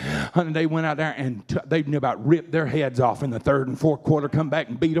mad. Honey, they went out there and they knew about ripped their heads off in the third and fourth quarter, come back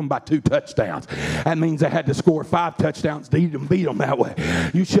and beat them by 2 touchdowns. That means they had to score 5 touchdowns to even beat them that way.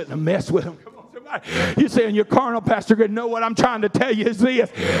 You shouldn't have messed with them. Come on. You're saying you're carnal, Pastor Good. No, what I'm trying to tell you is this.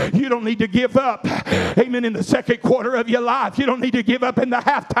 You don't need to give up. Amen. In the second quarter of your life. You don't need to give up in the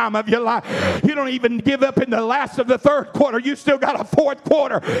halftime of your life. You don't even give up in the last of the third quarter. You still got a fourth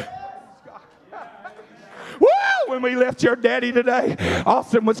quarter. Woo! When we left your daddy today,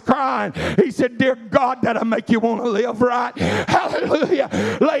 Austin was crying. He said, dear God, that'll make you want to live right. Hallelujah.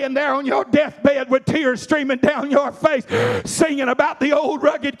 Laying there on your deathbed with tears streaming down your face, singing about the old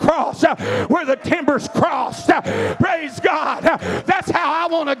rugged cross where the timbers crossed. Praise God. That's how I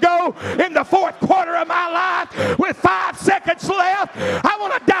want to go in the fourth quarter of my life with 5 seconds left. I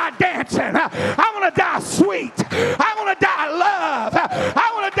want to die dancing. I want to die sweet. I want to die love.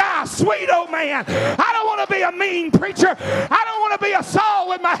 I want to die sweet, oh man. I don't want to be a mean preacher. I don't want to be a Saul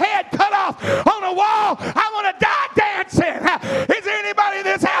with my head cut off on a wall. I want to die dancing. Is there anybody in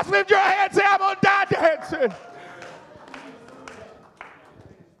this house? Lift your hand and say, I'm going to die dancing.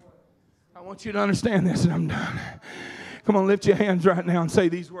 I want you to understand this and I'm done. Come on, lift your hands right now and say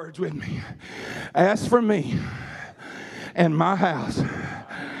these words with me. As for me and my house,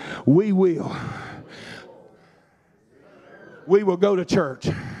 we will. we will go to church.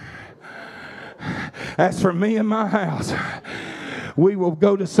 As for me and my house, we will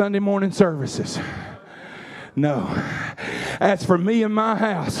go to Sunday morning services. No. As for me and my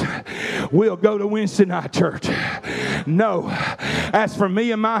house, we'll go to Wednesday night church. No. As for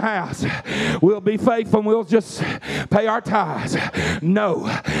me and my house, we'll be faithful and we'll just pay our tithes. No.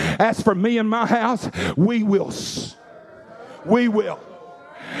 As for me and my house, we will. We will.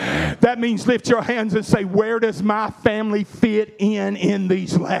 That means lift your hands and say, where does my family fit in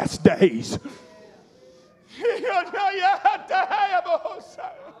these last days?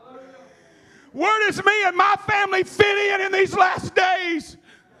 Where does me and my family fit in these last days?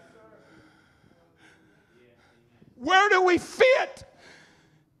 Where do we fit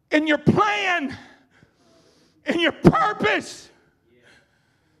in your plan, in your purpose?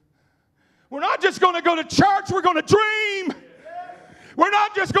 We're not just going to go to church, we're going to dream. We're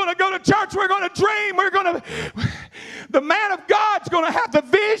not just going to go to church, we're going to dream. The man of God's going to have the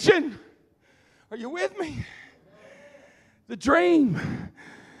vision. Are you with me? The dream.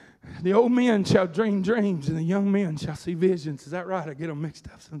 The old men shall dream dreams, and the young men shall see visions. Is that right? I get them mixed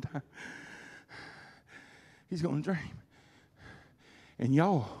up sometimes. He's going to dream. And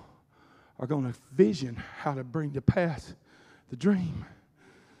y'all are going to vision how to bring to pass the dream.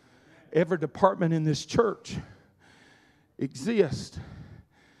 Every department in this church exists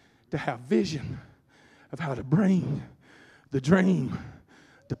to have vision of how to bring the dream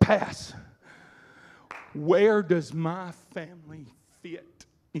to pass. Where does my family fit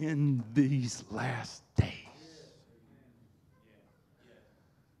in these last days?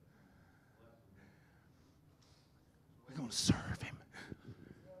 We're going to serve him.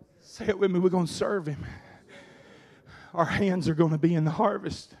 Say it with me. We're going to serve him. Our hands are going to be in the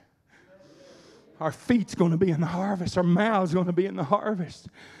harvest. Our feet's going to be in the harvest. Our mouth's going to be in the harvest.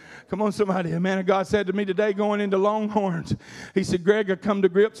 Come on, somebody. A man of God said to me today going into Longhorns, he said, Greg, I come to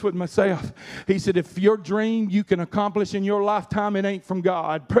grips with myself. He said, if your dream you can accomplish in your lifetime, it ain't from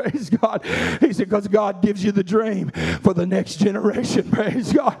God. Praise God. He said, because God gives you the dream for the next generation.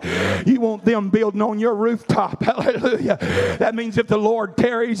 Praise God. You want them building on your rooftop. Hallelujah. That means if the Lord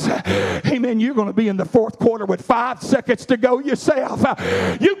tarries, amen, you're going to be in the fourth quarter with 5 seconds to go yourself.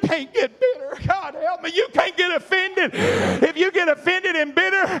 You can't get bitter. God help me. You can't get offended. If you get offended and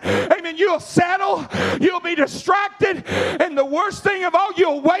bitter, amen, you'll settle, you'll be distracted, and the worst thing of all,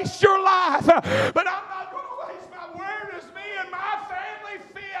 you'll waste your life. But I'm not going to waste my word. As me and my family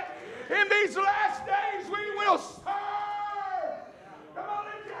fit in these last days, we will serve. Come on,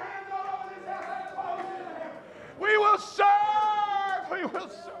 lift your hands all over this house. We will serve. We will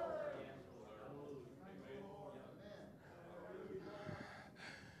serve.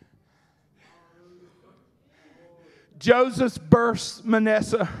 Joseph births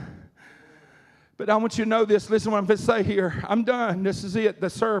Manasseh. But I want you to know this. Listen to what I'm going to say here. I'm done. This is it.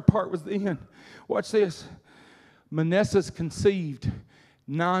 The serve part was the end. Watch this. Manasseh's conceived.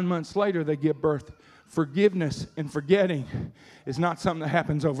 9 months later, they give birth. Forgiveness and forgetting is not something that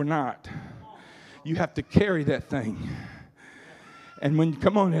happens overnight. You have to carry that thing. And when,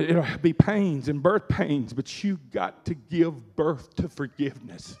 come on, it'll be pains and birth pains, but you got to give birth to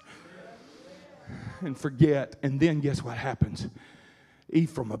forgiveness. And forget, and then guess what happens?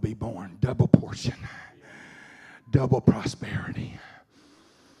 Ephraim will be born, double portion, double prosperity.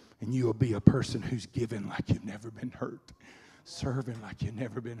 And you will be a person who's giving like you've never been hurt, serving like you've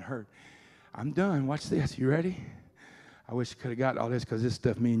never been hurt. I'm done. Watch this. You ready? I wish I could have got all this because this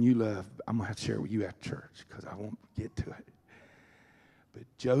stuff me and you love. I'm going to have to share it with you after church because I won't get to it. But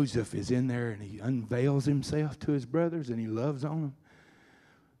Joseph is in there and he unveils himself to his brothers and he loves on them.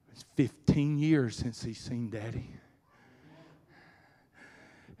 It's 15 years since he's seen Daddy.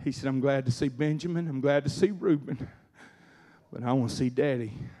 He said, I'm glad to see Benjamin. I'm glad to see Reuben. But I want to see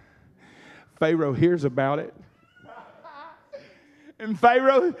Daddy. Pharaoh hears about it. And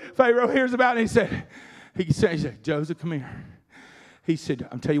Pharaoh hears about it. And he said, Joseph, come here. He said,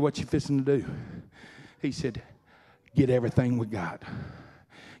 I'll tell you what you're fixing to do. He said, get everything we got.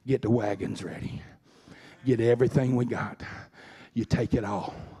 Get the wagons ready. Get everything we got. You take it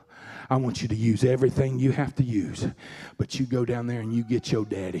all. I want you to use everything you have to use. But you go down there and you get your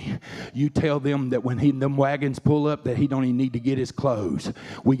daddy. You tell them that when them wagons pull up that he don't even need to get his clothes.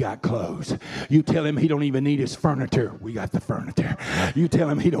 We got clothes. You tell him he don't even need his furniture. We got the furniture. You tell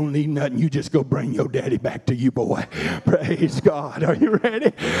him he don't need nothing. You just go bring your daddy back to you, boy. Praise God. Are you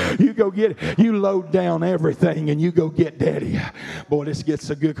ready? You go get it. You load down everything and you go get daddy. Boy, this gets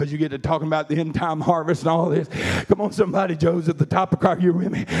so good because you get to talking about the end time harvest and all this. Come on, somebody, Joe's at the top of the car. You're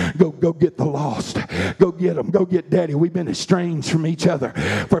with me. Go go get the lost. Go get them. Go get Daddy. We've been estranged from each other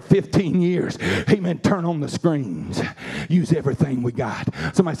for 15 years. Amen. Turn on the screens. Use everything we got.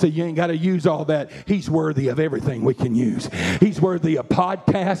 Somebody say, you ain't got to use all that. He's worthy of everything we can use. He's worthy of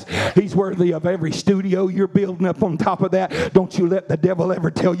podcasts. He's worthy of every studio you're building up on top of that. Don't you let the devil ever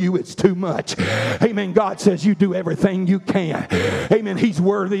tell you it's too much. Amen. God says you do everything you can. Amen. He's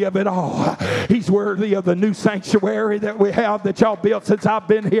worthy of it all. He's worthy of the new sanctuary that we have that y'all built since I've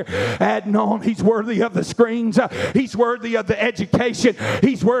been here. Adding on, he's worthy of the screens. He's worthy of the education.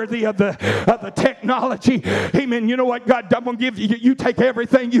 He's worthy of the technology. Amen. You know what, God, I'm going to give you. You take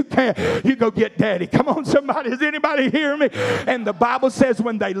everything you can. You go get Daddy. Come on, somebody. Does anybody hear me? And the Bible says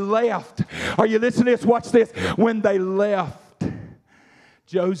when they left, are you listening to this? Watch this. When they left,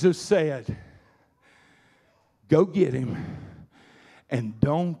 Joseph said, go get him. And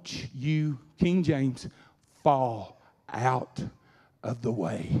don't you, King James, fall out of the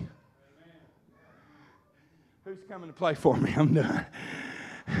way. Who's coming to play for me? I'm done.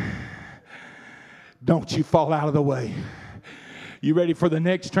 Don't you fall out of the way. You ready for the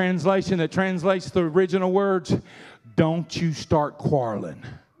next translation that translates the original words? Don't you start quarreling.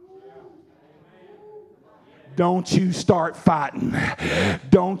 Don't you start fighting.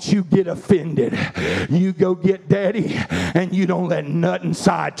 Don't you get offended. You go get Daddy, and you don't let nothing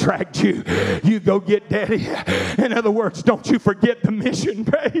sidetrack you. You go get Daddy. In other words, don't you forget the mission.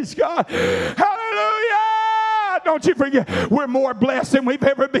 Praise God. Hallelujah. Don't you forget, we're more blessed than we've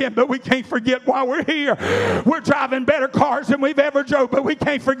ever been, but we can't forget why we're here. We're driving better cars than we've ever drove, but we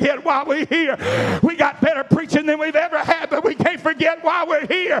can't forget why we're here. We got better preaching than we've ever had, but we can't forget why we're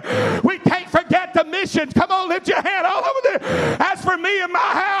here. We can't forget the mission. Come on, lift your hand all over there. As for me and my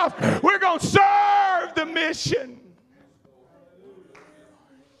house, we're going to serve the mission.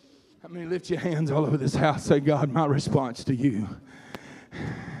 I mean, lift your hands all over this house. Say, God, my response to you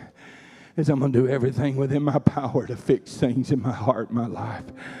is I'm going to do everything within my power to fix things in my heart, my life.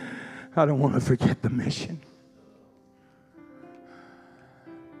 I don't want to forget the mission.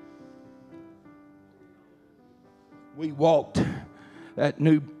 We walked that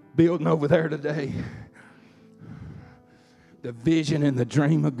new building over there today. The vision and the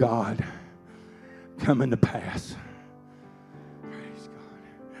dream of God coming to pass. Praise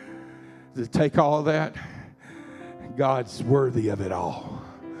God. To take all that, God's worthy of it all.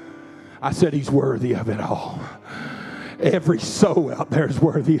 I said he's worthy of it all. Every soul out there is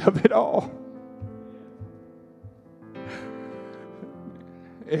worthy of it all.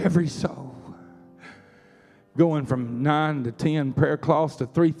 Every soul. Going from 9 to 10 prayer cloths to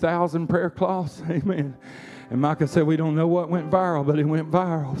 3,000 prayer cloths. Amen. And Micah said we don't know what went viral, but it went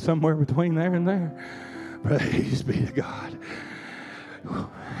viral somewhere between there and there. Praise be to God.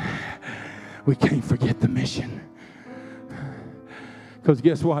 We can't forget the mission. Because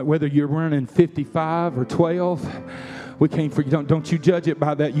guess what? Whether you're running 55 or 12, we can't forget. Don't you judge it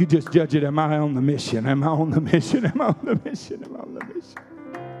by that. You just judge it. Am I on the mission? Am I on the mission? Am I on the mission? Am I on the mission?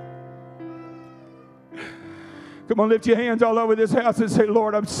 Come on, lift your hands all over this house and say,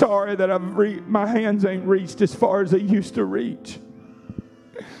 Lord, I'm sorry that my hands ain't reached as far as they used to reach.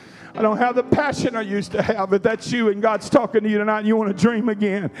 I don't have the passion I used to have. If that's you and God's talking to you tonight and you want to dream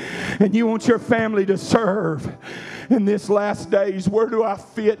again and you want your family to serve in this last days, where do I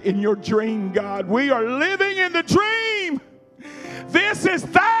fit in your dream, God? We are living in the dream. This is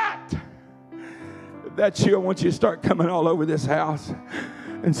that. If that's you, I want you to start coming all over this house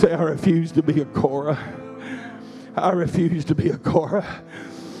and say, I refuse to be a Korah. I refuse to be a Korah.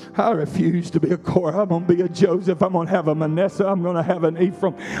 I refuse to be a Korah. I'm going to be a Joseph. I'm going to have a Manasseh. I'm going to have an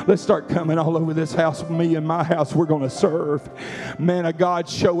Ephraim. Let's start coming all over this house. Me and my house, we're going to serve. Man of God,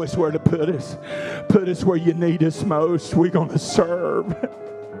 show us where to put us. Put us where you need us most. We're going to serve.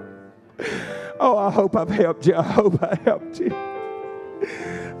 Oh, I hope I've helped you. I hope I helped you.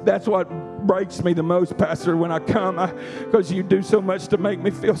 That's what breaks me the most, Pastor, when I come, because you do so much to make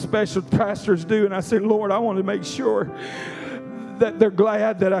me feel special. Pastors do. And I say, Lord, I want to make sure that they're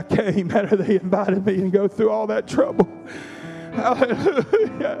glad that I came after they invited me and go through all that trouble.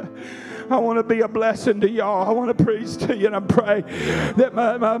 Hallelujah. I want to be a blessing to y'all. I want to preach to you, and I pray that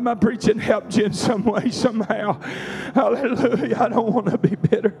my preaching helped you in some way, somehow. Hallelujah. I don't want to be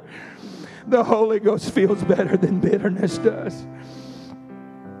bitter. The Holy Ghost feels better than bitterness does.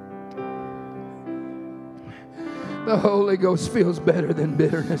 The Holy Ghost feels better than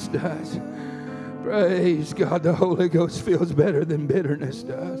bitterness does. Praise God, the Holy Ghost feels better than bitterness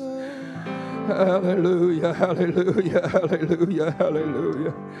does. Hallelujah, hallelujah, hallelujah,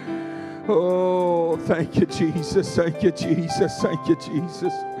 hallelujah. Oh, thank you, Jesus, thank you, Jesus, thank you,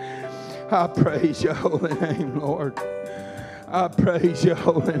 Jesus. I praise your holy name, Lord. I praise your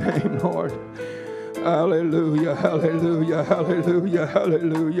holy name, Lord. Hallelujah, hallelujah, hallelujah,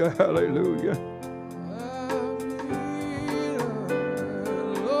 hallelujah, hallelujah.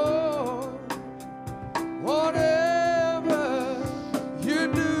 Lord, whatever you're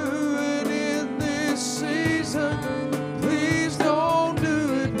doing in this season, please don't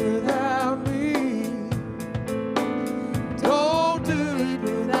do it without me. Don't do it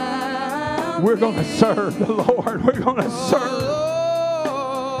without me. We're going to serve the Lord. We're going to serve.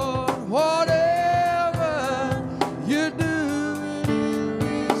 Lord, whatever you're doing in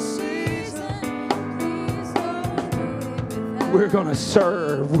this season, Please don't do it without We're going to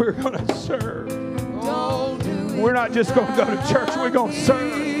serve. We're going to serve. don't do it. We're not just going to go to church. We're going to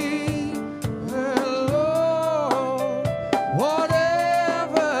serve. Lord,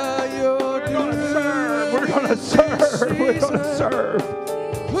 whatever you're We're going to doing, serve. We're going to serve. We're going to serve.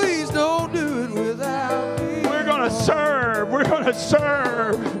 please don't do it without me. We're going to serve. We're going to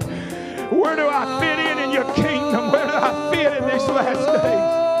serve. Where do I fit in your kingdom? Where do I fit in these last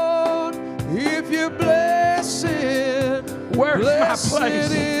Lord, if you're blessing, Where's my blessing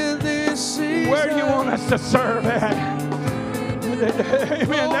place? in this season, days? Where do you want us to serve at?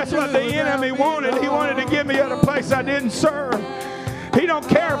 Amen. That's what the enemy wanted. He wanted to get me at a place I didn't serve. He don't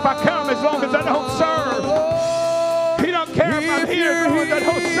care if I come as long as I don't serve. He don't care if I'm here as long as I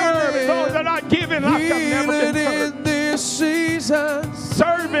don't serve, as long as I'm not giving like I've never been hurt. in this season,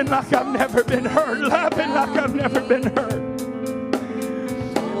 Serving like I've never been hurt. Loving like I've never been hurt.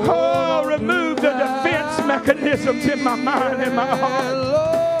 Oh, remove the defense mechanisms in my mind and my heart.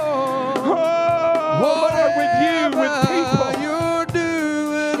 Oh, Lord, with you, with people. you're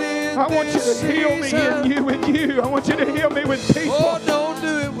doing in I want you to heal me in you, with you. I want you to heal me with people. Oh, don't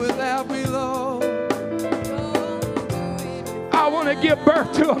do it without me, Lord. I want to give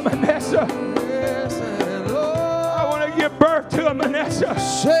birth to a Manasseh. Yes, and Lord, I want to give birth to a Manasseh.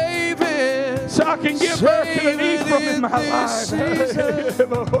 save it. So I can give birth to an Ephraim in my life.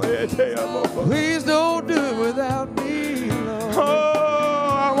 Please don't do it without me, Lord. Oh,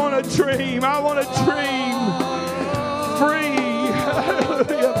 I want to dream. I want to dream free.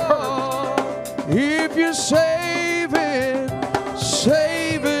 If you're saving,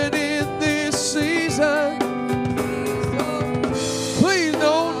 save it in this season. Please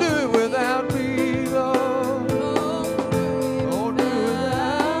don't do it without me, Lord. Don't do it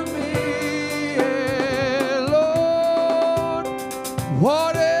without me, yeah, Lord.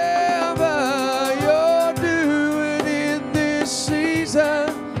 Whatever you're doing in this season,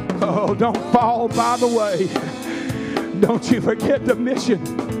 Oh, don't fall by the way. Don't you forget the mission.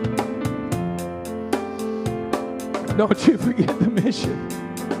 Don't you forget the mission.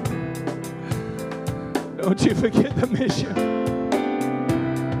 Don't you forget the mission.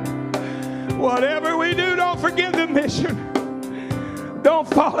 Whatever we do, don't forget the mission. Don't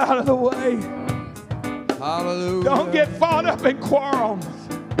fall out of the way. hallelujah. Don't get caught up in quarrels.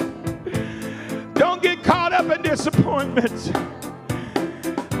 Don't get caught up in disappointments.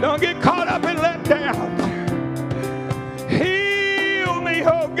 Don't get caught up in letdown. Heal me,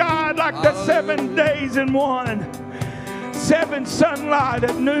 oh God, like the 7 days in one. 7 sunlight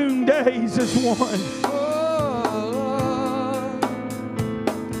at noon days is one.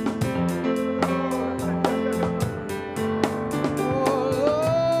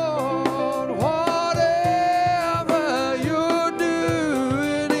 Whatever you're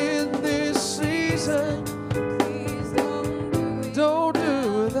doing in this season, don't do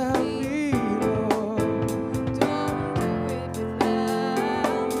it without me, Lord.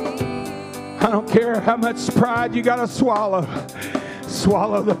 I don't care how much pride you got to swallow.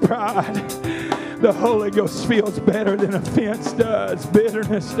 Swallow the pride. The Holy Ghost feels better than offense does,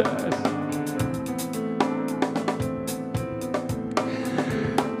 bitterness does.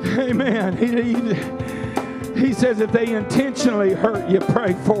 Amen. He says if they intentionally hurt you,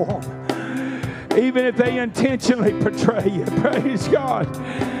 pray for them. Even if they intentionally betray you, praise God.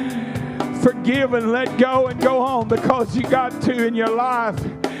 Forgive and let go and go on because you got to in your life,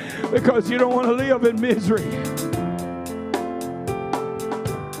 because you don't want to live in misery.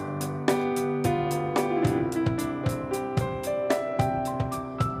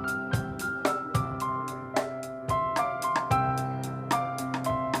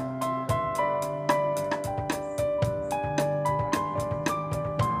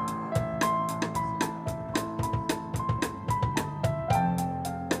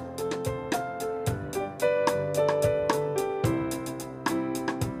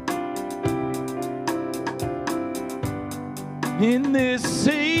 In this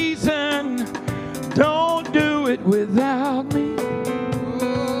season, don't do it without me.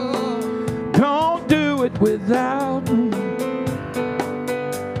 Don't do it without me.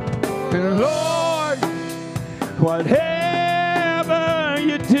 Whatever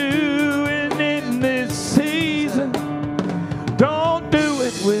you're doing in this season, don't do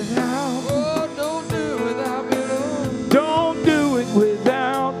it without me. Oh, don't do it without me, Lord. Don't do it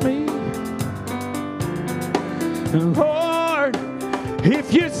without me. Lord,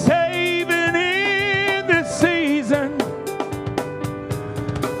 if you're saving in this season,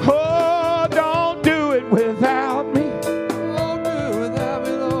 oh, don't do it without me. Don't do it without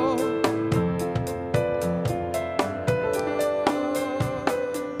me, Lord.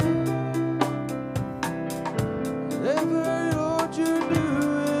 Whatever, Lord, you're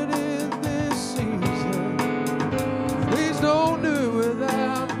doing in this season, please don't do it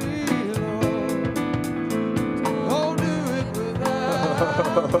without me, Lord. Don't do it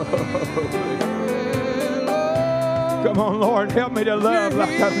without me, Lord. Come on, Lord, help me to love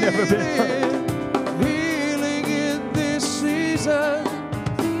like I've never been hurt. Healing in this season,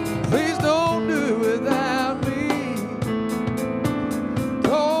 please don't do it without me.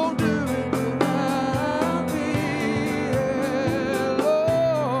 Don't do it without me,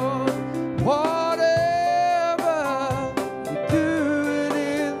 Lord. Whatever you're doing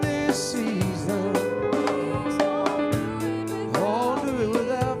in this season, don't do it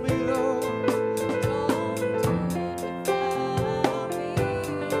without me, Lord.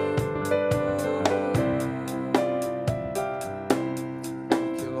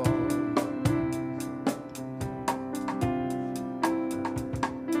 Thank you, Lord.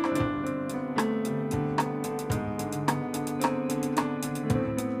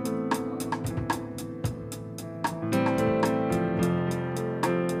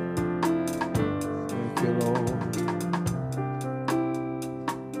 Thank you, Lord.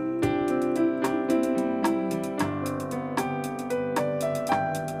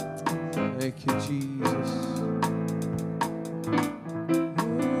 Thank you, Jesus.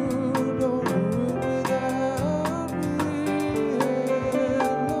 Oh, don't do it without me,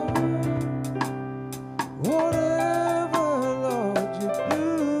 Lord. Whatever, Lord, you're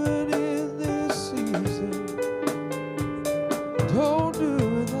doing in this season, don't do it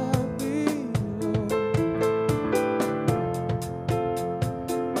without me, Lord.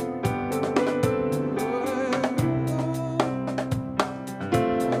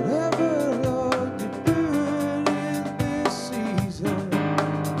 Whatever, Lord, you're doing in this season,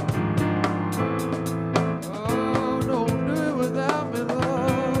 oh, don't do it without me, Lord.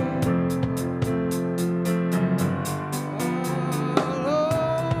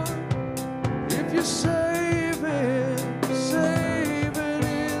 Lord, if you're saving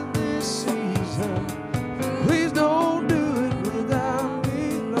in this season, please don't do it without me,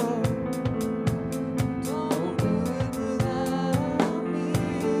 Lord. Don't do it without me.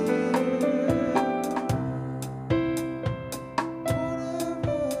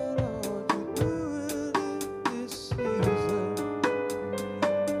 Whatever, Lord, you're doing in this season,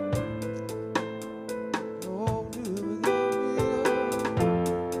 don't do it without me, Lord.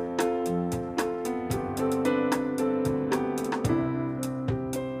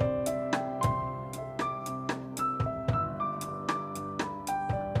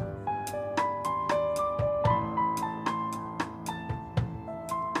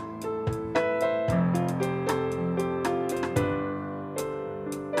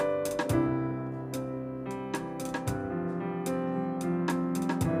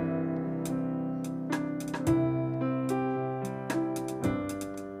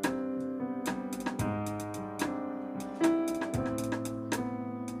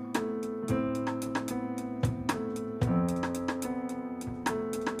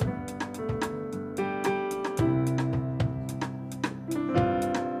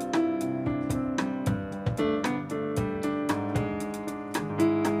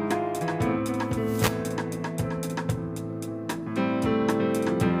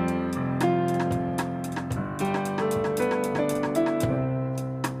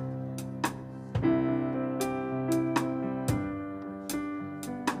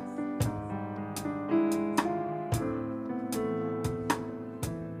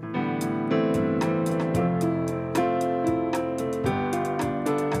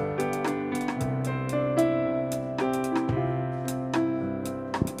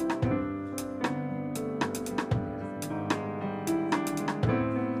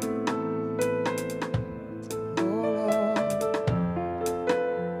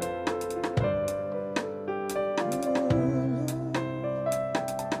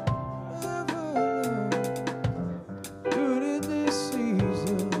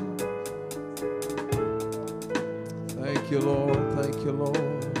 Thank you, Lord. Thank you, Lord.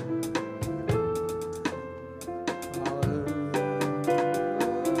 Hallelujah.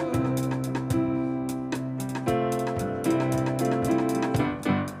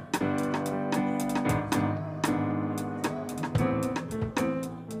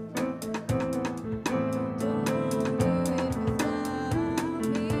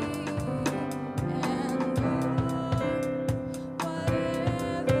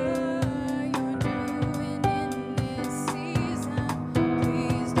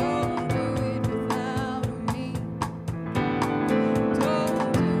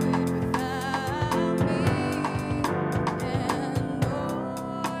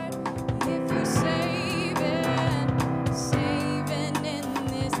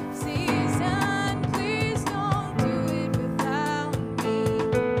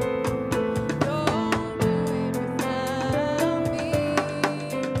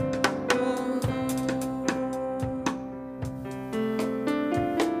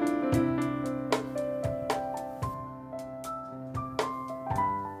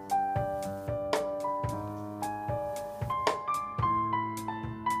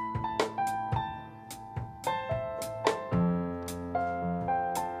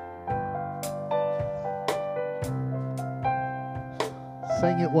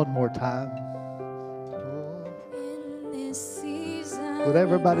 Sing it one more time. In this season, Would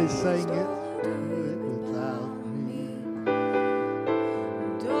everybody sing it?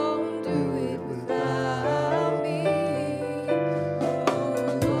 don't do it without me.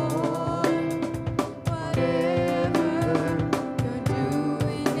 Oh Lord, whatever you're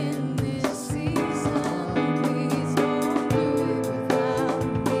doing in this season, please don't do it without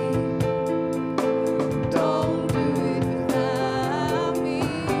me. Don't do it without me.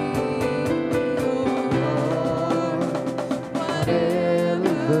 Oh Lord,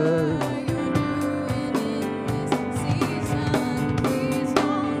 whatever you're doing in this season, please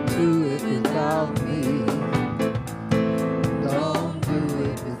don't do it without me. Don't do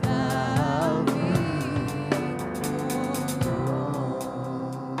it without me.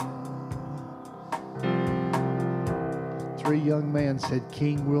 Three young men said,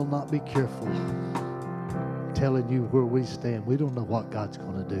 King, we'll not be careful telling you where we stand. We don't know what God's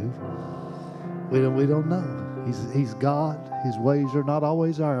going to do. We don't know. He's God. His ways are not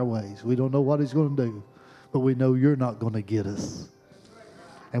always our ways. We don't know what he's going to do. But we know you're not going to get us.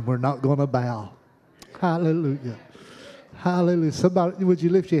 And we're not going to bow. Hallelujah. Hallelujah. Somebody, would you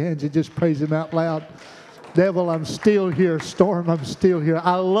lift your hands and just praise him out loud? Devil, I'm still here. Storm, I'm still here.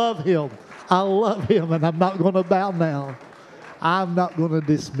 I love him. I love him, and I'm not going to bow now. I'm not going to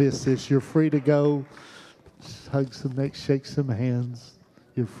dismiss this. You're free to go. Hug some necks, shake some hands.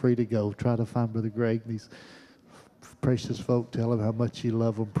 You're free to go. Try to find Brother Greg and these precious folk. Tell them how much you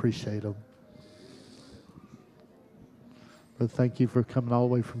love them, appreciate them. But thank you for coming all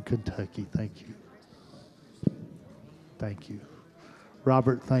the way from Kentucky. Thank you. Thank you.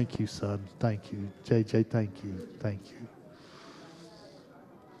 Robert, thank you, son. Thank you. JJ, thank you. Thank you.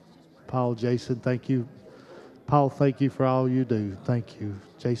 Paul, Jason, thank you. Paul, thank you for all you do. Thank you.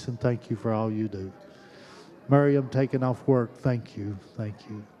 Jason, thank you for all you do. Miriam, taking off work, thank you. Thank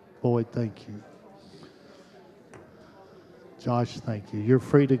you. Boyd, thank you. Josh, thank you. You're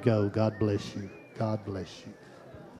free to go. God bless you. God bless you.